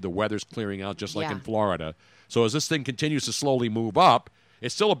considerably. The weather's clearing out just like in Florida. So as this thing continues to slowly move up,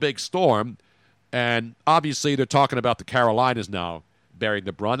 it's still a big storm. And obviously they're talking about the Carolinas now bearing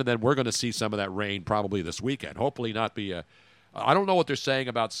the brunt, and then we're going to see some of that rain probably this weekend. Hopefully not be a – I don't know what they're saying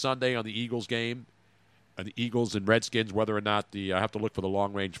about Sunday on the Eagles game. The Eagles and Redskins, whether or not I have to look for the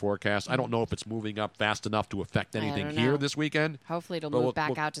long-range forecast. I don't know if it's moving up fast enough to affect anything here this weekend. Hopefully it'll move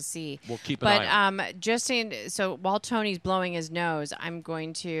back out to sea. We'll keep an eye on it. So while Tony's blowing his nose, I'm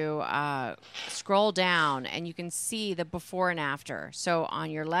going to scroll down, and you can see the before and after. So on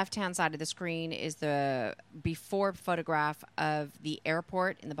your left-hand side of the screen is the before photograph of the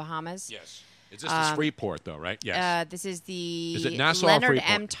airport in the Bahamas. Yes. Is this the Freeport, though, right? Yes. This is the Is it Nassau or Leonard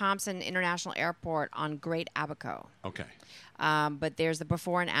Freeport? M. Thompson International Airport on Great Abaco. Okay. But there's the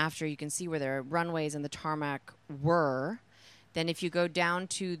before and after. You can see where the runways and the tarmac were. Then if you go down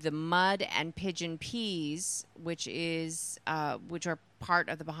to the Mud and Pigeon Peas, which are part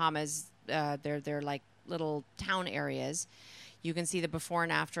of the Bahamas, they're like little town areas. You can see the before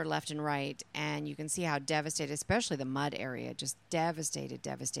and after left and right, and you can see how devastated, especially the Mud area, just devastated.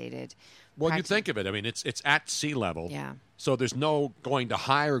 Well, you think of it. I mean, it's at sea level. Yeah. So there's no going to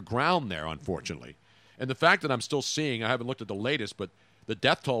higher ground there, unfortunately. And the fact that I'm still seeing, I haven't looked at the latest, but the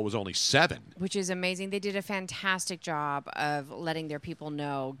death toll was only 7. Which is amazing. They did a fantastic job of letting their people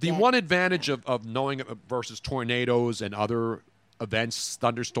know. The one advantage of knowing versus tornadoes and other events,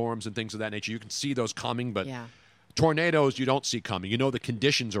 thunderstorms and things of that nature, you can see those coming, but tornadoes you don't see coming. You know the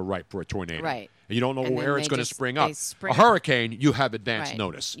conditions are ripe for a tornado. Right. And you don't know where it's going to spring up. Spring a hurricane, you have advance Right.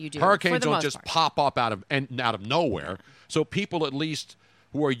 notice. You do. Hurricanes For the don't most just part. pop up out of nowhere. So people at least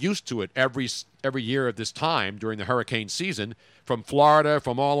who are used to it every year at this time during the hurricane season, from Florida,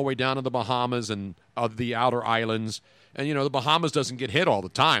 from all the way down to the Bahamas and the outer islands. And, the Bahamas doesn't get hit all the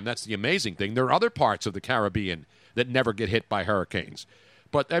time. That's the amazing thing. There are other parts of the Caribbean that never get hit by hurricanes.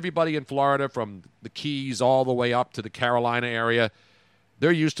 But everybody in Florida, from the Keys all the way up to the Carolina area,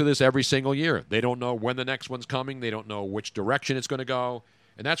 they're used to this every single year. They don't know when the next one's coming. They don't know which direction it's going to go.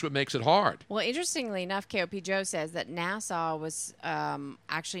 And that's what makes it hard. Well, interestingly enough, KOP Joe says that Nassau was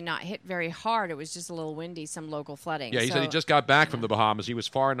actually not hit very hard. It was just a little windy, some local flooding. Yeah, he said he just got back from the Bahamas. He was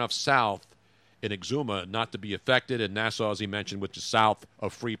far enough south in Exuma not to be affected. And Nassau, as he mentioned, which is south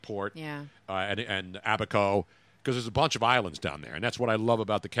of Freeport and Abaco, because there's a bunch of islands down there. And that's what I love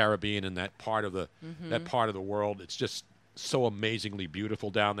about the Caribbean and that part of the world. It's just so amazingly beautiful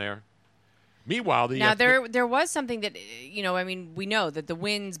down there. Meanwhile, there was something that, we know that the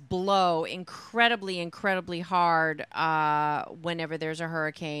winds blow incredibly hard whenever there's a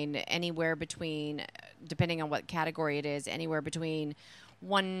hurricane, anywhere between, depending on what category it is, anywhere between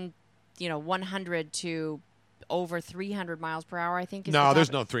 100 to over 300 miles per hour, I think.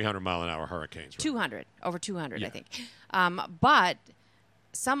 There's no 300-mile-an-hour hurricanes. Right? 200, over 200, I think. But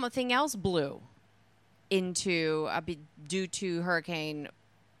something else blew into due to Hurricane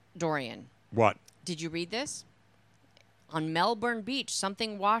Dorian. What? Did you read this? On Melbourne Beach,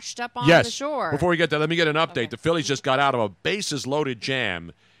 something washed up on the shore. Before we get there, let me get an update. Okay. The Phillies just got out of a bases-loaded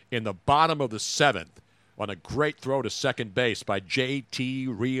jam in the bottom of the 7th on a great throw to second base by J.T.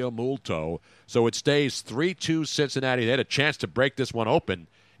 Realmuto. So it stays 3-2 Cincinnati. They had a chance to break this one open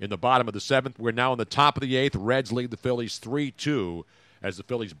in the bottom of the 7th. We're now in the top of the 8th. Reds lead the Phillies 3-2 as the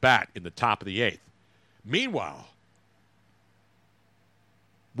Phillies bat in the top of the 8th. Meanwhile,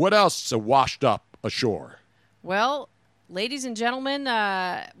 what else washed up ashore? Well, ladies and gentlemen,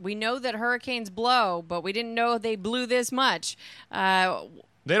 we know that hurricanes blow, but we didn't know they blew this much.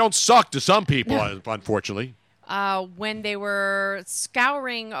 They don't suck to some people, unfortunately. When they were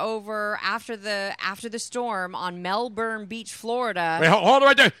scouring over after the storm on Melbourne Beach, Florida. Wait, hold it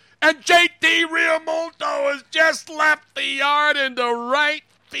right there. And J.T. Realmuto has just left the yard into right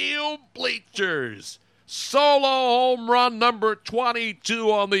field bleachers. Solo home run number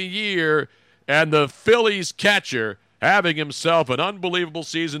 22 on the year, and the Phillies catcher having himself an unbelievable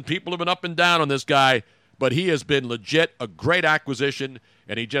season. People have been up and down on this guy, but he has been legit a great acquisition,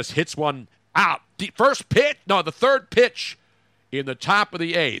 and he just hits one out. The third pitch in the top of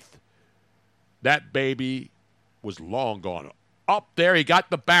the 8th. That baby was long gone. Up there, he got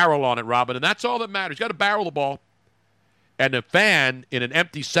the barrel on it, Robin, and that's all that matters. He's got to barrel the ball. And the fan in an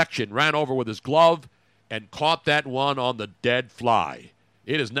empty section ran over with his glove and caught that one on the dead fly.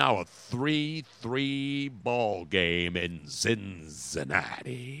 It is now a 3-3 ball game in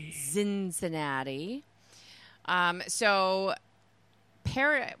Cincinnati.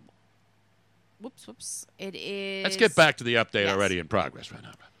 whoops. It is. Let's get back to the update Yes. already in progress right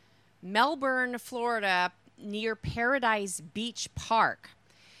now. Melbourne, Florida, near Paradise Beach Park.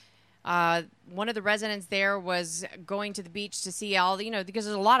 One of the residents there was going to the beach to see all the, because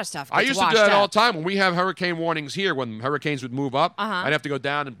there's a lot of stuff. I gets used to do washed that all up. the time when we have hurricane warnings here. When hurricanes would move up, Uh-huh. I'd have to go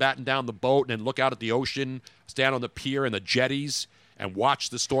down and batten down the boat and look out at the ocean, stand on the pier and the jetties, and watch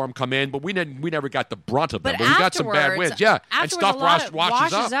the storm come in. But we never got the brunt of them. But we got some bad winds, yeah, and Afterwards, stuff a lot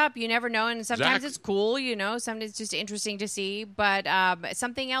washes up. You never know, and sometimes Exactly. it's cool. Sometimes it's just interesting to see. But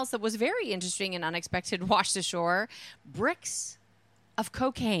something else that was very interesting and unexpected washed ashore: bricks of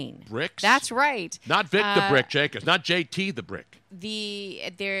cocaine. Bricks? That's right. Not Vic the Brick Jacobs, not JT the Brick.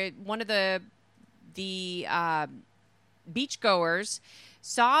 One of the beachgoers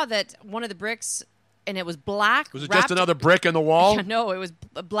saw that one of the bricks, and it was black. Was it just another brick in the wall? No, it was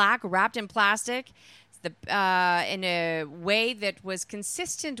black, wrapped in plastic, in a way that was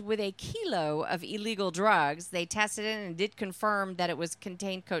consistent with a kilo of illegal drugs. They tested it and did confirm that it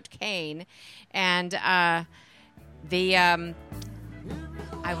contained cocaine, and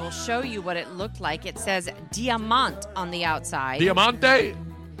I will show you what it looked like. It says Diamant on the outside. Diamante?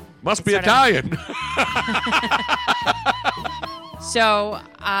 Must be Sort of- Italian. So,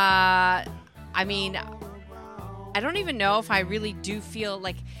 I don't even know if I really do feel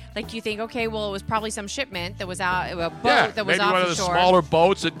like you think, okay, well, it was probably some shipment that was out, a boat that was maybe off one the of the shore. smaller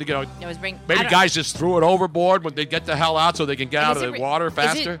boats that It was I maybe don't- guys just threw it overboard when they get the hell out so they can get out Is of it the re- water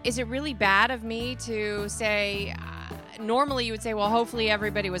faster. Is it really bad of me to say? Normally, you would say, well, hopefully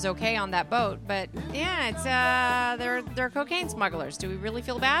everybody was okay on that boat, but yeah, it's they're cocaine smugglers. Do we really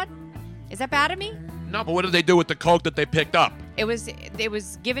feel bad? Is that bad of me? No, but what did they do with the coke that they picked up? It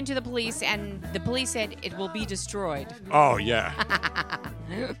was given to the police, and the police said it will be destroyed. Oh yeah.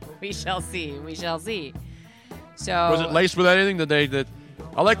 We shall see. We shall see. So Was it laced with anything?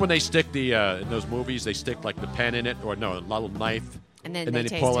 I like when they stick the in those movies. They stick like the pen in it, or no, a little knife, And then they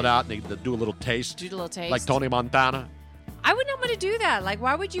they pull taste it it. out and they do a little taste. Do a little taste. Like Tony Montana. I wouldn't want to do that. Like,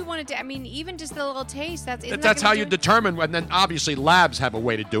 why would you want to? Even just a little taste. That's how you determine. And then obviously labs have a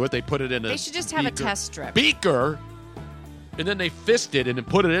way to do it. They put it in a. They should just have a beaker- test strip. Beaker, and then they fist it and then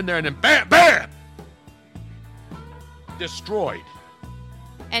put it in there and then bam, bam, destroyed.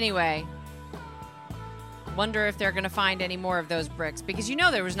 Anyway, wonder if they're going to find any more of those bricks, because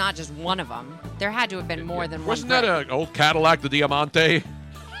there was not just one of them. There had to have been more than Wasn't one. that an old Cadillac, the Diamante?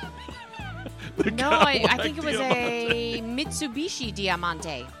 No, I think it was a Mitsubishi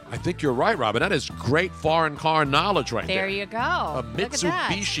Diamante. I think you're right, Robin. That is great foreign car knowledge right there. There you go. A Look at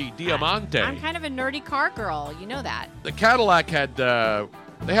that. Mitsubishi Diamante. I'm kind of a nerdy car girl. You know that. The Cadillac had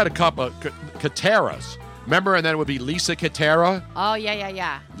they had a couple of Cateras. Remember, and then it would be Lisa Catera. Oh,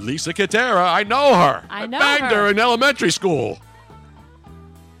 yeah. Lisa Catera, I know her. I know banged her in elementary school.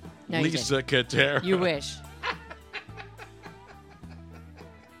 No, you Lisa Catera. You wish.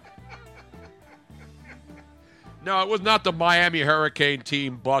 No, it was not the Miami Hurricane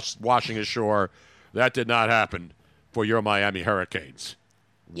team bus washing ashore. That did not happen for your Miami Hurricanes.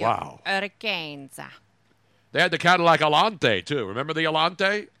 Wow. Hurricanes. They had the Cadillac Alante, too. Remember the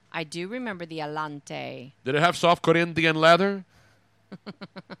Alante? I do remember the Alante. Did it have soft Corinthian leather?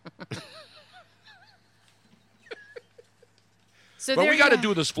 So But there we got to you-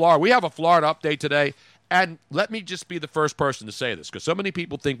 do this Florida. We have a Florida update today. And let me just be the first person to say this, because so many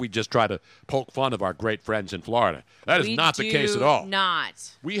people think we just try to poke fun of our great friends in Florida. That is We not the case at all.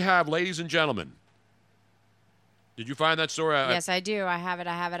 Not. We have, ladies and gentlemen. Did you find that story? Yes, I do. I have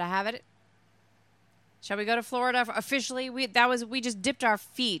it. Shall we go to Florida officially? We just dipped our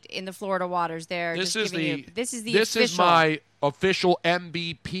feet in the Florida waters there. This just is giving the you, this is the this official. is my official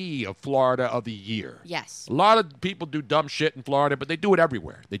MVP of Florida of the year. Yes. A lot of people do dumb shit in Florida, but they do it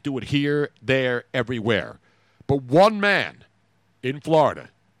everywhere. They do it here, there, everywhere. But one man in Florida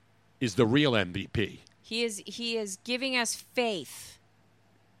is the real MVP. He is giving us faith.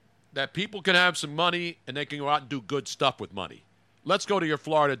 That people can have some money and they can go out and do good stuff with money. Let's go to your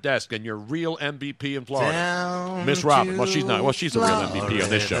Florida desk and your real MVP in Florida. Miss Robin. Well, she's not. Well, she's the real MVP on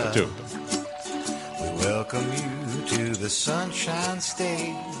this show, too. We welcome you to the Sunshine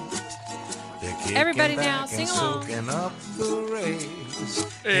State. Everybody now, sing along. Soaking up the rays.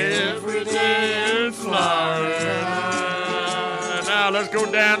 Every day in Florida. Now let's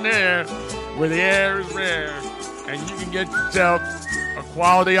go down there where the air is rare and you can get yourself a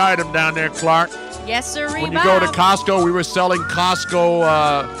quality item down there, Clark. Yes, sir. When you go to Costco, we were selling Costco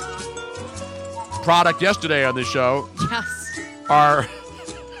product yesterday on the show. Yes. Our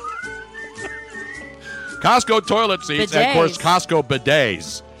Costco toilet seats and, of course, Bidets. Costco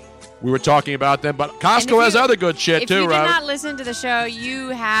bidets. We were talking about them, but Costco has other good shit, too, If you did Rob. not listen to the show, you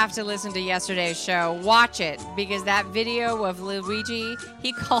have to listen to yesterday's show. Watch it, because that video of Luigi,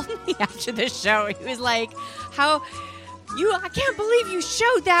 he called me after the show. He was like, I can't believe you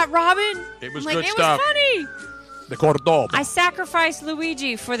showed that, Robin. It was I'm good like, stuff. It was funny. The Cordoba. I sacrificed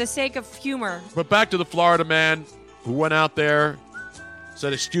Luigi for the sake of humor. But back to the Florida man who went out there,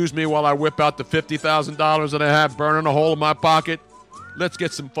 said, excuse me while I whip out the $50,000 that I have burning a hole in my pocket. Let's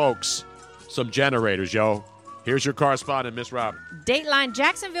get some folks, some generators, yo. Here's your correspondent, Miss Rob. Dateline,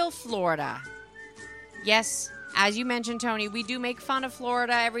 Jacksonville, Florida. Yes, as you mentioned, Tony, we do make fun of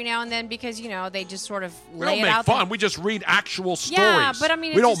Florida every now and then because, they just sort of We lay don't it make out fun. there. We just read actual stories. Yeah, but I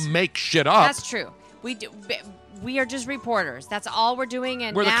mean, we don't make shit up. That's true. We do. We are just reporters. That's all we're doing.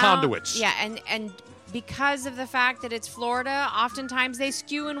 And We're the now, conduits. Yeah, and because of the fact that it's Florida, oftentimes they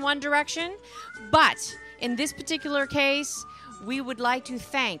skew in one direction. But in this particular case, we would like to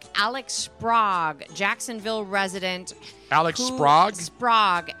thank Alex Sprague, Jacksonville resident. Alex Sprague?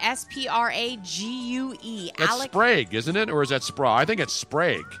 Sprague, Sprague. That's Alex, Sprague, isn't it? Or is that Sprague? I think it's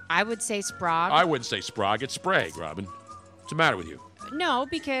Sprague. I would say Sprague. I wouldn't say Sprague. It's Sprague, Robin. What's the matter with you? No,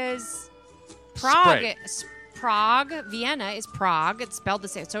 because Prague, Vienna is Prague. It's spelled the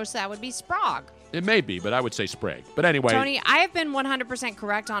same, so that would be Sprague. It may be, but I would say Sprague. But anyway. Tony, I have been 100%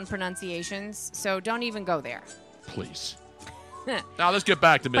 correct on pronunciations, so don't even go there. Please. Now let's get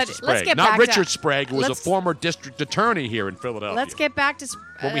back to Mr. But Sprague. Not Richard Sprague, who was a former district attorney here in Philadelphia. Let's get back to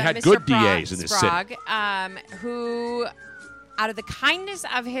when we had Mr. good DAs in this Sprague, city. who, out of the kindness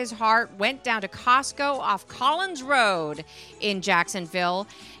of his heart, went down to Costco off Collins Road in Jacksonville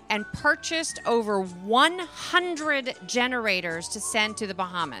and purchased over 100 generators to send to the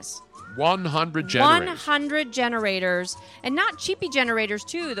Bahamas. 100 generators. 100 generators. And not cheapy generators,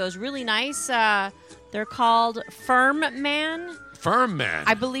 too. Those really nice, they're called Firm Man. Firm Man.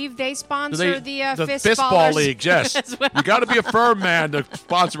 I believe they sponsor the Fistball League, yes. Well. You got to be a Firm Man to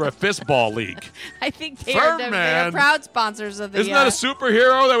sponsor a Fistball League. I think they Firm are Man. proud sponsors of the... Isn't that a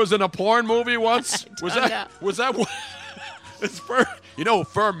superhero that was in a porn movie once? Was that what? It's Firm. You know who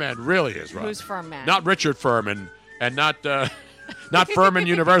Firm Man really is, Rob? Who's Firm Man? Not Richard Furman and not Furman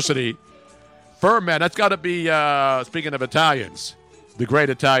University. Firm Man, that's got to be, speaking of Italians, the great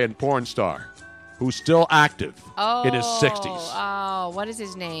Italian porn star who's still active in his 60s. Oh, what is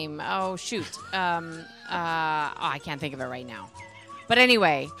his name? Oh, shoot. I can't think of it right now. But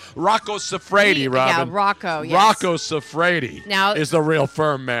anyway. Rocco Siffredi, Robin. Yeah, Rocco, yes. Rocco Siffredi now, is the real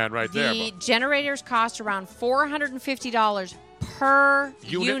Firm Man right there. The generators cost around $450 per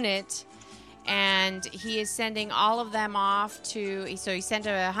unit. And he is sending all of them off to, so he sent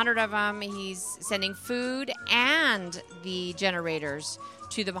 100 of them. He's sending food and the generators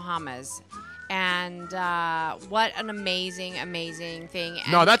to the Bahamas. And what an amazing, amazing thing.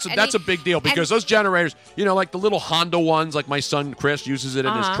 And, no, that's a big deal because those generators, like the little Honda ones, like my son Chris uses it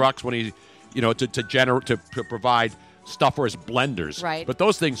in his trucks when he, to provide stuff for his blenders. Right. But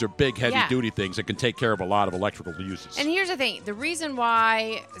those things are big, heavy-duty things that can take care of a lot of electrical uses. And here's the thing. The reason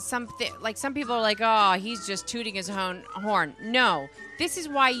why some people are like, oh, he's just tooting his own horn. No. This is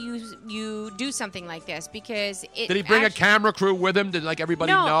why you do something like this because it. Did he bring a camera crew with him? Did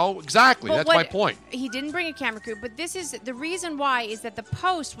everybody know? Exactly. That's my point. He didn't bring a camera crew, but this is the reason why is that the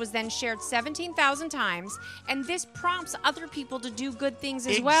post was then shared 17,000 times, and this prompts other people to do good things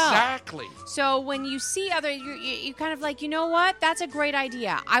as well. Exactly. So when you see you kind of like, you know what? That's a great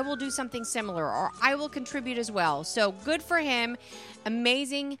idea. I will do something similar, or I will contribute as well. So good for him.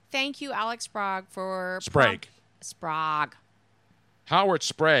 Amazing. Thank you, Alex Sprague, for Sprague. Sprague. Howard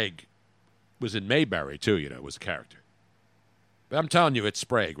Sprague was in Mayberry, too, was a character. But I'm telling you, it's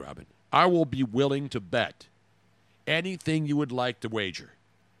Sprague, Robin. I will be willing to bet anything you would like to wager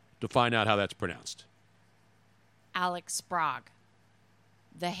to find out how that's pronounced. Alex Sprague.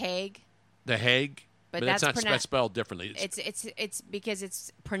 The Hague. The Hague? But that's spelled differently. It's because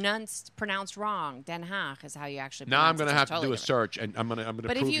it's pronounced wrong. Den Haag is how you actually now pronounce I'm going to have to do a different. search, and I'm going to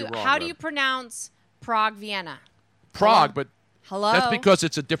prove you wrong. How do you pronounce Prague, Vienna? Prague, but hello. That's because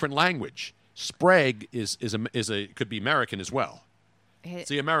it's a different language. Sprague could be American as well. It's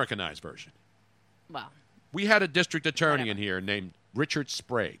the Americanized version. Well, we had a district attorney in here named Richard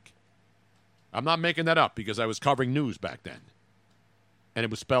Sprague. I'm not making that up because I was covering news back then, and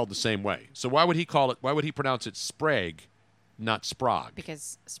it was spelled the same way. So why would he pronounce it Sprague, not Sprague?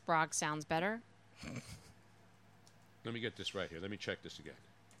 Because Sprague sounds better. Let me get this right here. Let me check this again.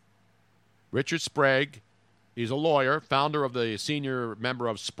 Richard Sprague. He's a lawyer, founder of the senior member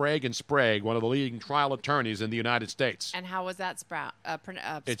of Sprague & Sprague, one of the leading trial attorneys in the United States. And how was that spelled?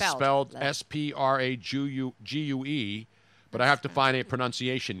 It's spelled S-P-R-A-G-U-E, But I have to find a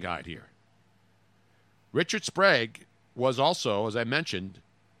pronunciation guide here. Richard Sprague was also, as I mentioned,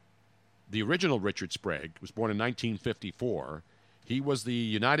 the original Richard Sprague was born in 1954. He was the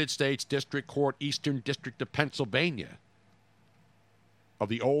United States District Court Eastern District of Pennsylvania of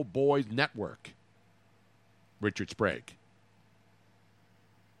the Old Boys Network. Richard Sprague.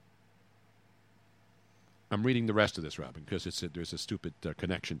 I'm reading the rest of this, Robin, because there's a stupid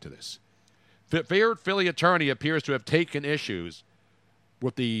connection to this. Feared Philly attorney appears to have taken issues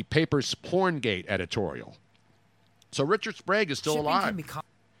with the paper's Porngate editorial. So Richard Sprague is still alive.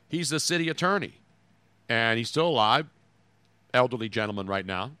 He's the city attorney, and he's still alive. Elderly gentleman right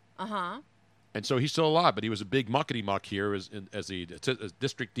now. Uh-huh. And so he's still alive, but he was a big muckety-muck here as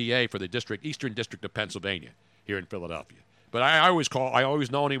district DA for the Eastern District of Pennsylvania here in Philadelphia. But I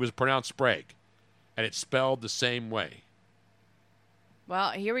always known he was pronounced Sprague, and it's spelled the same way.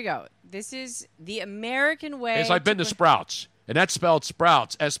 Well, here we go. This is the American way. Yes, I've been to Sprouts, and that's spelled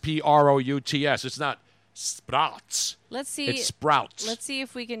Sprouts, Sprouts. It's not Sprouts. Let's see. It's Sprouts. Let's see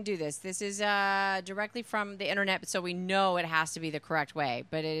if we can do this. This is directly from the internet, so we know it has to be the correct way.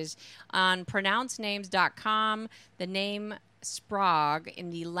 But it is on pronouncenames.com. The name Sprague in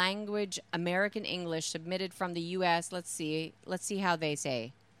the language American English submitted from the U.S. Let's see how they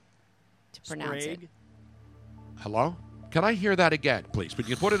say to pronounce it. Hello? Can I hear that again, please? But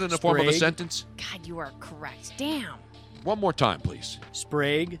you put it in the form of a sentence? God, you are correct. Damn. One more time, please.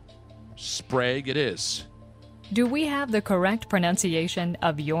 Sprague. Sprague it is. Do we have the correct pronunciation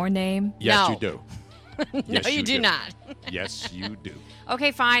of your name? Yes, you do. No, Yes, you do not. Yes, you do.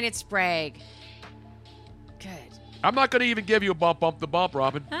 Okay, fine. It's Sprague. Good. I'm not going to even give you a bump the bump,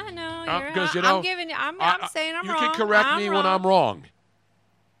 Robin. I know. Because, I'm giving. I'm saying I'm you wrong. can correct me when I'm wrong.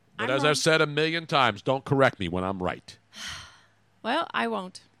 But I'm as wrong. I've said a million times, don't correct me when I'm right. Well, I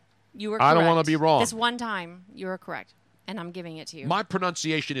won't. You were correct. I don't want to be wrong. This one time, you were correct. And I'm giving it to you. My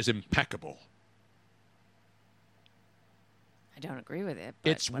pronunciation is impeccable. I don't agree with it. But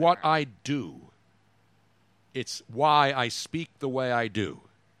It's whatever. what I do. It's why I speak the way I do.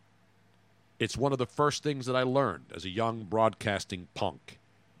 It's one of the first things that I learned as a young broadcasting punk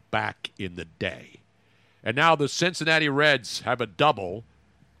back in the day. And now the Cincinnati Reds have a double.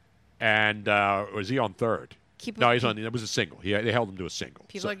 And was he on third? He's on. It was a single. They held him to a single.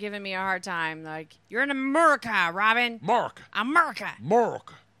 People are giving me a hard time. Like, you're in America, Robin. America.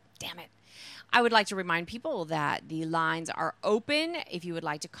 Damn it. I would like to remind people that the lines are open if you would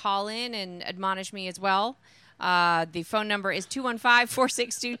like to call in and admonish me as well. The phone number is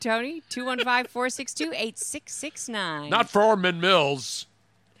 215-462-TONY, 215-462-8669. Not Foreman Mills.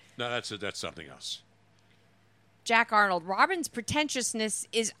 No, that's something else. Jack Arnold, Robin's pretentiousness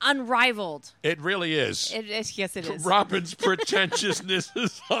is unrivaled. It really is. Yes, it is. Robin's pretentiousness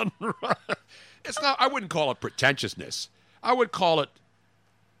is unrivaled. It's not. I wouldn't call it pretentiousness. I would call it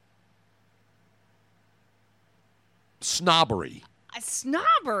snobbery.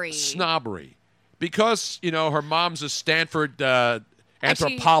 Snobbery. Because, her mom's a Stanford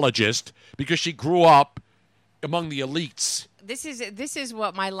anthropologist, because she grew up among the elites. This is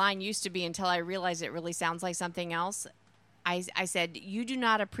what my line used to be until I realized it really sounds like something else. I said, you do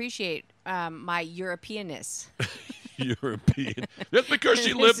not appreciate my Europeanness. European. Just because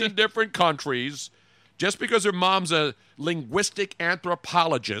she lived in different countries, just because her mom's a linguistic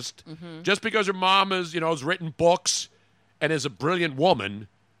anthropologist, just because her mom is, has written books and is a brilliant woman,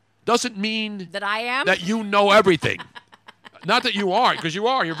 doesn't mean that I am? That you know everything. Not that you aren't, because you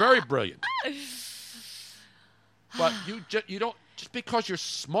are. You're very brilliant. But you don't, just because you're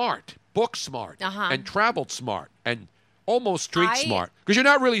smart, book smart, and traveled smart, and almost street smart, because you're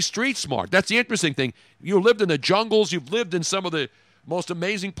not really street smart. That's the interesting thing. You lived in the jungles. You've lived in some of the most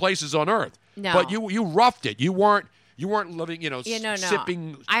amazing places on earth. No. But you roughed it. You weren't living,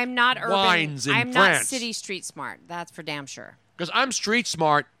 sipping I'm not urban. wines in I'm France. not city street smart. That's for damn sure. Because I'm street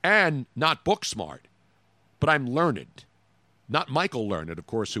smart and not book smart, but I'm learned. Not Michael Learned, of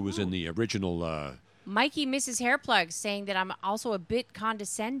course, who was in the original. Mikey Mrs. Hairplug saying that I'm also a bit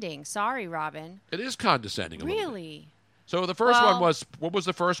condescending. Sorry, Robin. It is condescending. Really? So the first one was, what was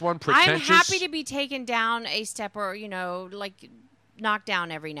the first one? Pretentious? I'm happy to be taken down a step or, knocked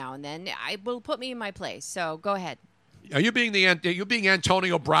down every now and then. It will put me in my place. So go ahead. Are you being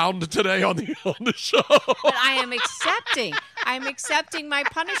Antonio Brown today on the show? But I am accepting. I'm accepting my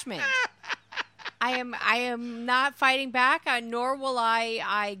punishment. I am not fighting back, nor will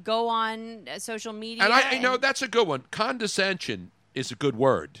I go on social media. And I know that's a good one. Condescension is a good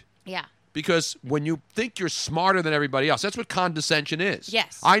word. Yeah. Because when you think you're smarter than everybody else, that's what condescension is.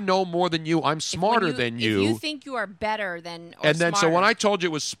 Yes. I know more than you. I'm smarter than you. If you think you are better than or and then, smarter. so when I told you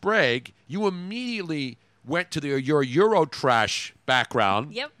it was Sprague, you immediately went to your Eurotrash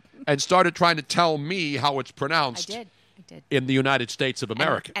background and started trying to tell me how it's pronounced I did. in the United States of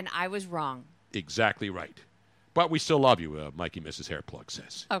America. And I was wrong. Exactly right. But we still love you, Mikey Mrs. Hairplug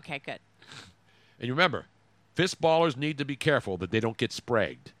says. Okay, good. And you remember, fist ballers need to be careful that they don't get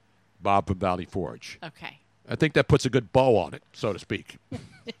sprayed. Bob from Valley Forge. Okay. I think that puts a good bow on it, so to speak.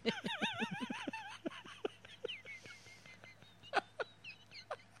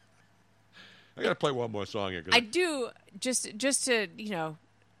 I got to play one more song here. I do, just to,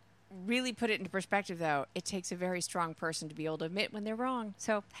 really put it into perspective, though, it takes a very strong person to be able to admit when they're wrong.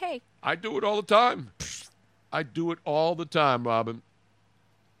 So, hey. I do it all the time. I do it all the time, Robin.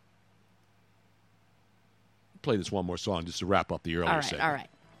 Play this one more song just to wrap up the earlier segment. All right.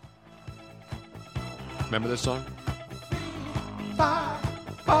 Remember this song? 5,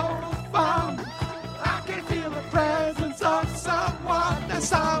 4, 5. I can feel the presence of someone and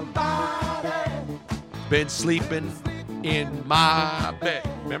somebody. Been sleeping in my bed.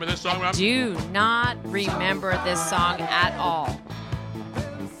 Remember this song, Robin? Do not remember this song at all.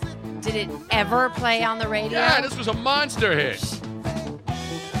 Did it ever play on the radio? Yeah, this was a monster hit.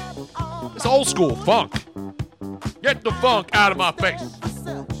 It's old school funk. Get the funk out of my face.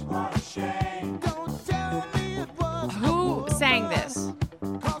 Who sang this?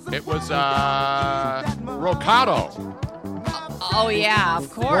 It was Rocotto. Oh, yeah, of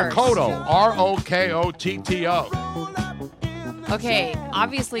course. Rocotto. Rokotto. Okay,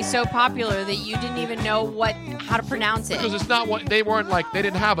 obviously so popular that you didn't even know how to pronounce it. Because it's not what they weren't like. They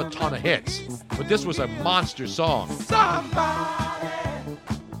didn't have a ton of hits, but this was a monster song.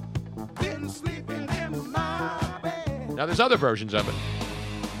 Now there's other versions of it.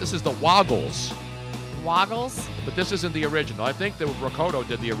 This is the Woggles. Woggles? But this isn't the original. I think that Rocotto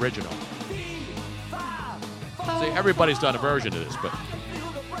did the original. See, everybody's done a version of this, but.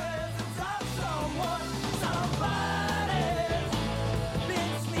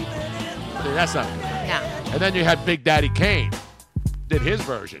 See, that's not good. No. And then you had Big Daddy Kane, did his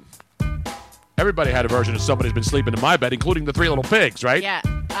version. Everybody had a version of Somebody's Been Sleeping in My Bed, including the Three Little Pigs, right? Yeah.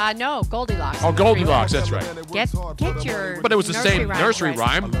 No, Goldilocks. Oh, Goldilocks, that's right. Get your But it was the same nursery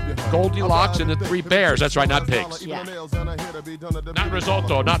rhyme. Goldilocks and the Three Bears. That's right, not pigs. Yeah. Not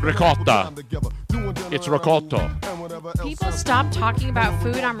risotto, not ricotta. It's ricotto. People stop talking about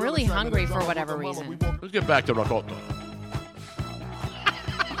food. I'm really hungry for whatever reason. Let's get back to ricotto.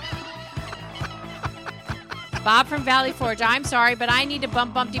 Bob from Valley Forge, I'm sorry, but I need to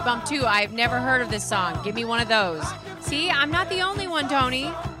bump Bumpty Bump too. I've never heard of this song. Give me one of those. See, I'm not the only one,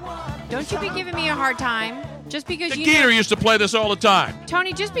 Tony. Don't you be giving me a hard time. Just because The Geeter used to play this all the time.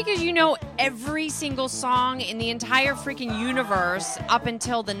 Tony, just because you know every single song in the entire freaking universe up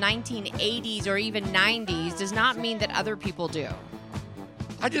until the 1980s or even 90s does not mean that other people do.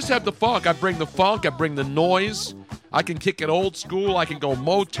 I just have the funk. I bring the funk. I bring the noise. I can kick it old school. I can go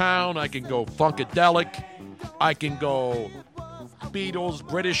Motown. I can go Funkadelic. I can go Beatles,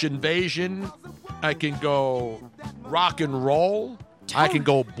 British Invasion. I can go rock and roll. I can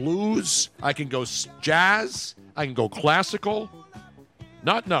go blues. I can go jazz. I can go classical.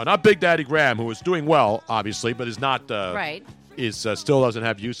 Not Big Daddy Graham, who is doing well, obviously, but is not right. Is still doesn't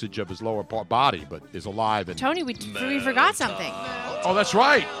have usage of his lower body, but is alive. And Tony, we forgot something. Oh, that's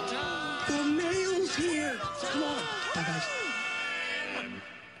right. The mail's here. Come on. Bye, guys.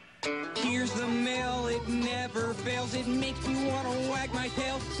 Here's the mail. It never fails. It makes me want to wag my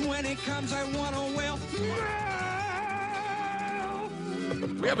tail. When it comes, I want to wail.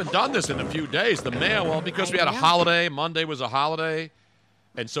 We haven't done this in a few days. The mail, well, because we had a holiday. Monday was a holiday.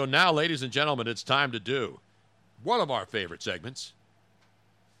 And so now, ladies and gentlemen, it's time to do one of our favorite segments.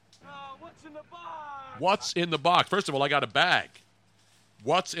 What's in the box? What's in the box? First of all, I got a bag.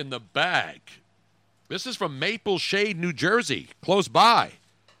 What's in the bag? This is from Maple Shade, New Jersey, close by.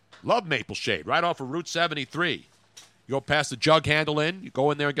 Love Maple Shade, right off of Route 73. You go past the Jug Handle Inn. You go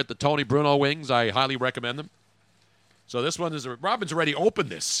in there and get the Tony Bruno wings. I highly recommend them. So this one is Robin's already opened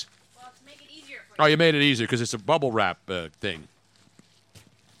this. Well, to make it easier for you. Oh, you made it easier because it's a bubble wrap thing.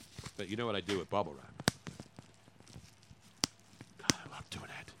 But you know what I do with bubble wrap? God, I love doing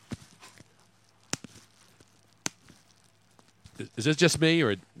that. Is this just me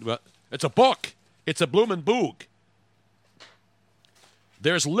or well, it's a book? It's a bloomin' boog.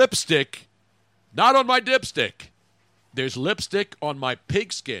 There's lipstick, not on my dipstick. There's lipstick on my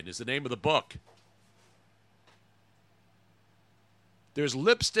pigskin is the name of the book. There's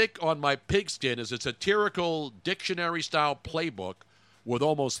lipstick on my pigskin is a satirical dictionary-style playbook with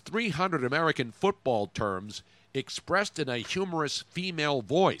almost 300 American football terms expressed in a humorous female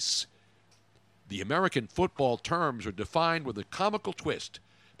voice. The American football terms are defined with a comical twist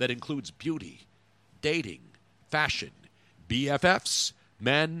that includes beauty, dating, fashion, BFFs,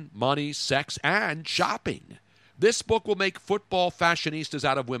 men, money, sex, and shopping. This book will make football fashionistas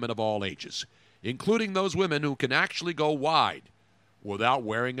out of women of all ages, including those women who can actually go wide without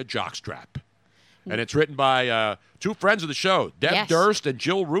wearing a jockstrap. And it's written by two friends of the show, Deb Durst and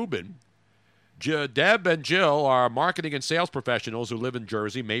Jill Rubin. Deb and Jill are marketing and sales professionals who live in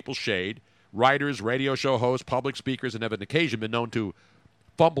Jersey, Maple Shade, writers, radio show hosts, public speakers, and have on occasion been known to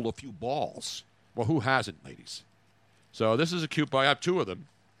fumble a few balls. Well, who hasn't, ladies? So this is a cute book. I have two of them.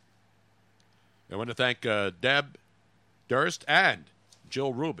 I want to thank Deb Durst and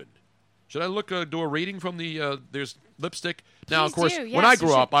Jill Rubin. Should I do a reading from the, there's lipstick? Now, of course, when I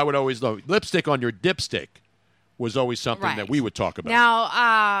grew up, I would always know lipstick on your dipstick was always something that we would talk about.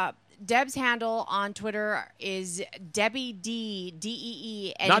 Now, Deb's handle on Twitter is Debbie D,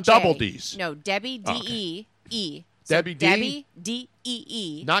 D-E-E-N-J. Not double D's. No, Debbie D-E-E. Debbie D? Debbie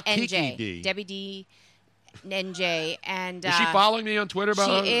D-E-E. Not N-J. Kiki D. Debbie D. NJ. And is she following me on Twitter?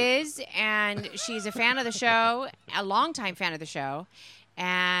 She is, and she's a fan of the show, a longtime fan of the show.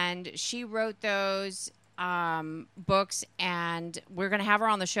 And she wrote those books, and we're going to have her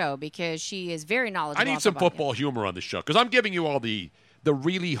on the show because she is very knowledgeable. I need some football humor on the show because I'm giving you all the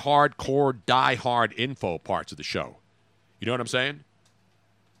really hardcore, die-hard info parts of the show. You know what I'm saying?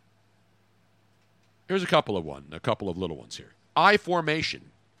 Here's a couple of little ones here. I formation.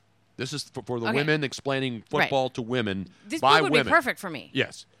 This is for the women explaining football to women this by book would women. Be perfect for me.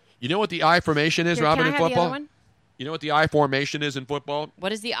 Yes. You know what the I formation is, Here, Robin, can I in have football? The other one? You know what the I formation is in football?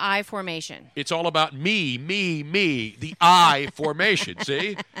 What is the I formation? It's all about me, the I formation.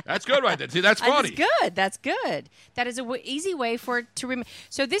 See? That's good right there. See, that's funny. That's good. That is an easy way for it to remember.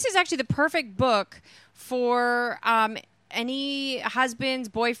 So this is actually the perfect book for any husbands,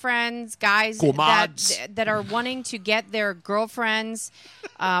 boyfriends, guys that are wanting to get their girlfriends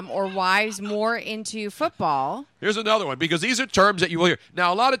or wives more into football. Here's another one, because these are terms that you will hear.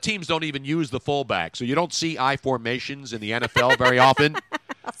 Now, a lot of teams don't even use the fullback, so you don't see I formations in the NFL very often.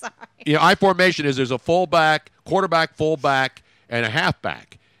 Sorry. You know, I formation is there's a fullback, quarterback, fullback, and a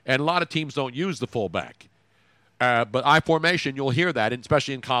halfback. And a lot of teams don't use the fullback. But I formation, you'll hear that,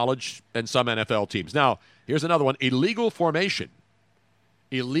 especially in college and some NFL teams. Now, here's another one, illegal formation.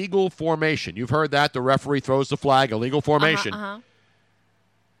 Illegal formation. You've heard that. The referee throws the flag, illegal formation.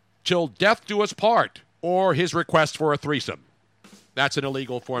 Till death do us part, or his request for a threesome. That's an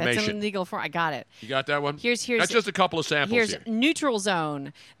illegal formation. That's an illegal I got it. You got that one? Here's That's just a couple of samples Here's here. neutral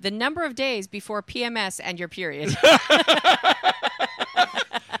zone. The number of days before PMS and your period.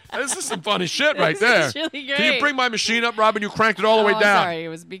 This is some funny shit right there. This is really great. Can you bring my machine up, Robin? You cranked it all the way down. Sorry, it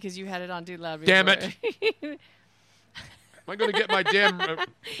was because you had it on too loud. Damn before. it. Am I going to get my damn... These are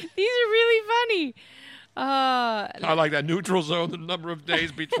really funny. I like that. Neutral zone, the number of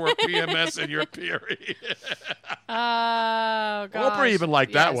days before PMS and your period. Oh, gosh. Oprah even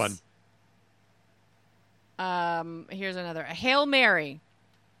liked that one. Here's another. A Hail Mary.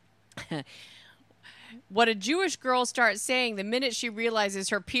 What a Jewish girl starts saying the minute she realizes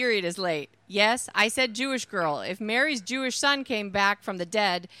her period is late. Yes, I said Jewish girl. If Mary's Jewish son came back from the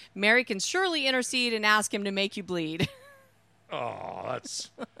dead, Mary can surely intercede and ask him to make you bleed. Oh,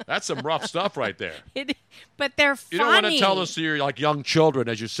 that's some rough stuff right there. But they're funny. You don't want to tell this to your young children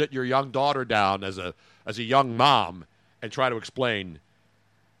as you sit your young daughter down as a young mom and try to explain.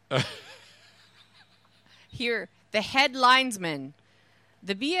 Here, the head linesman.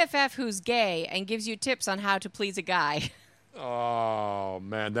 The BFF who's gay and gives you tips on how to please a guy. Oh,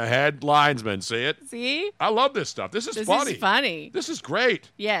 man. The head linesman. See it? See? I love this stuff. This is funny. This is funny. This is great.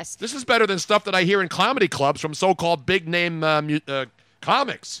 Yes. This is better than stuff that I hear in comedy clubs from so-called big-name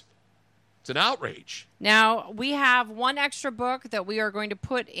comics. It's an outrage. Now, we have one extra book that we are going to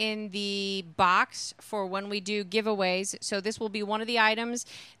put in the box for when we do giveaways. So this will be one of the items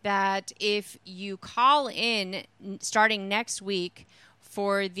that if you call in starting next week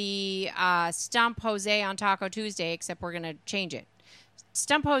for the Stump Jose on Taco Tuesday, except we're going to change it.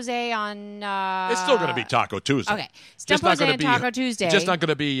 Stump Jose on... it's still going to be Taco Tuesday. Okay. Stump Jose on Taco Tuesday. It's just not going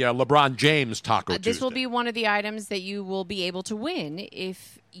to be LeBron James Taco Tuesday. This will be one of the items that you will be able to win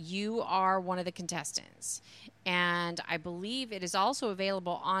if you are one of the contestants. And I believe it is also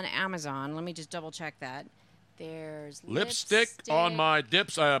available on Amazon. Let me just double-check that. There's lipstick on my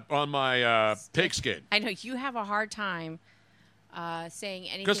dips, on my pigskin. I know you have a hard time saying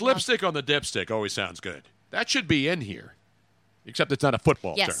anything because lipstick on the dipstick always sounds good. That should be in here, except it's not a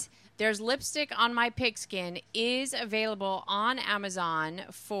football term. Yes, there's lipstick on my pigskin is available on Amazon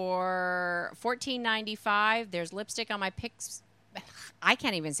for $14.95. There's lipstick on my pigs. I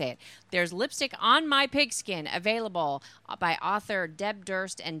can't even say it. There's lipstick on my pigskin available by author Deb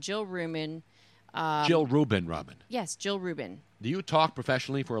Durst and Jill Rubin. Jill Rubin, Robin. Yes, Jill Rubin. Do you talk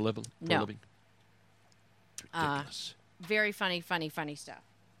professionally for a living? No. Ridiculous. Very funny stuff.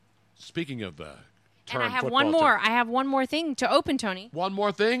 Speaking of And term I have football one more. term- I have one more thing to open, Tony. One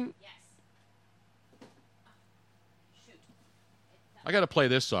more thing? Yes. I got to play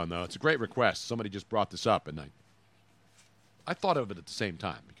this song, though. It's a great request. Somebody just brought this up, and I thought of it at the same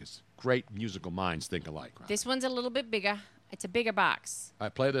time because great musical minds think alike. Right? This one's a little bit bigger. It's a bigger box. I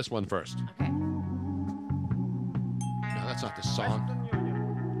play this one first. Okay. No, that's not the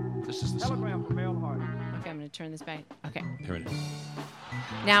song. This is the song. Okay, I'm going to turn this back. Okay. Here it is.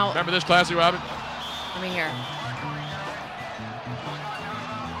 Now, Remember this, Classy Robin? let me hear.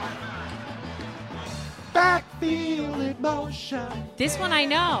 Backfield in motion. This one I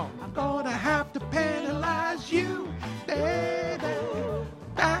know. I'm gonna have to penalize you, baby.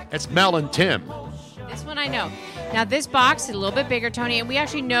 It's Mel and Tim. This one I know. Now, this box is a little bit bigger, Tony, and we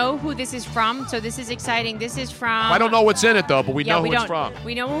actually know who this is from, so this is exciting. This is from... I don't know what's in it, though, but we know we who it's don't. from.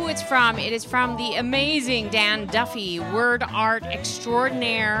 We know who it's from. It is from the amazing Dan Duffy, word art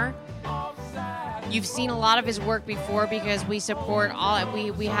extraordinaire. You've seen a lot of his work before because we support all.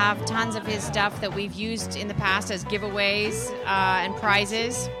 We have tons of his stuff that we've used in the past as giveaways and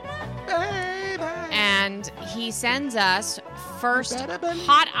prizes. And he sends us first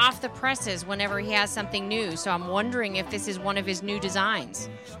hot off the presses whenever he has something new. So I'm wondering if this is one of his new designs,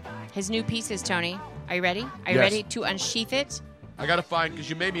 his new pieces. Tony, are you ready? Are you Yes. ready to unsheath it? I got to find, because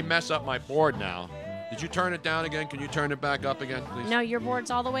you made me mess up my board now. Did you turn it down again? Can you turn it back up again, please? No, your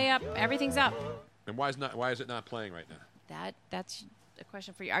board's all the way up. Everything's up. And why is it not playing right now? That's a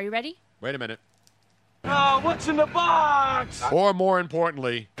question for you. Are you ready? Wait a minute. What's in the box? Or more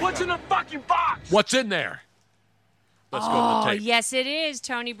importantly, What's in the fucking box? what's in there? Let's go to the tape. Yes, it is,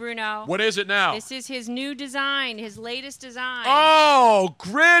 Tony Bruno. What is it now? This is his new design, his latest design. Oh,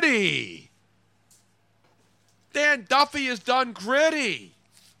 Gritty. Dan Duffy has done Gritty.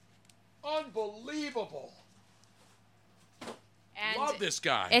 Unbelievable. And love this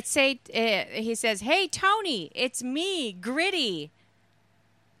guy. He says, "Hey Tony, it's me, Gritty."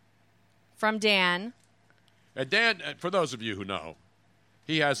 From Dan. And Dan, for those of you who know,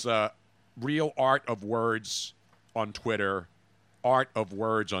 he has Real Art of Words on Twitter, Art of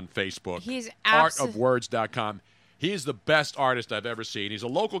Words on Facebook, He's artofwords.com. He is the best artist I've ever seen. He's a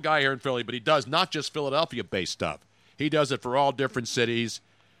local guy here in Philly, but he does not just Philadelphia-based stuff. He does it for all different cities.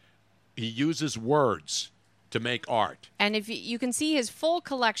 He uses words to make art. And if you can see his full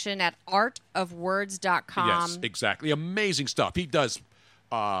collection at artofwords.com. Yes, exactly. Amazing stuff. He does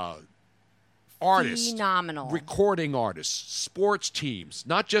artists, phenomenal recording artists, sports teams,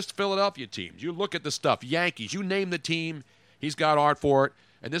 not just Philadelphia teams. You look at the stuff, Yankees, you name the team, he's got art for it.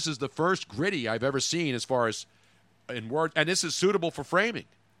 And this is the first Gritty I've ever seen as far as in word, and this is suitable for framing.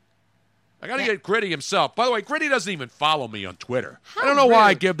 I got to get Gritty himself. By the way, Gritty doesn't even follow me on Twitter. I don't know why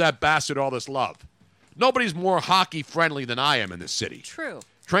I give that bastard all this love. Nobody's more hockey friendly than I am in this city. True.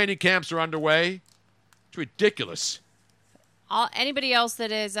 Training camps are underway. It's ridiculous. Anybody else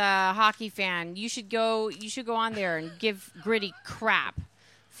that is a hockey fan, you should go on there and give Gritty crap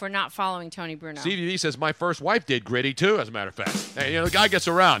for not following Tony Bruno. CVV says my first wife did Gritty too. As a matter of fact, hey, the guy gets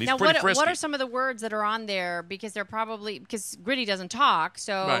around. He's now, pretty frisky. what are some of the words that are on there? Because they're probably because Gritty doesn't talk.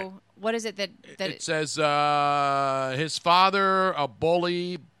 So Right. what is it that it says? His father a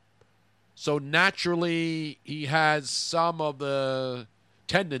bully, so naturally he has some of the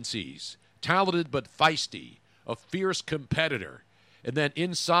tendencies. Talented but feisty, a fierce competitor, and then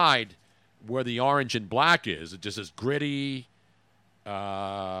inside where the orange and black is, it just says Gritty.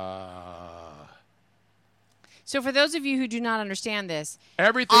 So for those of you who do not understand this,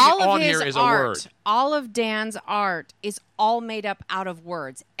 everything all on of his here is art, a word. All of Dan's art is all made up out of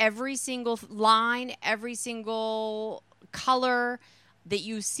words. Every single line, every single color that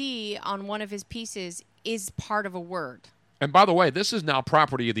you see on one of his pieces is part of a word. And by the way, this is now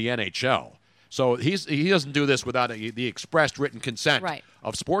property of the NHL. So he doesn't do this without the expressed written consent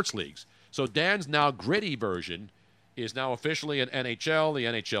of sports leagues. So Dan's now Gritty version is now officially an NHL, the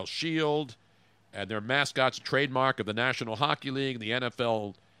NHL Shield, and their mascot's trademark of the National Hockey League. The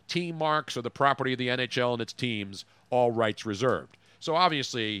NFL team marks are the property of the NHL and its teams, all rights reserved. So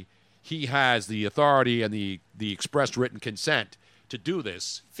obviously he has the authority and the expressed written consent to do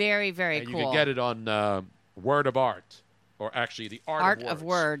this. Very, very and cool. You can get it on Word of Art, or actually the Art of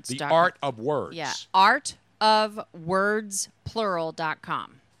Words. The Art of Words. Yeah, artofwords,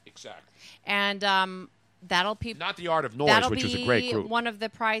 plural.com. Exactly. And that'll be not the Art of Noise, which was a great group. One of the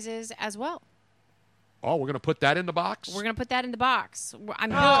prizes as well. Oh, we're going to put that in the box? We're going to put that in the box.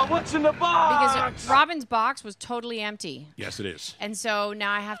 What's in the box? Because Robin's box was totally empty. Yes, it is. And so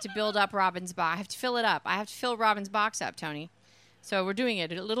now I have to build up Robin's box. I have to fill it up. I have to fill Robin's box up, Tony. So we're doing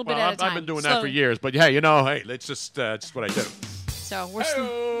it a little bit at a time. I've been doing that for years. But, hey, it's just what I do. So we're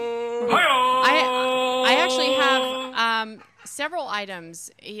I actually have several items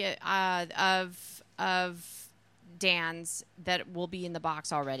of Dan's that will be in the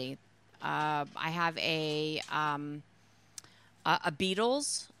box already. I have a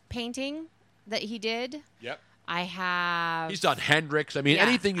Beatles painting that he did. Yep. I have. He's done Hendrix. I mean,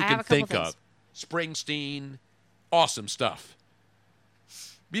 anything you can think of. Springsteen. Awesome stuff.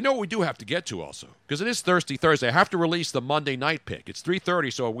 You know what we do have to get to also? Because it is Thirsty Thursday. I have to release the Monday night pick. It's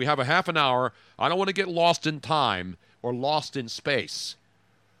 3:30, so we have a half an hour. I don't want to get lost in time or lost in space.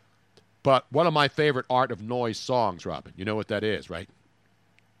 But one of my favorite Art of Noise songs, Robin, you know what that is, right?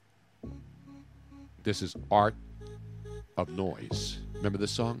 This is Art of Noise. Remember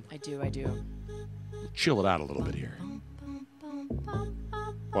this song? I do. Chill it out a little bit here.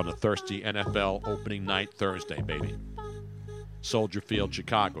 On the Thirsty NFL opening night Thursday, baby. Soldier Field,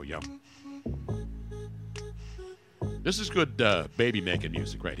 Chicago, yo. This is good baby making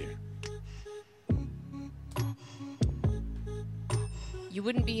music right here. You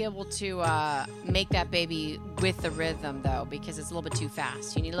wouldn't be able to make that baby with the rhythm, though, because it's a little bit too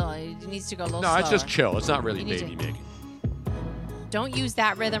fast. You need it needs to go a little slower. No, it's just chill. It's not really baby making. Don't use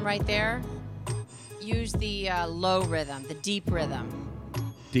that rhythm right there. Use the low rhythm, the deep rhythm.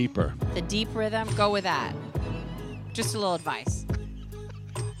 Deeper. The deep rhythm, go with that. Just a little advice.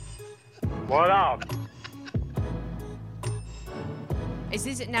 What up? Is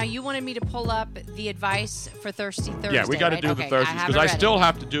this now? You wanted me to pull up the advice for Thirsty Thursday. Yeah, we got to right? do Okay, the Thursdays because I ready. still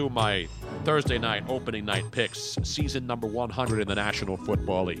have to do my Thursday night opening night picks, season number 100 in the National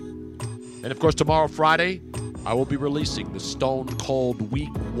Football League. And of course, tomorrow, Friday, I will be releasing the Stone Cold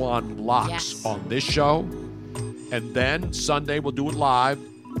Week 1 locks on this show. And then Sunday, we'll do it live.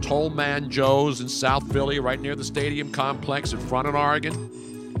 Toll Man Joe's in South Philly, right near the stadium complex in front of Oregon.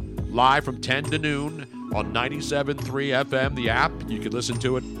 Live from 10 to noon on 97.3 FM, the app. You can listen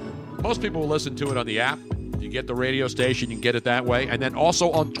to it. Most people will listen to it on the app. You get the radio station, you can get it that way. And then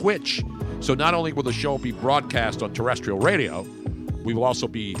also on Twitch. So not only will the show be broadcast on terrestrial radio, we will also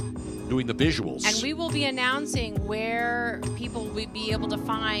be doing the visuals. And we will be announcing where people will be able to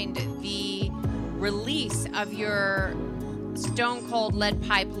find the release of your Stone Cold Lead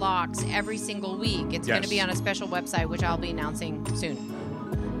Pipe locks every single week. It's going to be on a special website, which I'll be announcing soon.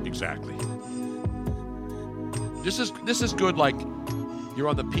 Exactly. This is good. Like you're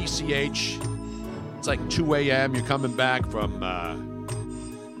on the PCH. It's like 2 a.m. You're coming back from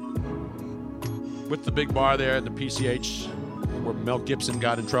with the big bar there at the PCH where Mel Gibson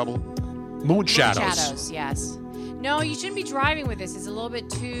got in trouble. Moon Shadows. Yes. No, you shouldn't be driving with this. It's a little bit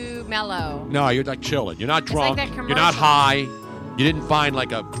too mellow. No, you're like chilling. You're not drunk. Like that you're not commercial. high. You didn't find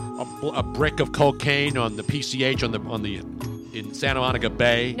like a brick of cocaine on the PCH on the in Santa Monica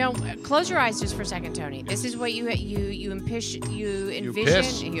Bay. No, close your eyes just for a second, Tony. This is what you envision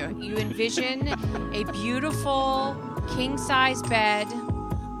a beautiful king-size bed.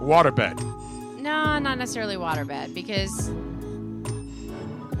 Waterbed. No, not necessarily waterbed, because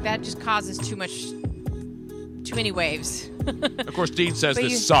that just causes too many waves. Of course, Dean says But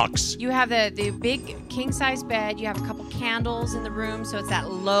this sucks. You have the big king-size bed. You have a couple candles in the room, so it's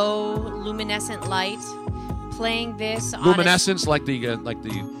that low luminescent light. Playing this on Luminescence, like the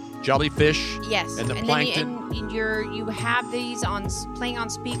jellyfish. Yes, and the plankton. Then you have these playing on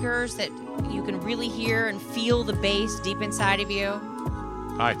speakers that you can really hear and feel the bass deep inside of you.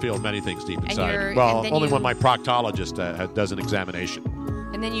 I feel many things deep inside. you're- Well, and then only you- when my proctologist does an examination.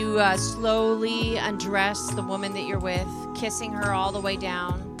 And then you slowly undress the woman that you're with, kissing her all the way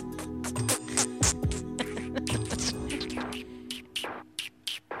down.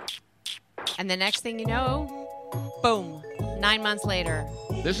 And the next thing you know, boom, 9 months later.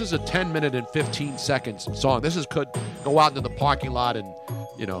 This is a 10-minute and 15 seconds song. Could go out into the parking lot and,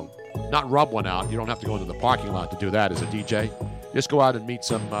 not rub one out. You don't have to go into the parking lot to do that as a DJ. Just go out and meet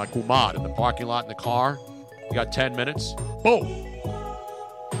some kumad in the parking lot in the car. You got 10 minutes. Boom.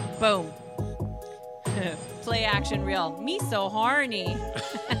 Boom. Play action reel. Me so horny.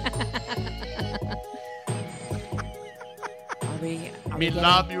 Me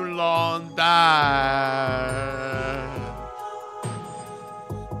love you long time.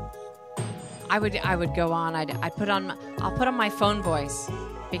 I would go on. I'll put on my phone voice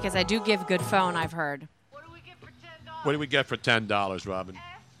because I do give good phone, I've heard. What do we get for $10, Robin?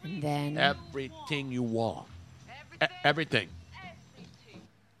 And then everything you want. Everything.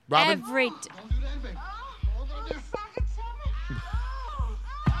 Robin?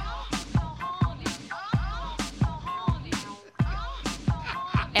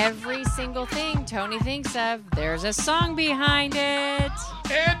 Every single thing Tony thinks of, there's a song behind it.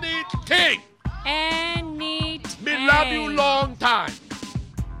 Anything. Anything. Me love you long time.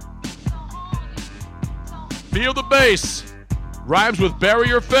 Feel the bass. Rhymes with bury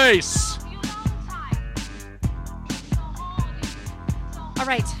your face. All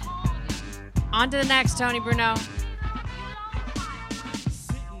right. On to the next, Tony Bruno.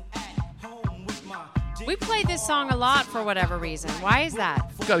 We played this song a lot for whatever reason. Why is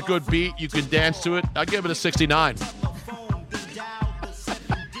that? It's got a good beat. You can dance to it. I'll give it a 69.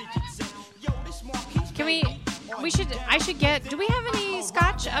 Can I should get, do we have any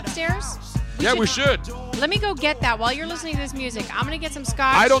scotch upstairs? We should. Let me go get that while you're listening to this music. I'm going to get some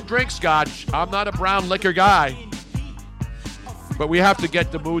scotch. I don't drink scotch. I'm not a brown liquor guy. But we have to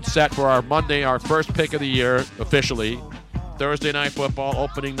get the mood set for our Monday, our first pick of the year, officially. Thursday Night Football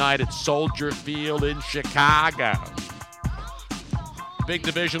opening night at Soldier Field in Chicago. Big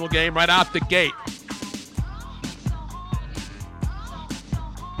divisional game right out the gate.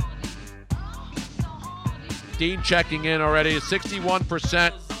 Dean checking in already.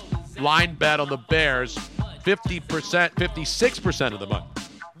 61% line bet on the Bears. 56% of the money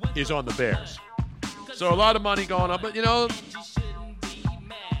is on the Bears. So a lot of money going on. But,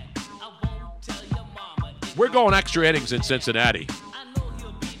 we're going extra innings in Cincinnati.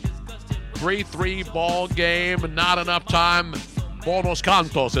 3-3 ball game, not enough time. Buenos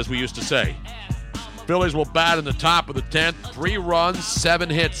cantos, as we used to say. Phillies will bat in the top of the 10th. 3 runs, 7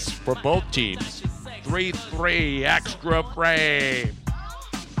 hits for both teams. 3-3 extra frame.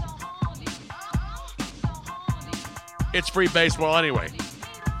 It's free baseball anyway.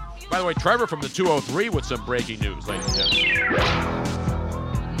 By the way, Trevor from the 203 with some breaking news, ladies and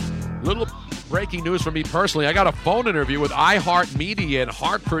gentlemen. Little breaking news for me personally. I got a phone interview with iHeartMedia in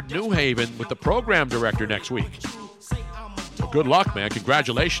Hartford, New Haven with the program director next week. Well, good luck, man.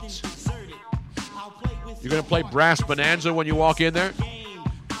 Congratulations. You're going to play Brass Bonanza when you walk in there?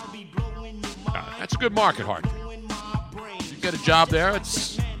 That's a good market, Hartford. You get a job there,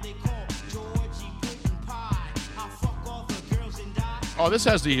 it's... Oh, this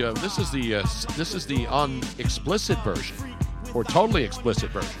is the unexplicit version, or totally explicit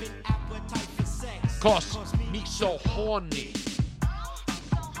version. Cause me so horny.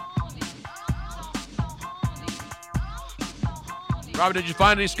 Robert, did you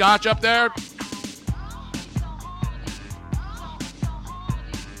find any scotch up there?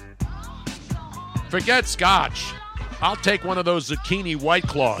 Forget scotch. I'll take one of those zucchini White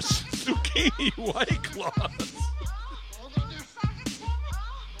Claws. Zucchini White Claws.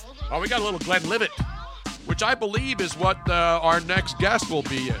 Oh, we got a little Glenlivet, which I believe is what our next guest will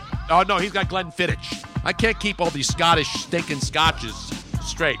be. Oh, no, he's got Glenfiddich. I can't keep all these Scottish stinking scotches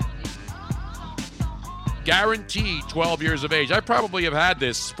straight. Guaranteed 12 years of age. I probably have had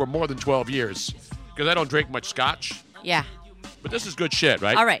this for more than 12 years because I don't drink much scotch. Yeah. But this is good shit,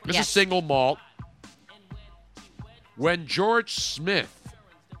 right? All right, This yes. is single malt. When George Smith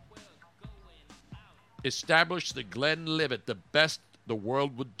established the Glenlivet, the best the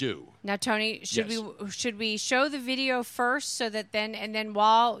world would do. Now, Tony, should Yes. we show the video first so that then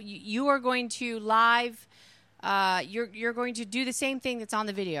while you are going to live, you're going to do the same thing that's on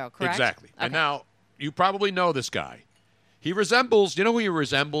the video, correct? Exactly. Okay. And now you probably know this guy. He resembles. You know who he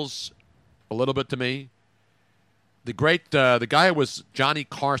resembles a little bit to me? The guy who was Johnny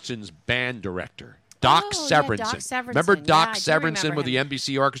Carson's band director. Doc Severinsen. Doc Severinsen. Remember Doc I do Severinsen remember with the him.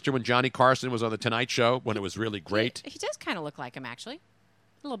 NBC Orchestra when Johnny Carson was on The Tonight Show when it was really great? He does kind of look like him, actually.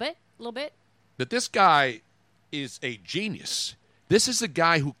 A little bit. But this guy is a genius. This is the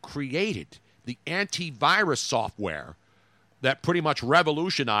guy who created the antivirus software that pretty much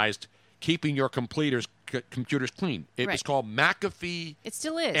revolutionized keeping your computers clean. It was called McAfee. It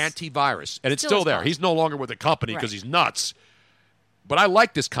still is. Antivirus. And it's Still still is there. called. He's no longer with the company because Right. he's nuts. But I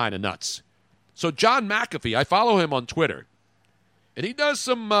like this kind of nuts. So John McAfee, I follow him on Twitter. And he does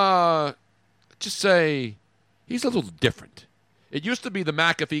some, just say, he's a little different. It used to be the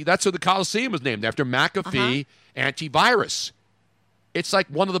McAfee. That's what the Coliseum was named after, McAfee Antivirus. It's like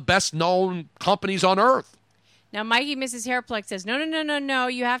one of the best-known companies on earth. Now, Mikey Mrs. Hairplex says, no.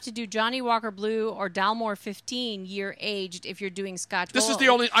 You have to do Johnny Walker Blue or Dalmore 15 year aged if you're doing Scotch. This Well, is the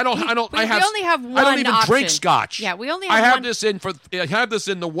only. I don't. we I don't. I have. We only have one I don't even option. drink Scotch. Yeah, we only have I have one. this in for. I have this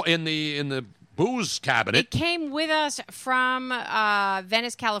in the booze cabinet. It came with us from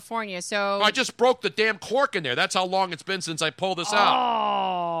Venice, California. So I just broke the damn cork in there. That's how long it's been since I pulled this out.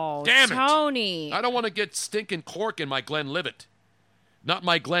 Oh, Damn it. Tony. I don't want to get stinking cork in my Glenlivet. Not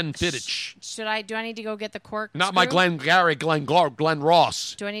my Glenn Fittich. Do I need to go get the corkscrew? Not my Glenn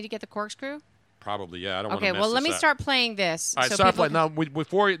Ross. Do I need to get the corkscrew? Probably, yeah. I don't want to Okay, mess well, let this me up. start playing this. All right, so start people playing. Now,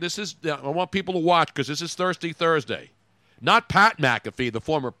 before this is, I want people to watch because this is Thirsty Thursday. Not Pat McAfee, the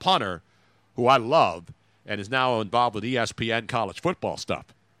former punter, who I love and is now involved with ESPN college football stuff.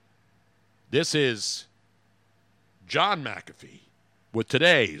 This is John McAfee with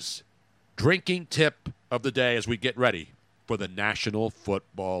today's drinking tip of the day as we get ready for the National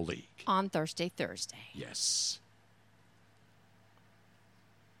Football League. On Thursday. Yes.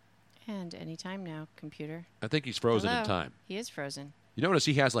 And anytime now, computer. I think he's frozen Hello. in time. He is frozen. You notice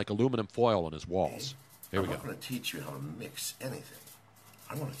he has like aluminum foil on his walls. Here we go. I'm not going to teach you how to mix anything.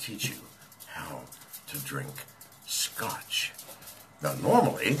 I'm going to teach you how to drink scotch. Now,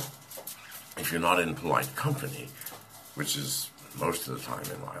 normally, if you're not in polite company, which is most of the time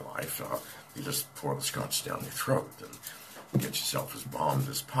in my life, you just pour the scotch down your throat and get yourself as bombed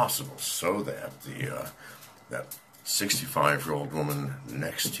as possible so that that 65-year-old woman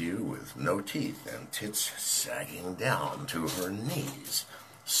next to you with no teeth and tits sagging down to her knees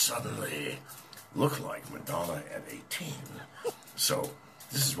suddenly look like Madonna at 18. So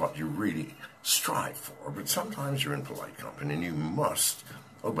this is what you really strive for, but sometimes you're in polite company and you must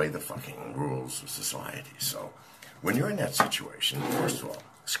obey the fucking rules of society. So when you're in that situation, first of all,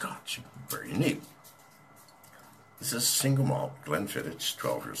 scotch, very neat. This is single malt, Glenfiddich,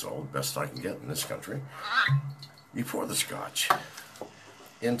 12 years old, best I can get in this country. You pour the scotch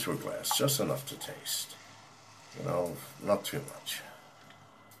into a glass, just enough to taste. You know, not too much.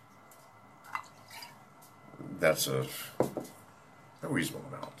 That's a reasonable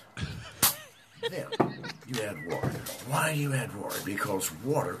amount. Then you add water. Why do you add water? Because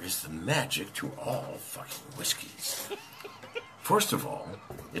water is the magic to all fucking whiskeys. First of all,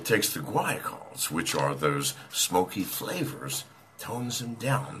 it takes the guayacols, which are those smoky flavors, tones them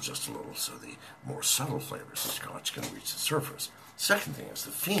down just a little so the more subtle flavors of scotch can reach the surface. Second thing is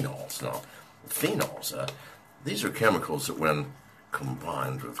the phenols. Now, the phenols, these are chemicals that when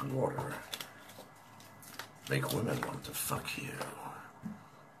combined with water make women want to fuck you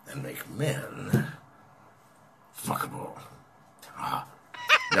and make men fuckable.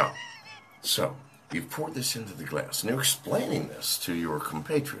 Now, so you've poured this into the glass and you're explaining this to your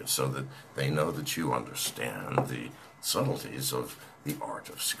compatriots so that they know that you understand the subtleties of the art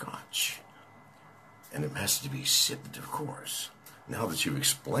of scotch. And it has to be sipped, of course. Now that you've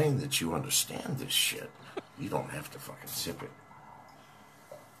explained that you understand this shit, you don't have to fucking sip it.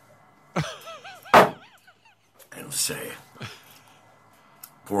 And say,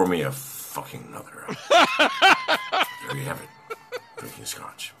 pour me a fucking another. There you have it. Drinking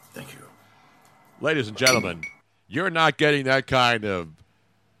scotch. Thank you. Ladies and gentlemen, you're not getting that kind of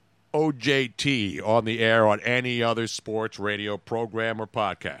OJT on the air on any other sports radio program or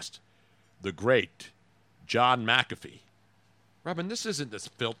podcast. The great John McAfee. Robin, this isn't this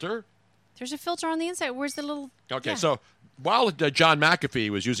filter. There's a filter on the inside. Where's the little... Okay, yeah. so while John McAfee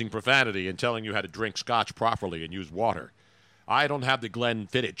was using profanity and telling you how to drink scotch properly and use water, I don't have the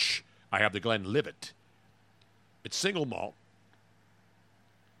Glenfiddich. I have the Glenlivet. It's single malt.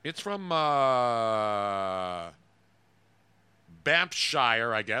 It's from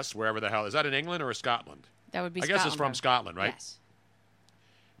Banffshire, I guess, wherever the hell. Is that in England or Scotland? That would be I Scotland. guess it's from Scotland, right? Yes.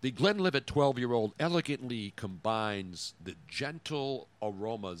 The Glenlivet 12-year-old elegantly combines the gentle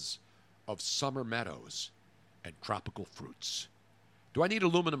aromas of summer meadows and tropical fruits. Do I need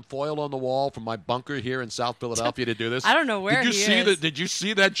aluminum foil on the wall from my bunker here in South Philadelphia to do this? I don't know where did you he see is. Did you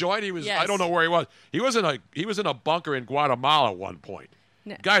see that joint? He was. Yes. I don't know where he was. He was in a bunker in Guatemala at one point.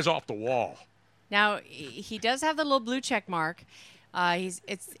 No. Guy's off the wall. Now, he does have the little blue check mark.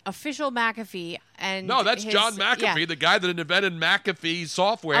 It's official McAfee. And No, that's John McAfee, yeah. the guy that invented McAfee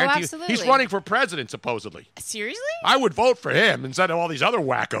software. Oh, And absolutely. He's running for president, supposedly. Seriously? I would vote for him instead of all these other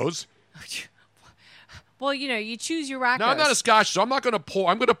wackos. Well, you choose your wackos. No, I'm not a Scotch, so I'm not going to pour.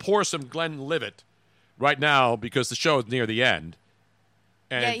 I'm going to pour some Glenlivet right now because the show is near the end.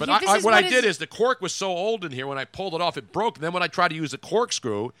 And Yeah, but what I did is the cork was so old in here. When I pulled it off, it broke. And then when I tried to use a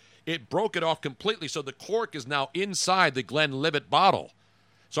corkscrew, it broke it off completely. So the cork is now inside the Glenlivet bottle.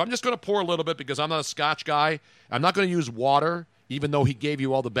 So I'm just going to pour a little bit because I'm not a Scotch guy. I'm not going to use water, even though he gave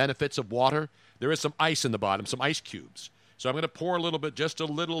you all the benefits of water. There is some ice in the bottom, some ice cubes. So I'm going to pour a little bit, just a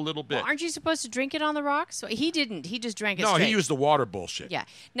little bit. Well, aren't you supposed to drink it on the rocks? He didn't. He just drank it No, straight. he used the water bullshit. Yeah.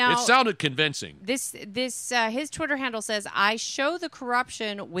 Now, it sounded convincing. His Twitter handle says, I show the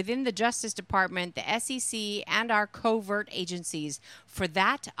corruption within the Justice Department, the SEC, and our covert agencies. For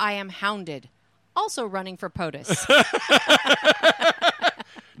that, I am hounded. Also running for POTUS.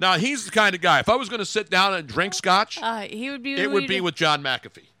 Now, he's the kind of guy, if I was going to sit down and drink scotch, he would be. it would be with John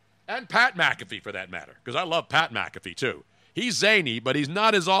McAfee. And Pat McAfee, for that matter, because I love Pat McAfee, too. He's zany, but he's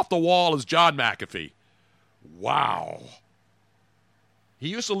not as off the wall as John McAfee. Wow. He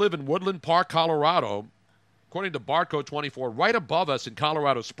used to live in Woodland Park, Colorado, according to Barcode 24, right above us in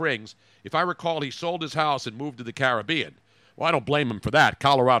Colorado Springs. If I recall, he sold his house and moved to the Caribbean. Well, I don't blame him for that.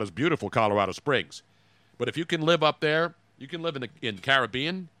 Colorado's beautiful, Colorado Springs. But if you can live up there, you can live in the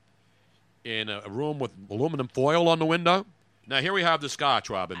Caribbean, in a room with aluminum foil on the window. Now, here we have the scotch,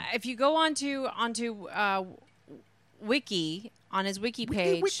 Robin. If you go onto Wiki, on his Wiki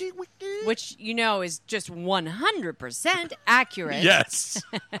page, Wiki. which you know is just 100% accurate. Yes.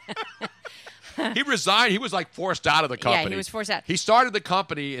 He resigned. He was like forced out of the company. Yeah, he was forced out. He started the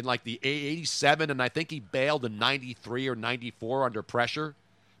company in like the 87, and I think he bailed in 93 or 94 under pressure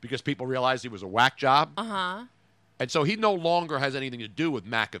because people realized he was a whack job. Uh-huh. And so he no longer has anything to do with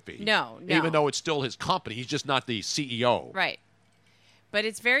McAfee. No. Even though it's still his company. He's just not the CEO. Right. But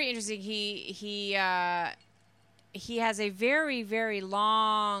it's very interesting. He has a very, very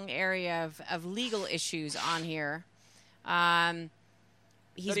long area of legal issues on here.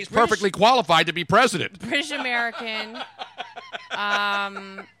 He's perfectly qualified to be president. British American.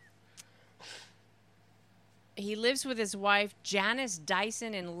 He lives with his wife, Janice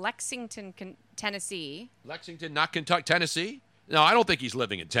Dyson, in Lexington, Tennessee. Lexington, not Kentucky, Tennessee? No, I don't think he's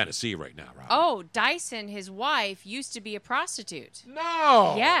living in Tennessee right now, Rob. Oh, Dyson, his wife, used to be a prostitute.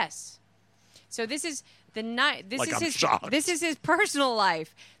 No. Yes. So this is the night. This is his personal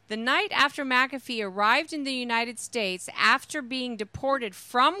life. The night after McAfee arrived in the United States after being deported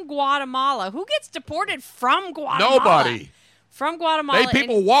from Guatemala. Who gets deported from Guatemala? Nobody. From Guatemala.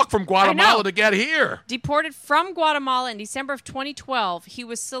 People walk from Guatemala to get here. Deported from Guatemala in December of 2012. He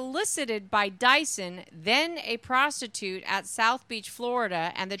was solicited by Dyson, then a prostitute at South Beach,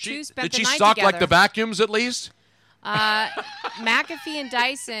 Florida, and the two spent the night together. Did she suck like the vacuums at least? McAfee and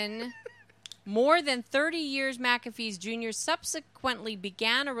Dyson, more than 30 years McAfee's junior, subsequently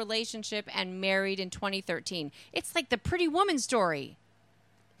began a relationship and married in 2013. It's like the Pretty Woman story.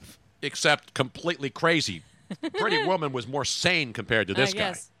 Except completely crazy. Pretty Woman was more sane compared to this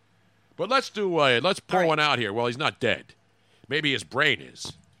guy. But let's pour one out here. Well, he's not dead. Maybe his brain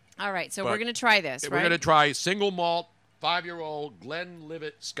is. All right, so we're going to try this, right? We're going to try single malt, 5-year-old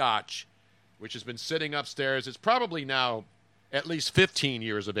Glenlivet Scotch, which has been sitting upstairs. It's probably now at least 15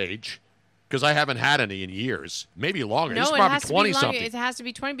 years of age, because I haven't had any in years. Maybe longer. No, it's it probably has to 20 be longer. something. It has to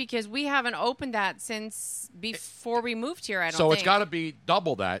be 20 because we haven't opened that since before we moved here, I don't think. So it's got to be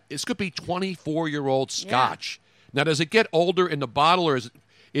double that. This could be 24-year-old Scotch. Yeah. Now, does it get older in the bottle, or is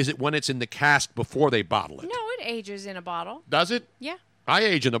it when it's in the cask before they bottle it? No, it ages in a bottle. Does it? Yeah. I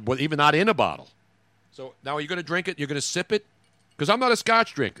age even not in a bottle. So now are you going to drink it? You're going to sip it? Because I'm not a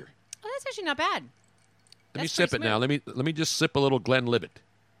Scotch drinker. Oh, that's actually not bad. Let me sip it now. Let me just sip a little Glenlivet.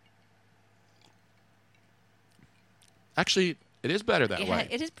 Actually, it is better that way.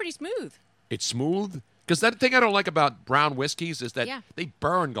 It is pretty smooth. It's smooth? Because that thing I don't like about brown whiskeys is that they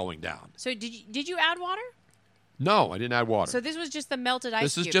burn going down. So did you add water? No, I didn't add water. So this was just the melted ice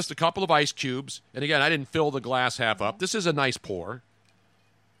cubes? This is just a couple of ice cubes. And again, I didn't fill the glass half up. This is a nice pour.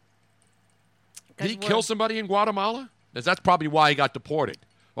 Did he kill somebody in Guatemala? That's probably why he got deported.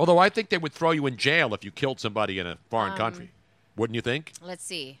 Although I think they would throw you in jail if you killed somebody in a foreign country. Wouldn't you think? Let's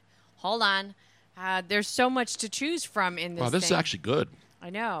see. Hold on. There's so much to choose from in this this is actually good. I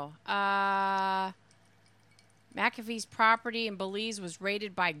know. McAfee's property in Belize was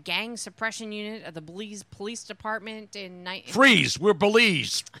raided by gang suppression unit of the Belize Police Department in... Freeze! We're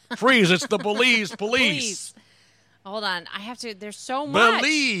Belize. Freeze! It's the Belize Police. Hold on. I have to... There's so much.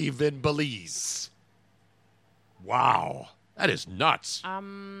 Believe in Belize. Wow. That is nuts. A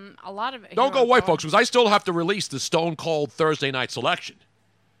lot of... Don't go away, folks, because I still have to release the Stone Cold Thursday night selection.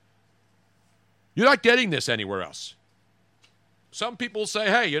 You're not getting this anywhere else. Some people say,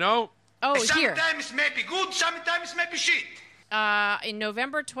 hey, you know... Oh, here. Sometimes may be good, sometimes may be shit. In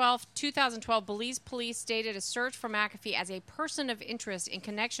November 12, 2012, Belize police stated a search for McAfee as a person of interest in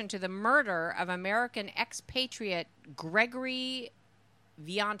connection to the murder of American expatriate Gregory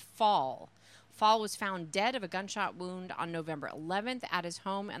Viant Fall. Fall was found dead of a gunshot wound on November 11th at his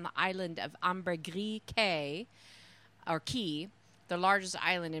home on the island of Ambergris Key, the largest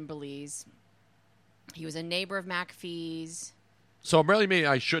island in Belize. He was a neighbor of McAfee's. So really, maybe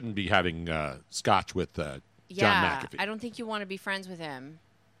I shouldn't be having scotch with John McAfee. I don't think you want to be friends with him.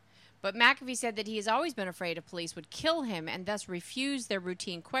 But McAfee said that he has always been afraid of police would kill him and thus refused their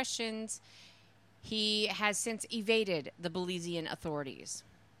routine questions. He has since evaded the Belizean authorities.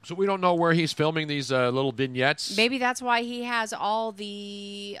 So we don't know where he's filming these little vignettes. Maybe that's why he has all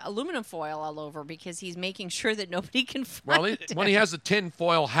the aluminum foil all over, because he's making sure that nobody can find him. When he has the tin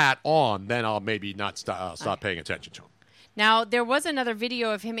foil hat on, then I'll maybe not stop paying attention to him. Now, there was another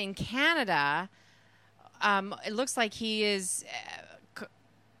video of him in Canada. It looks like he is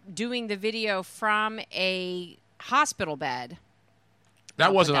doing the video from a hospital bed.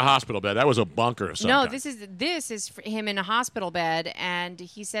 That wasn't a hospital bed. That was a bunker or something. No, this is for him in a hospital bed, and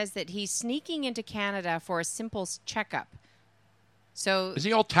he says that he's sneaking into Canada for a simple checkup. So is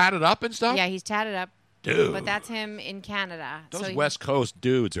he all tatted up and stuff? Yeah, he's tatted up. Dude. But that's him in Canada. Those West Coast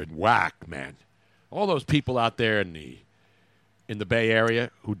dudes are whack, man. All those people out there in the Bay Area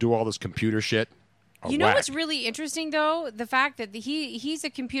who do all this computer shit are You know whack. what's really interesting, though? The fact that he's a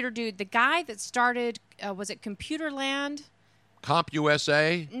computer dude. The guy that started, was it Computerland?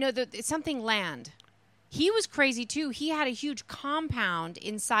 CompUSA? No, it's something Land. He was crazy, too. He had a huge compound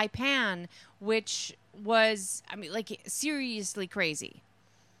in Saipan, which was, seriously crazy.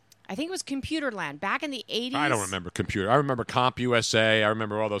 I think it was Computerland back in the 80s. I don't remember computer. I remember CompUSA. I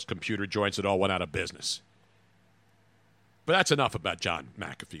remember all those computer joints that all went out of business. But that's enough about John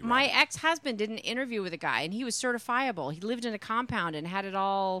McAfee. My ex-husband did an interview with a guy, and he was certifiable. He lived in a compound and had it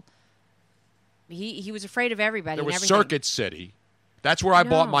all. He was afraid of everybody. There and was everything. Circuit City. That's where I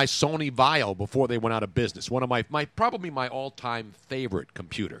bought my Sony Vaio before they went out of business. One of my probably my all-time favorite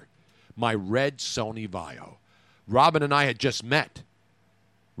computer, my red Sony Vaio. Robin and I had just met,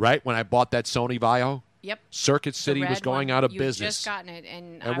 right, when I bought that Sony Vaio. Yep. Circuit City was going out of You had business. just gotten it,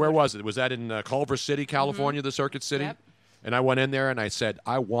 and where was it? Was that in Culver City, California, the Circuit City? Yep. And I went in there and I said,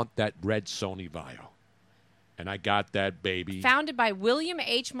 I want that red Sony Vaio. And I got that baby. Founded by William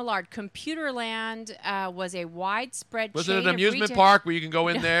H. Millard, Computerland was a widespread Was chain it an of amusement retail- park where you can go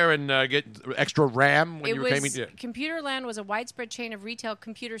in there and get extra RAM when It you was, came in? Computerland was a widespread chain of retail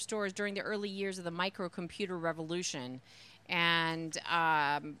computer stores during the early years of the microcomputer revolution. And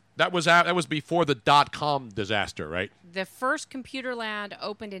That was before the .com disaster, right? the first Computerland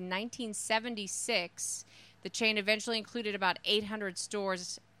opened in 1976. The chain eventually included about 800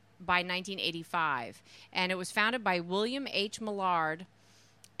 stores by 1985. And it was founded by William H. Millard.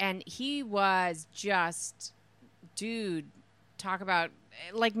 And he was just, dude, talk about,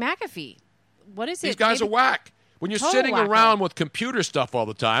 like McAfee. What is it? These guys Maybe- are whack. When you're Total sitting wacko. around with computer stuff all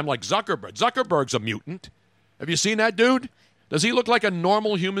the time, like Zuckerberg. Zuckerberg's a mutant. Have you seen that dude? Does he look like a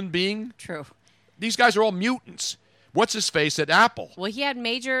normal human being? True. These guys are all mutants. What's his face at Apple? Well, he had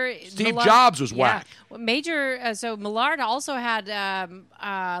major. Steve Jobs was whack. Well, major. So Millard also had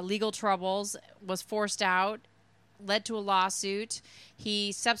legal troubles. Was forced out. Led to a lawsuit.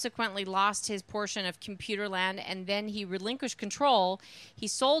 He subsequently lost his portion of Computerland, and then he relinquished control. He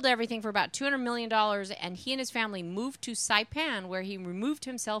sold everything for about $200 million, and he and his family moved to Saipan, where he removed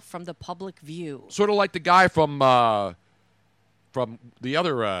himself from the public view. Sort of like the guy from the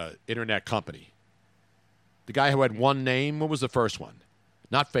other internet company. The guy who had one name. What was the first one?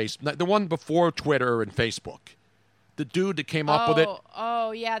 Not the one before Twitter and Facebook. The dude that came up with it.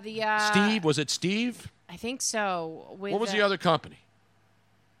 Oh, yeah. The Steve? Was it Steve? I think so. With, What was the other company?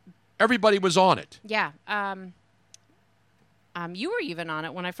 Everybody was on it. Yeah. You were even on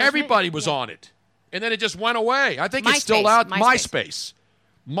it when I first Everybody met. was Yeah. on it. And then it just went away. I think it's still MySpace. out. MySpace.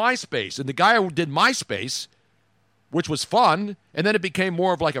 MySpace. And the guy who did MySpace, which was fun, and then it became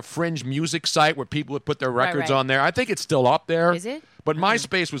more of like a fringe music site where people would put their records right. on there. I think it's still up there. Is it? But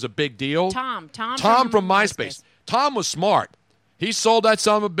MySpace was a big deal. Tom from MySpace. Tom was smart. He sold that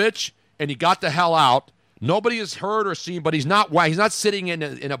son of a bitch, and he got the hell out. Nobody has heard or seen, but he's not whack. He's not sitting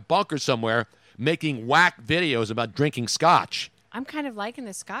in a bunker somewhere making whack videos about drinking scotch. I'm kind of liking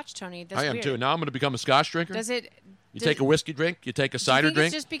the scotch, Tony. That's I am weird. too. Now I'm going to become a scotch drinker. Does it? You take a whiskey drink. You take a Do you cider think drink.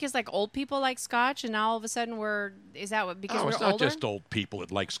 It's just because like old people like scotch, and now all of a sudden is that what? Because No, we're it's not older. just old people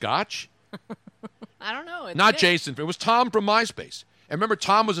that like scotch. I don't know. It's Not good. Jason. It was Tom from MySpace. And remember,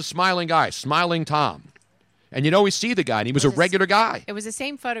 Tom was a smiling guy, smiling Tom. And you'd always see the guy, and he was a regular guy. It was the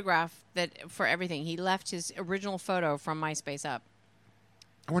same photograph that for everything. He left his original photo from MySpace up.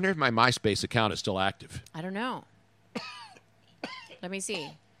 I wonder if my MySpace account is still active. I don't know. Let me see.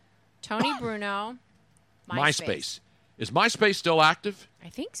 Tony Bruno, MySpace. Is MySpace still active? I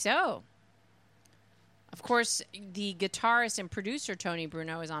think so. Of course, the guitarist and producer Tony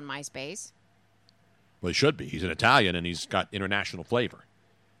Bruno is on MySpace. Well, he should be. He's an Italian, and he's got international flavor.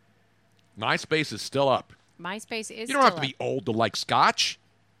 MySpace is still up. MySpace is. You don't have to be old to like scotch.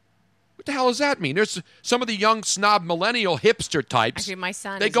 What the hell does that mean? There's some of the young snob millennial hipster types. Actually, my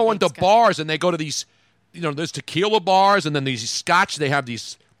son. They is a go big into Scotch. bars and they go to these, there's tequila bars and then these scotch. They have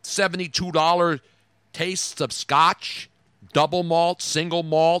these $72 tastes of scotch, double malt, single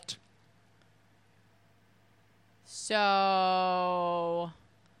malt. So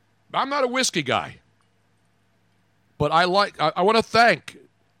I'm not a whiskey guy. But I want to thank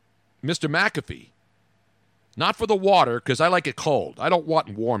Mr. McAfee. Not for the water, because I like it cold. I don't want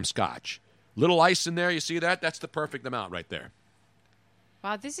warm scotch. Little ice in there, you see that? That's the perfect amount right there.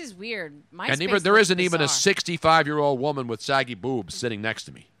 wow, this is weird. My And space there looks isn't even a bizarre. 65-year-old woman with saggy boobs sitting next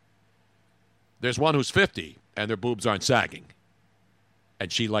to me. There's one who's 50, and their boobs aren't sagging.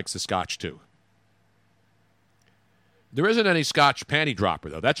 And she likes the scotch, too. There isn't any scotch panty dropper,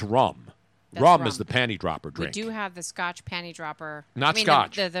 though. That's rum. Rum is the panty dropper drink. We do have the Scotch panty dropper. Not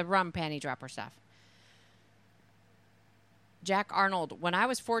Scotch. The rum panty dropper stuff. Jack Arnold. When I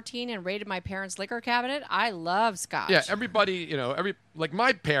was 14 and raided my parents' liquor cabinet, I love Scotch. Yeah, everybody, like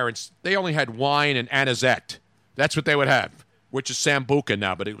my parents, they only had wine and anisette. That's what they would have, which is Sambuca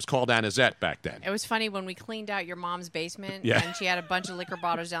now, but it was called anisette back then. It was funny when we cleaned out your mom's basement Yeah. and she had a bunch of liquor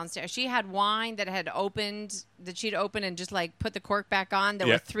bottles downstairs. She had wine that she'd opened and just like put the cork back on. There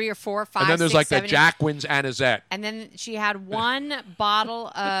Yeah. were 3 or 4, 5, And then there's 6, like 7, the Jacquin's anisette. And then she had one bottle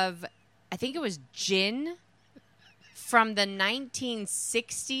of, I think it was gin from the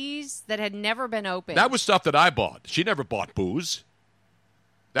 1960s that had never been opened. That was stuff that I bought. She never bought booze.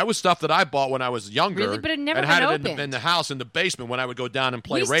 That was stuff that I bought when I was younger. Really? But it never and been had it opened. in the house in the basement when I would go down and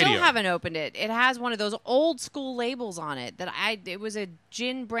play we radio. still haven't opened it. It has one of those old school labels on it it was a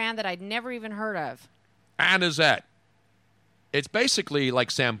gin brand that I'd never even heard of. Anisette. It's basically like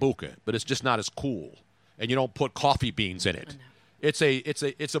Sambuca, but it's just not as cool. And you don't put coffee beans in it. It's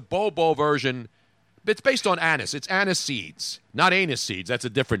a bobo version. It's based on anise. It's anise seeds, not anise seeds. That's a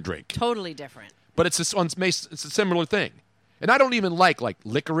different drink. Totally different. But it's a similar thing. And I don't even like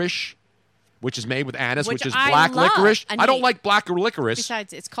licorice, which is made with anise, which is black love. licorice. I don't like black licorice.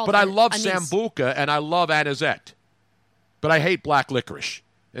 Besides, it's called But I love anise. Sambuca and I love anisette. But I hate black licorice.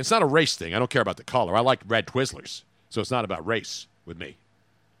 And it's not a race thing. I don't care about the color. I like red Twizzlers. So it's not about race with me.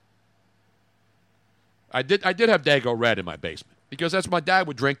 I did have Dago Red in my basement because that's what my dad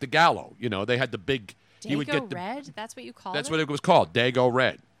would drink, the Gallo. They had the big. He would get Dago Red? That's what you call it? That's what it was called, Dago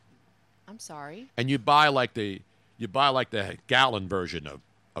Red. I'm sorry. And you buy like the gallon version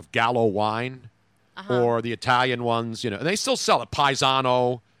of Gallo wine or the Italian ones, and they still sell it.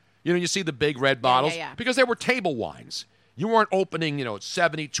 Paisano, you see the big red bottles because they were table wines. You weren't opening,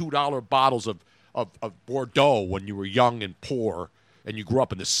 $72 bottles of Bordeaux when you were young and poor and you grew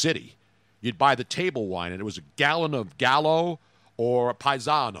up in the city. You'd buy the table wine, and it was a gallon of Gallo or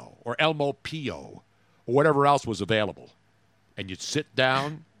Paisano or Elmo Pio or whatever else was available. And you'd sit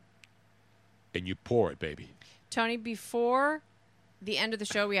down and you pour it, baby. Tony, before the end of the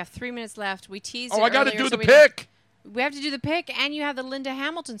show, we have 3 minutes left. We teased Oh, it I got to earlier, do so the pick. We have to do the pick, and you have the Linda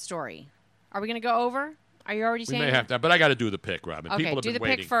Hamilton story. Are we going to go over? Are you already We saying? may have to, but I got to do the pick, Robin. Okay, People have do been the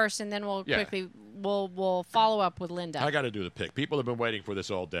waiting. pick first, and then we'll quickly we'll follow up with Linda. I got to do the pick. People have been waiting for this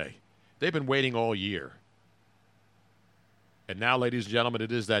all day. They've been waiting all year. And now, ladies and gentlemen,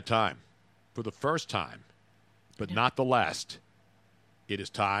 it is that time. For the first time, but not the last, it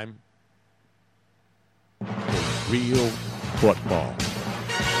is time for real football.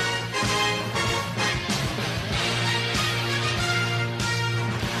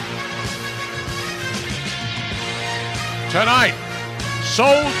 Tonight,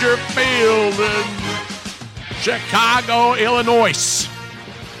 Soldier Field in Chicago, Illinois.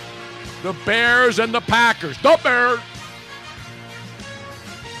 The Bears and the Packers. The Bears.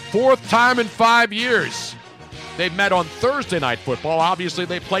 Fourth time in 5 years. They've met on Thursday Night Football. Obviously,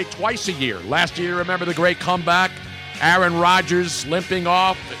 they play twice a year. Last year, remember the great comeback? Aaron Rodgers limping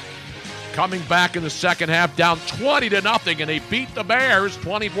off, coming back in the second half, down 20-0, and they beat the Bears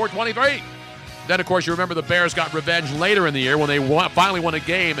 24-23. Then, of course, you remember the Bears got revenge later in the year when they finally won a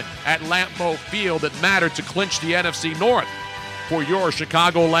game at Lambeau Field that mattered to clinch the NFC North for your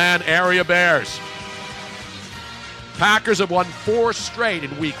Chicagoland area Bears. Packers have won 4 straight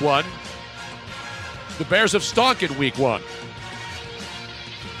in Week 1. The Bears have stunk in Week 1.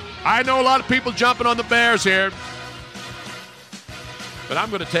 I know a lot of people jumping on the Bears here, but I'm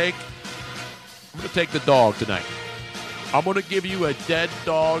going to take the dog tonight. I'm going to give you a dead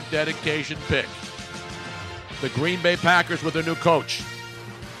dog dedication pick. The Green Bay Packers with their new coach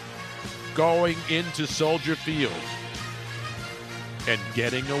going into Soldier Field and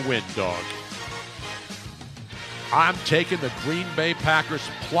getting a win, dog. I'm taking the Green Bay Packers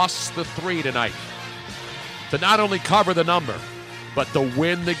plus the 3 tonight to not only cover the number, but to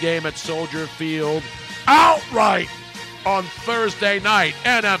win the game at Soldier Field outright on Thursday night.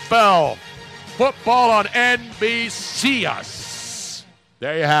 NFL football on NBC.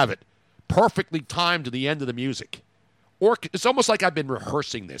 There you have it. Perfectly timed to the end of the music. It's almost like I've been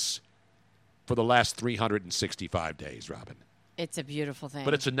rehearsing this for the last 365 days, Robin. It's a beautiful thing.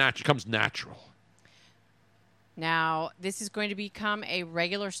 But it comes natural. Now, this is going to become a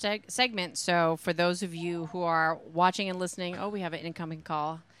regular segment. So for those of you who are watching and listening, we have an incoming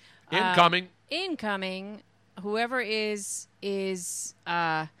call. Incoming. Whoever is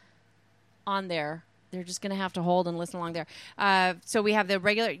on there, they're just going to have to hold and listen along there. So we have the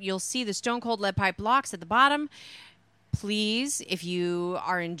regular. You'll see the Stone Cold Lead Pipe locks at the bottom. Please, if you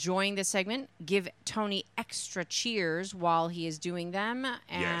are enjoying this segment, give Tony extra cheers while he is doing them,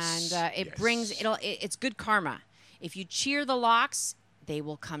 and it's good karma. If you cheer the locks, they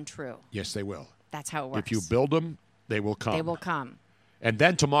will come true. Yes, they will. That's how it works. If you build them, they will come. They will come. And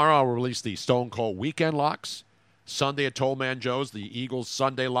then tomorrow I'll release the Stone Cold Weekend locks. Sunday at Toll Man Joe's, the Eagles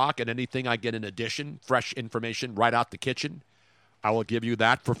Sunday lock, and anything I get in addition, fresh information right out the kitchen, I will give you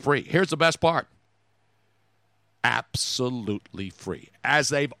that for free. Here's the best part. Absolutely free, as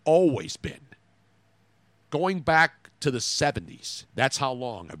they've always been. Going back to the 70s, that's how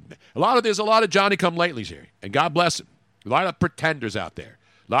long. There's a lot of Johnny-come-latelys here, and God bless them. A lot of pretenders out there.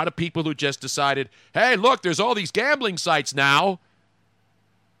 A lot of people who just decided, hey, look, there's all these gambling sites now.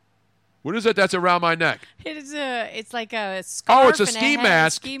 What is it that's around my neck? It's like a scarf. Oh, it's a ski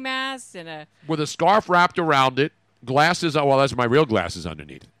mask. Ski mask with a scarf wrapped around it. Glasses. Oh, well, that's my real glasses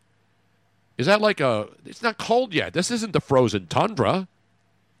underneath. Is that like it's not cold yet. This isn't the frozen tundra.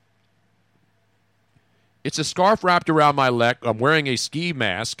 It's a scarf wrapped around my leg. I'm wearing a ski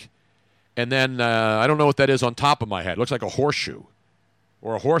mask. And then I don't know what that is on top of my head. It looks like a horseshoe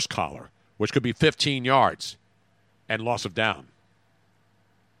or a horse collar, which could be 15 yards and loss of down.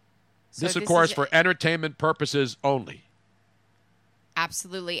 So this, of course, for entertainment purposes only.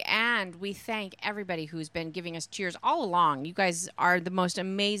 Absolutely. And we thank everybody who's been giving us cheers all along. You guys are the most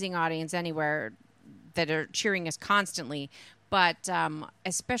amazing audience anywhere that are cheering us constantly. But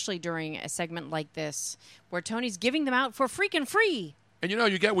especially during a segment like this where Tony's giving them out for freaking free. And,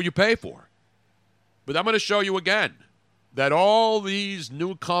 you get what you pay for. But I'm going to show you again that all these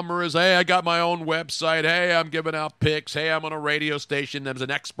newcomers, hey, I got my own website. Hey, I'm giving out picks. Hey, I'm on a radio station. I'm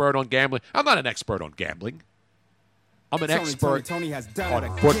an expert on gambling. I'm not an expert on gambling. I'm an expert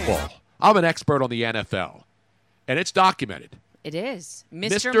on football. I'm an expert on the NFL. And it's documented. It is.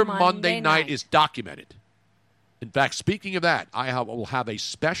 Mr. Monday Night is documented. In fact, speaking of that, will have a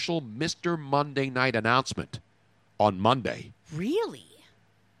special Mr. Monday Night announcement on Monday. Really?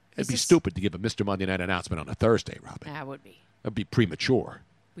 It'd be stupid to give a Mr. Monday Night announcement on a Thursday, Robin. That would be. That'd be premature.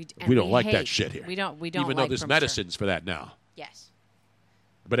 We don't like that shit here. We don't Even though there's medicines for that now. Yes.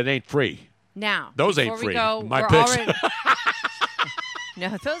 But it ain't free. Now, those ain't free. Go, my picks.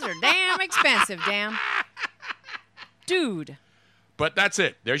 No, those are damn expensive, dude. But that's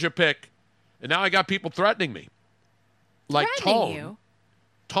it. There's your pick. And now I got people threatening me. Like Tone.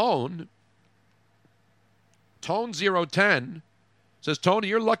 Tone 010 says, Tony,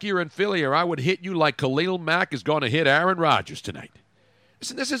 you're lucky you're in Philly or I would hit you like Khalil Mack is going to hit Aaron Rodgers tonight.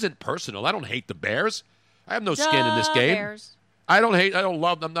 Listen, this isn't personal. I don't hate the Bears. I have no skin in this game. Bears. I don't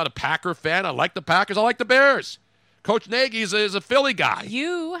love them. I'm not a Packer fan. I like the Packers. I like the Bears. Coach Nagy is a Philly guy.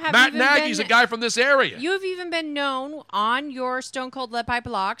 Matt Nagy's a guy from this area. You have even been known on your Stone Cold Lead Pipe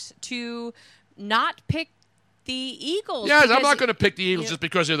locks to not pick the Eagles. Yes, I'm not going to pick the Eagles just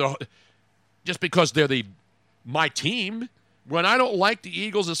because they're my team. When I don't like the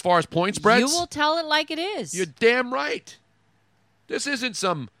Eagles as far as point spreads, you will tell it like it is. You're damn right. This isn't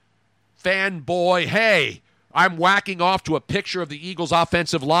some fanboy, hey, I'm whacking off to a picture of the Eagles'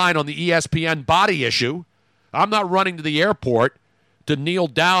 offensive line on the ESPN body issue. I'm not running to the airport to kneel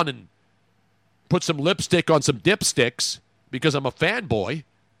down and put some lipstick on some dipsticks because I'm a fanboy.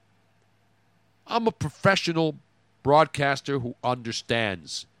 I'm a professional broadcaster who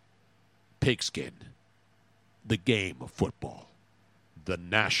understands pigskin, the game of football, the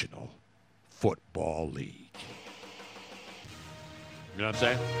National Football League. You know what I'm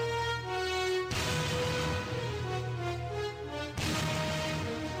saying?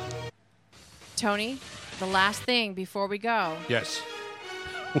 Tony, the last thing before we go. Yes.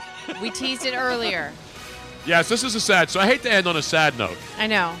 We teased it earlier. Yes, this is so I hate to end on a sad note. I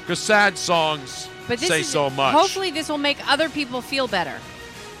know. Because sad songs say so much. Hopefully this will make other people feel better.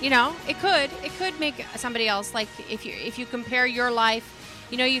 It could make somebody else, like if you compare your life,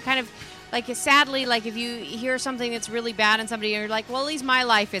 you kind of, like, sadly, like if you hear something that's really bad in somebody and you're like, well, at least my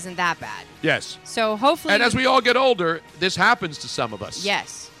life isn't that bad. Yes. So hopefully. And as we all get older, this happens to some of us.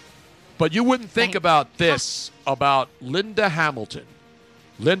 Yes. But you wouldn't think about this about Linda Hamilton.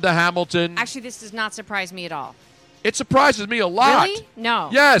 Linda Hamilton. Actually, this does not surprise me at all. It surprises me a lot. Really? No.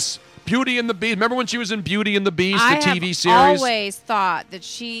 Yes. Beauty and the Beast. Remember when she was in Beauty and the Beast, I the TV have series? always thought that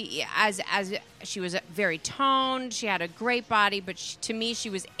she, as she was very toned, she had a great body, but to me, she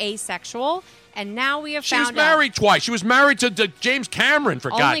was asexual. And now we have found out. She's married twice. She was married to James Cameron,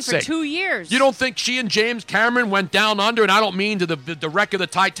 for God's sake. Only for 2 years. You don't think she and James Cameron went down under, and I don't mean to the wreck of the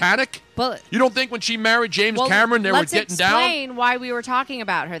Titanic? But you don't think when she married James Cameron, they were getting down? Let's explain why we were talking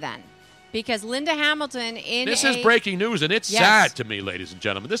about her then. Because Linda Hamilton This is breaking news, and it's sad to me, ladies and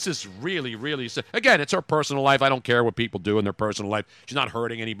gentlemen. This is really, really sad. Again, it's her personal life. I don't care what people do in their personal life. She's not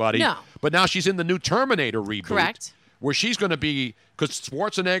hurting anybody. No. But now she's in the new Terminator reboot. Correct. Where she's going to be, because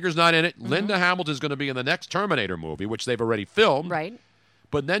Schwarzenegger's not in it, Linda Hamilton's going to be in the next Terminator movie, which they've already filmed. Right.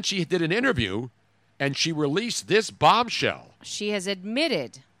 But then she did an interview, and she released this bombshell. She has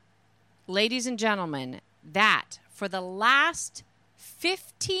admitted, ladies and gentlemen, that for the last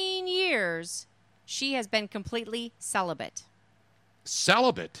 15 years, she has been completely celibate.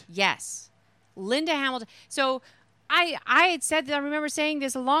 Celibate? Yes. Linda Hamilton. So I had said that, I remember saying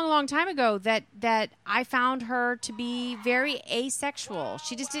this a long, long time ago, that I found her to be very asexual.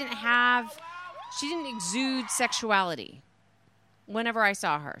 She just didn't exude sexuality whenever I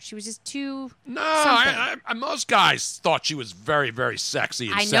saw her. She was just too most guys thought she was very, very sexy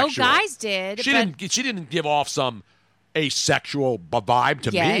and sexual. I know guys did. She didn't give off some asexual vibe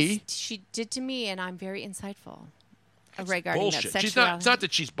to me. Yes, she did to me, and I'm very insightful regarding Bullshit. that sexuality. It's not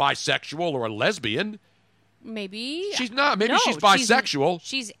that she's bisexual or a lesbian. Maybe. She's not. Maybe she's bisexual.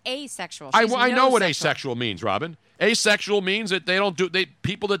 She's asexual. I know what asexual means, Robin. Asexual means that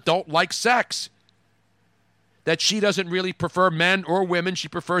people that don't like sex. That she doesn't really prefer men or women. She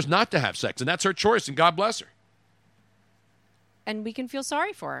prefers not to have sex, and that's her choice, and God bless her. And we can feel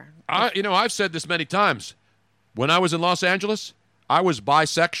sorry for her. I've said this many times. When I was in Los Angeles, I was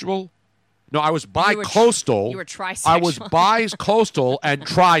bisexual. No, I was bi-coastal. You were trisexual. I was bi-coastal and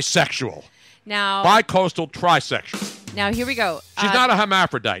trisexual. Now, bi-coastal, trisexual. Now, here we go. She's not a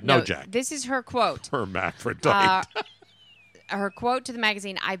hermaphrodite. No, Jack. This is her quote. Hermaphrodite. Her quote to the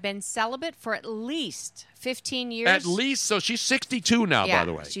magazine, I've been celibate for at least 15 years. At least? So she's 62 now, by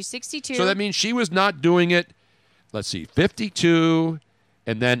the way. She's 62. So that means she was not doing it, 52,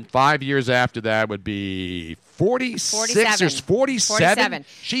 and then 5 years after that would be 46 or 47.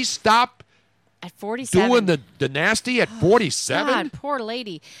 She stopped at 47. Doing the nasty at 47? God, poor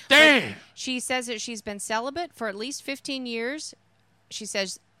lady. Damn. But she says that she's been celibate for at least 15 years. She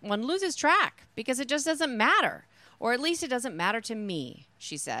says one loses track because it just doesn't matter. Or at least it doesn't matter to me,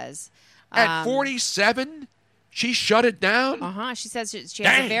 she says. At 47? She shut it down? She says she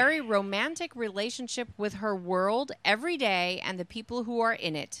has a very romantic relationship with her world every day and the people who are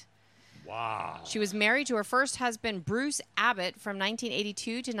in it. Wow. She was married to her first husband, Bruce Abbott, from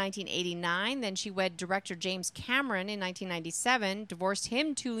 1982 to 1989. Then she wed director James Cameron in 1997, divorced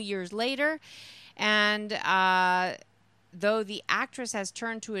him 2 years later. And though the actress has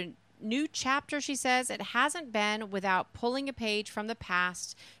turned to a new chapter, she says, it hasn't been without pulling a page from the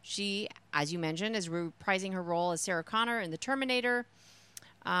past. She, as you mentioned, is reprising her role as Sarah Connor in The Terminator.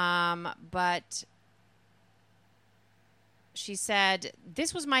 But she said,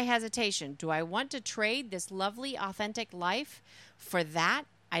 this was my hesitation. Do I want to trade this lovely, authentic life for that?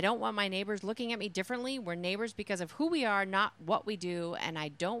 I don't want my neighbors looking at me differently. We're neighbors because of who we are, not what we do, and I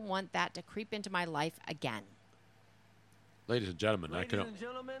don't want that to creep into my life again. Ladies and gentlemen, Ladies and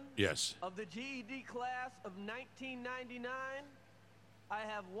gentlemen, yes. Of the GED class of 1999, I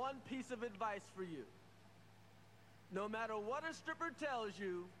have one piece of advice for you. No matter what a stripper tells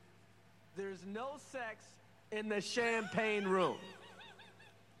you, there's no sex in the champagne room.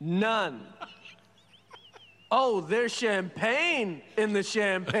 None. Oh, there's champagne in the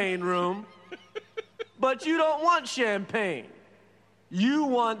champagne room, but you don't want champagne. You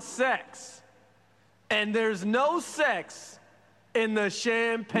want sex. And there's no sex in the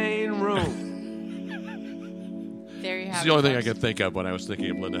champagne room. There you have it. It's the only thing I could think of when I was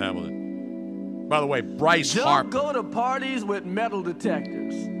thinking of Linda Hamilton. By the way, Bryce Harper. Don't go to parties with metal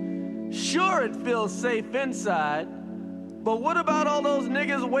detectors. Sure, it feels safe inside, but what about all those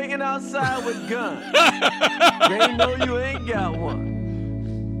niggas waiting outside with guns? They know you ain't got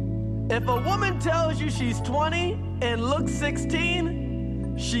one. If a woman tells you she's 20 and looks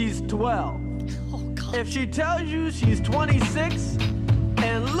 16, she's 12. If she tells you she's 26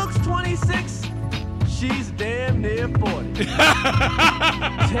 and looks 26, she's damn near 40.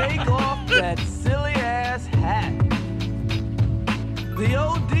 Take off that silly ass hat. The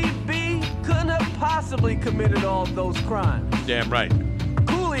ODB couldn't have possibly committed all of those crimes. Damn right.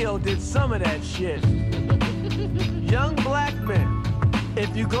 Coolio did some of that shit. Young black men,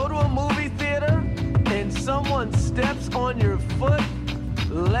 if you go to a movie theater and someone steps on your foot,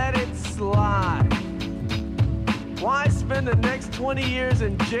 let it slide. Why spend the next 20 years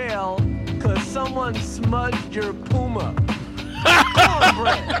in jail because someone smudged your Puma?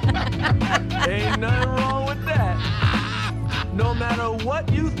 Cornbread. Ain't nothing wrong with that. No matter what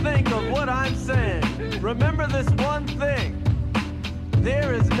you think of what I'm saying, remember this one thing.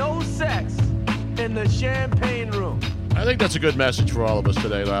 There is no sex in the champagne room. I think that's a good message for all of us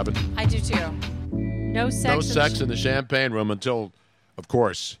today, Robin. I do too. No sex. No sex in the champagne room until, of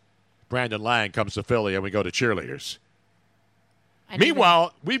course, Brandon Lang comes to Philly and we go to cheerleaders.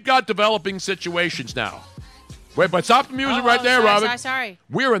 Meanwhile, we've got developing situations now. Wait, but stop the music right there, Robin. Sorry.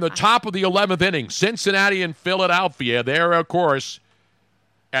 We're in the top of the 11th inning. Cincinnati and Philadelphia. They're, of course,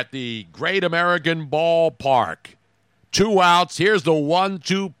 at the Great American Ballpark. 2 outs. Here's the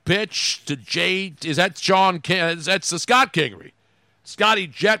 1-2 pitch to Jay. Is that Sean King? That's Scott Kingery. Scotty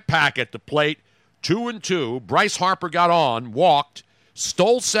Jetpack at the plate. 2-2. Bryce Harper got on, walked,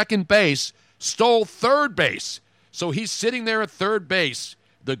 stole second base, stole third base. So he's sitting there at third base.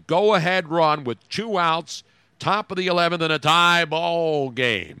 The go-ahead run with 2 outs. Top of the 11th in a tie ball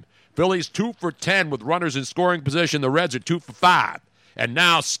game. Phillies 2 for 10 with runners in scoring position. The Reds are 2 for 5. And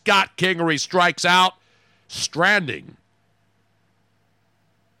now Scott Kingery strikes out, stranding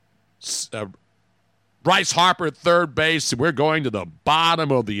Bryce Harper at third base. We're going to the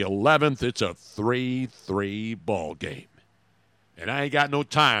bottom of the 11th. It's a 3-3 ball game. And I ain't got no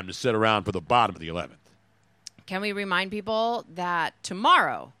time to sit around for the bottom of the 11th. Can we remind people that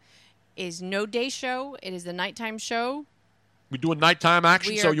tomorrow is no day show. It is the nighttime show. We do a nighttime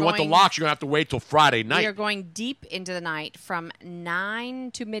action, so you want the locks, you're going to have to wait till Friday night. We are going deep into the night from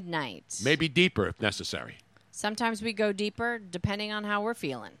 9 to midnight. Maybe deeper if necessary. Sometimes we go deeper depending on how we're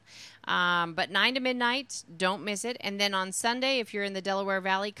feeling. But 9 to midnight, don't miss it. And then on Sunday, if you're in the Delaware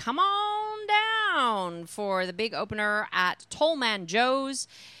Valley, come on down for the big opener at Tollman Joe's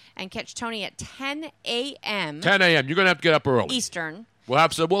and catch Tony at 10 a.m. 10 a.m. You're going to have to get up early. Eastern. We'll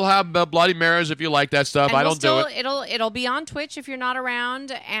have Bloody Marys if you like that stuff. And I don't do it. It'll be on Twitch if you're not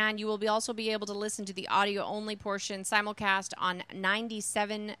around, and you will also be able to listen to the audio only portion simulcast on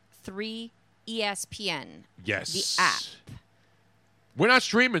 97.3 ESPN. Yes. The app. We're not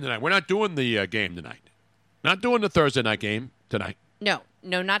streaming tonight. We're not doing the game tonight. Not doing the Thursday night game tonight. No,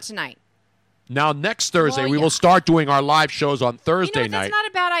 not tonight. Now, next Thursday, we will start doing our live shows on Thursday night. That's not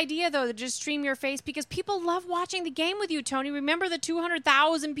a bad idea, though, to just stream your face because people love watching the game with you, Tony. Remember the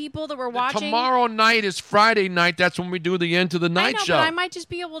 200,000 people that were watching? Tomorrow night is Friday night. That's when we do the End to the Night show. But I might just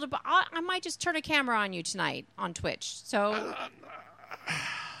be able to. I might just turn a camera on you tonight on Twitch. So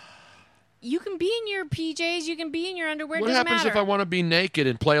you can be in your PJs. You can be in your underwear. What doesn't happens matter. if I want to be naked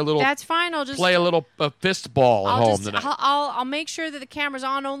and play a little? That's fine. I'll just play a little fist ball at home tonight. I'll make sure that the camera's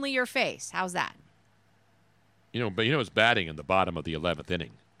on only your face. How's that? But it's batting in the bottom of the 11th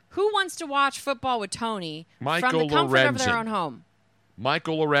inning. Who wants to watch football with Tony from the comfort of their own home?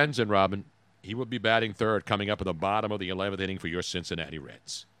 Michael Lorenzen, Robin. He will be batting third coming up in the bottom of the 11th inning for your Cincinnati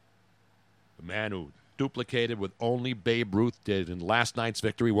Reds. The man who duplicated what only Babe Ruth did in last night's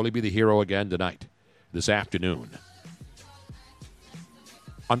victory. Will he be the hero again tonight, this afternoon?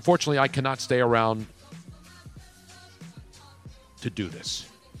 Unfortunately, I cannot stay around to do this.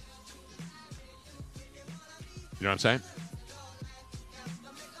 You know what I'm saying?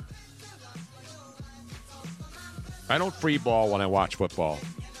 I don't free ball when I watch football.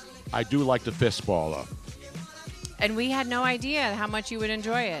 I do like the fist ball, though. And we had no idea how much you would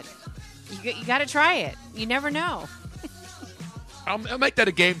enjoy it. You got to try it. You never know. I'll make that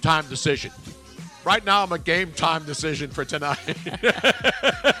a game time decision. Right now, I'm a game time decision for tonight.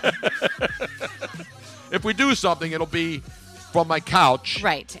 If we do something, it'll be from my couch.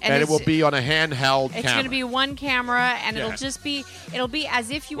 Right. And it will be on a handheld camera. It's going to be one camera, and it'll be as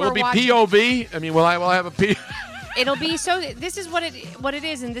if you were watching. Will it be POV? I mean, will I have a P? It'll be this is what it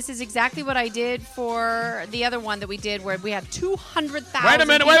is, and this is exactly what I did for the other one that we did where we had 200,000 Wait a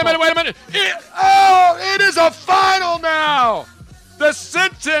minute. It is a final now. The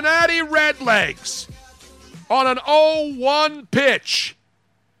Cincinnati Redlegs on an 0-1 pitch.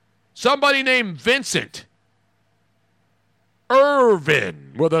 Somebody named Vincent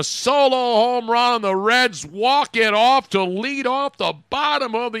Irvin with a solo home run, and the Reds walk it off to lead off the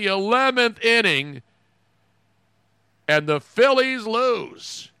bottom of the 11th inning, and the Phillies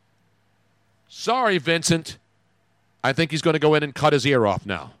lose. Sorry, Vincent. I think he's going to go in and cut his ear off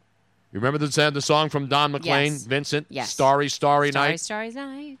now. You remember the song from Don McLean, yes. Vincent? Yes. Starry, Starry Night. Starry, Starry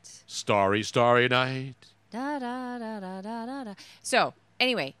Night. Starry, Starry Night. Da, da, da, da, da, da, da. So,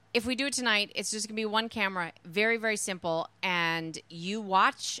 anyway, If we do it tonight, it's just going to be one camera. Very, very simple. And you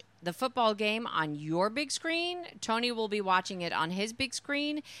watch the football game on your big screen. Tony will be watching it on his big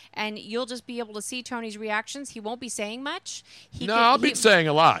screen. And you'll just be able to see Tony's reactions. He won't be saying much. I'll be saying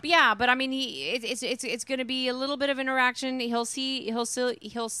a lot. Yeah, but I mean, it's going to be a little bit of interaction. He'll see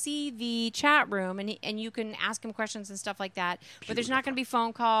the chat room, and you can ask him questions and stuff like that. But there's not going to be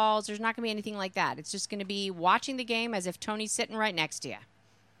phone calls. There's not going to be anything like that. It's just going to be watching the game as if Tony's sitting right next to you.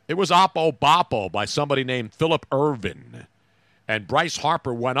 It was Oppo Boppo by somebody named Philip Irvin. And Bryce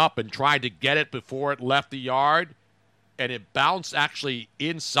Harper went up and tried to get it before it left the yard. And it bounced actually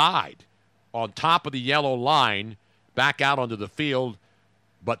inside on top of the yellow line back out onto the field.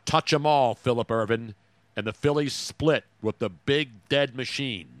 But touch 'em all, Philip Irvin. And the Phillies split with the big dead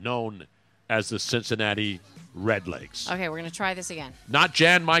machine known as the Cincinnati Redlegs. Okay, we're going to try this again. Not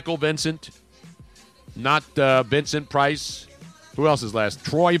Jan Michael Vincent. Not Vincent Price. Who else is last?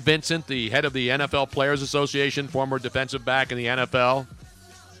 Troy Vincent, the head of the NFL Players Association, former defensive back in the NFL.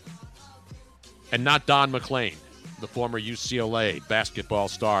 And not Don McClain, the former UCLA basketball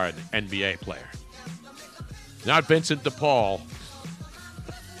star and NBA player. Not Vincent DePaul.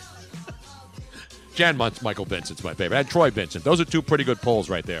 Jan Michael Vincent's my favorite. And Troy Vincent. Those are two pretty good polls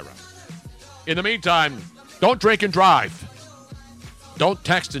right there. In the meantime, don't drink and drive. Don't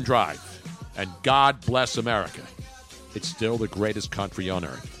text and drive. And God bless America. It's still the greatest country on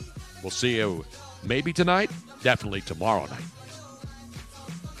earth. We'll see you maybe tonight, definitely tomorrow night.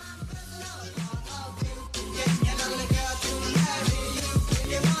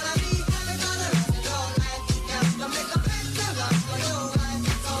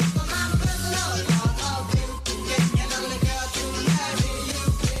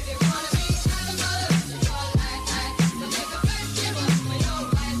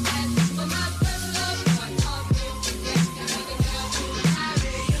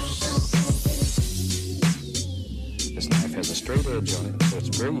 Straight edge on it, so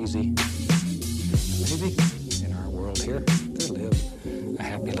it's very easy. Maybe in our world here, there live a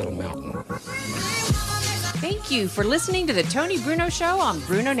happy little mountain. Thank you for listening to the Tony Bruno Show on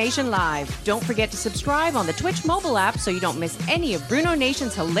Bruno Nation Live. Don't forget to subscribe on the Twitch mobile app so you don't miss any of Bruno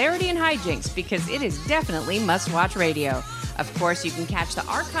Nation's hilarity and hijinks, because it is definitely must-watch radio. Of course, you can catch the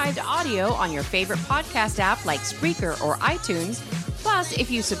archived audio on your favorite podcast app like Spreaker or iTunes. Plus, if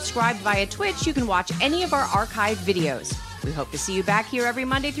you subscribe via Twitch, you can watch any of our archived videos. We hope to see you back here every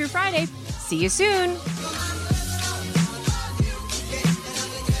Monday through Friday. See you soon.